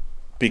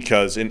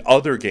 because in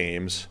other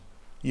games,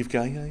 you've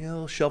got a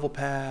little shovel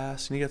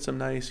pass, and you get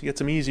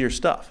some easier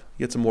stuff.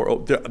 You get some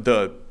more.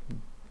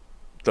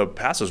 The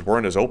passes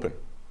weren't as open.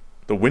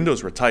 The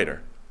windows were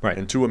tighter. Right.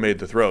 And Tua made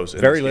the throws.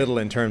 Very little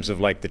in terms of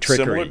the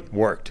trickery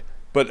worked.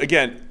 But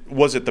again,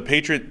 was it the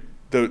Patriot?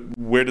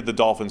 Where did the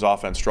Dolphins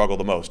offense struggle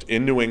the most?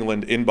 In New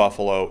England, in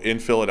Buffalo, in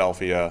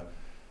Philadelphia.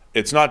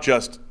 It's not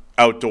just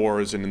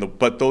outdoors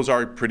but those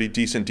are pretty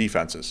decent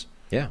defenses.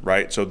 Yeah.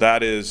 Right. So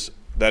that is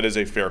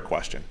a fair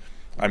question.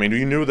 I mean,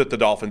 we knew that the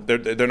Dolphins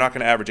they're not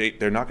going to average 8.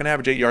 They're not going to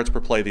average 8 yards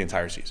per play the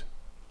entire season.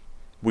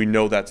 We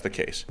know that's the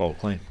case. Bold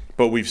claim.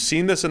 But we've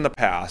seen this in the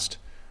past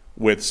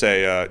with,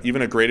 say,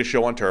 even a Greatest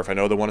Show on Turf. I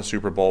know they won a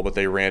Super Bowl, but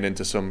they ran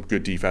into some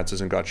good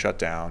defenses and got shut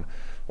down.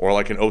 or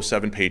like an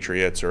 07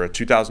 Patriots or a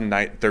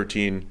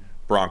 2013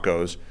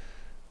 Broncos,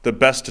 the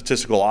best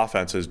statistical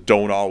offenses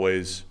don't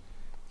always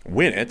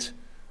win it,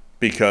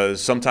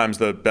 because sometimes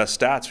the best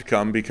stats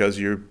come because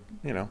you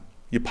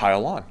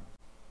pile on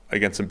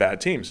against some bad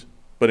teams.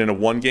 But in a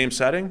one-game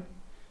setting,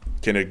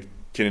 can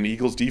an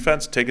Eagles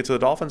defense take it to the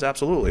Dolphins?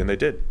 Absolutely, and they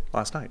did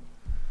last night.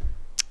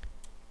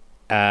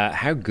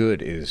 How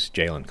good is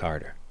Jalen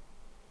Carter?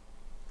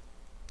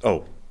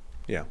 Oh,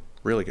 yeah,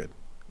 really good.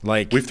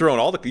 Like, We've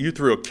thrown you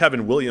threw a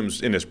Kevin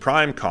Williams in his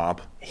prime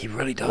comp. He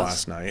really does.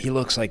 Last night. He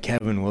looks like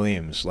Kevin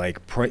Williams,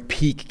 like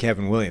peak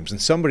Kevin Williams.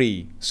 And Souza.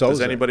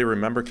 Does anybody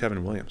remember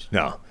Kevin Williams?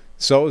 No.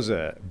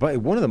 Souza, but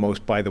one of the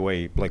most, by the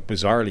way, like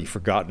bizarrely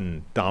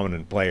forgotten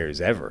dominant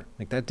players ever.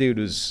 Like, that dude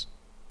was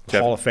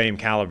Hall of Fame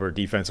caliber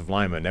defensive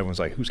lineman. Everyone's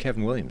like, who's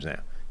Kevin Williams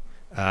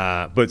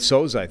now? But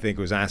Souza, I think,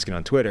 was asking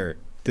on Twitter,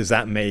 does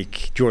that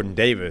make Jordan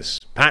Davis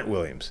Pat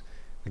Williams?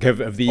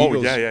 Have the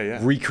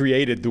Eagles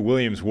recreated the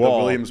Williams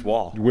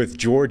wall with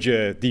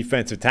Georgia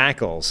defensive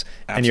tackles,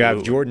 Absolutely. and you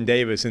have Jordan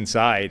Davis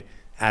inside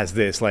as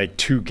this like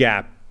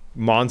two-gap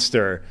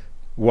monster,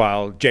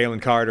 while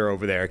Jalen Carter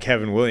over there,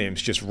 Kevin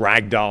Williams, just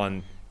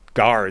ragdolling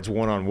guards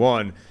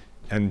one-on-one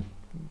and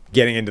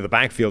getting into the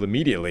backfield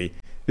immediately.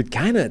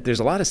 There's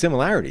a lot of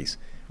similarities.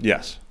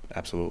 Yes,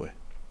 absolutely.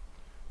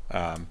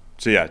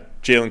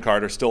 Jalen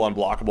Carter still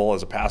unblockable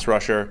as a pass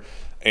rusher,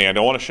 and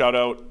I want to shout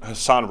out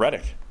Hassan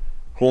Reddick,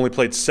 who only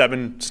played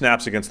 7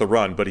 snaps against the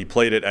run, but he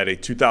played it at a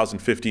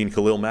 2015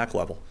 Khalil Mack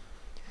level,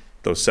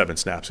 those 7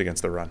 snaps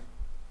against the run.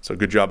 So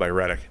good job by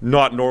Reddick.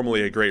 Not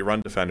normally a great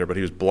run defender, but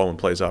he was blowing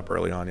plays up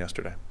early on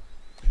yesterday.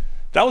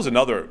 That was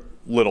another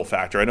little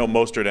factor. I know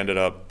Mostert ended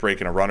up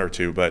breaking a run or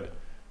two, but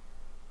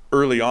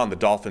early on the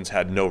Dolphins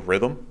had no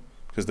rhythm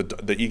because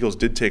the Eagles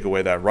did take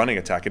away that running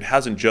attack. It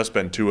hasn't just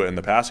been Tua in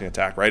the passing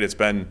attack, right? It's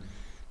been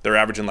they're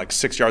averaging like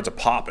 6 yards a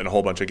pop in a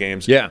whole bunch of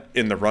games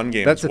in the run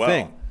game as well.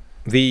 That's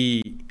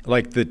the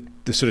thing.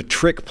 The sort of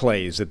trick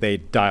plays that they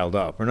dialed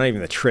up, or not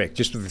even the trick,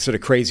 just the sort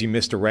of crazy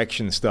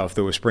misdirection stuff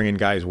that was bringing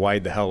guys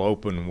wide the hell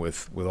open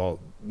with all.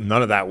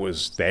 None of that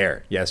was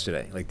there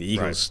yesterday. Like, the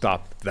Eagles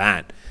stopped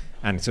that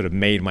and sort of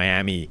made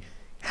Miami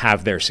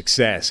have their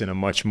success in a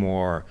much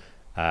more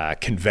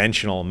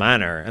conventional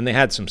manner. And they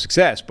had some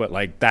success, but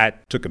like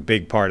that took a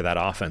big part of that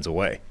offense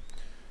away.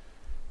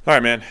 All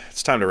right, man,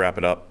 it's time to wrap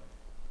it up.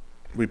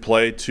 We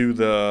play to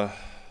the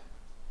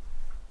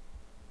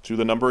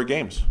number of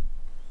games.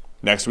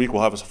 Next week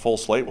we'll have a full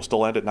slate. We'll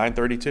still end at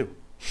 9:32.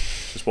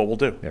 Just what we'll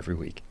do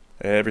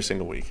every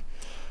single week.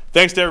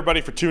 Thanks to everybody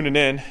for tuning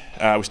in.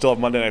 We still have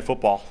Monday Night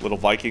Football, little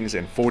Vikings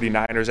and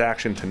 49ers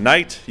action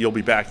tonight. You'll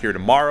be back here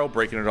tomorrow,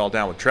 breaking it all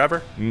down with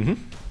Trevor.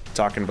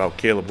 Talking about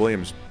Caleb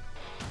Williams'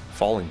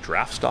 falling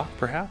draft stock,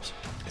 perhaps.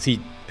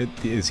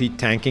 Is he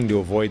tanking to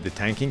avoid the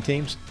tanking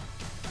teams?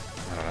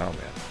 I don't know,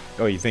 man.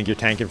 Oh, you think you're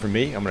tanking for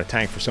me? I'm going to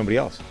tank for somebody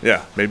else.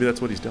 Yeah, maybe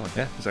that's what he's doing.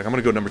 Yeah, he's like, I'm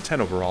going to go number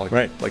 10 overall,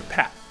 like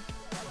Pat.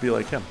 Be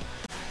like him.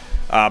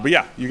 But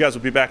yeah, you guys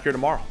will be back here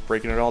tomorrow,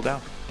 breaking it all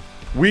down.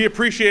 We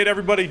appreciate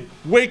everybody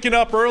waking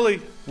up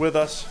early with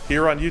us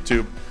here on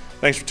YouTube.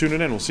 Thanks for tuning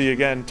in. We'll see you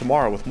again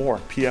tomorrow with more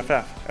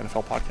PFF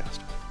NFL Podcast.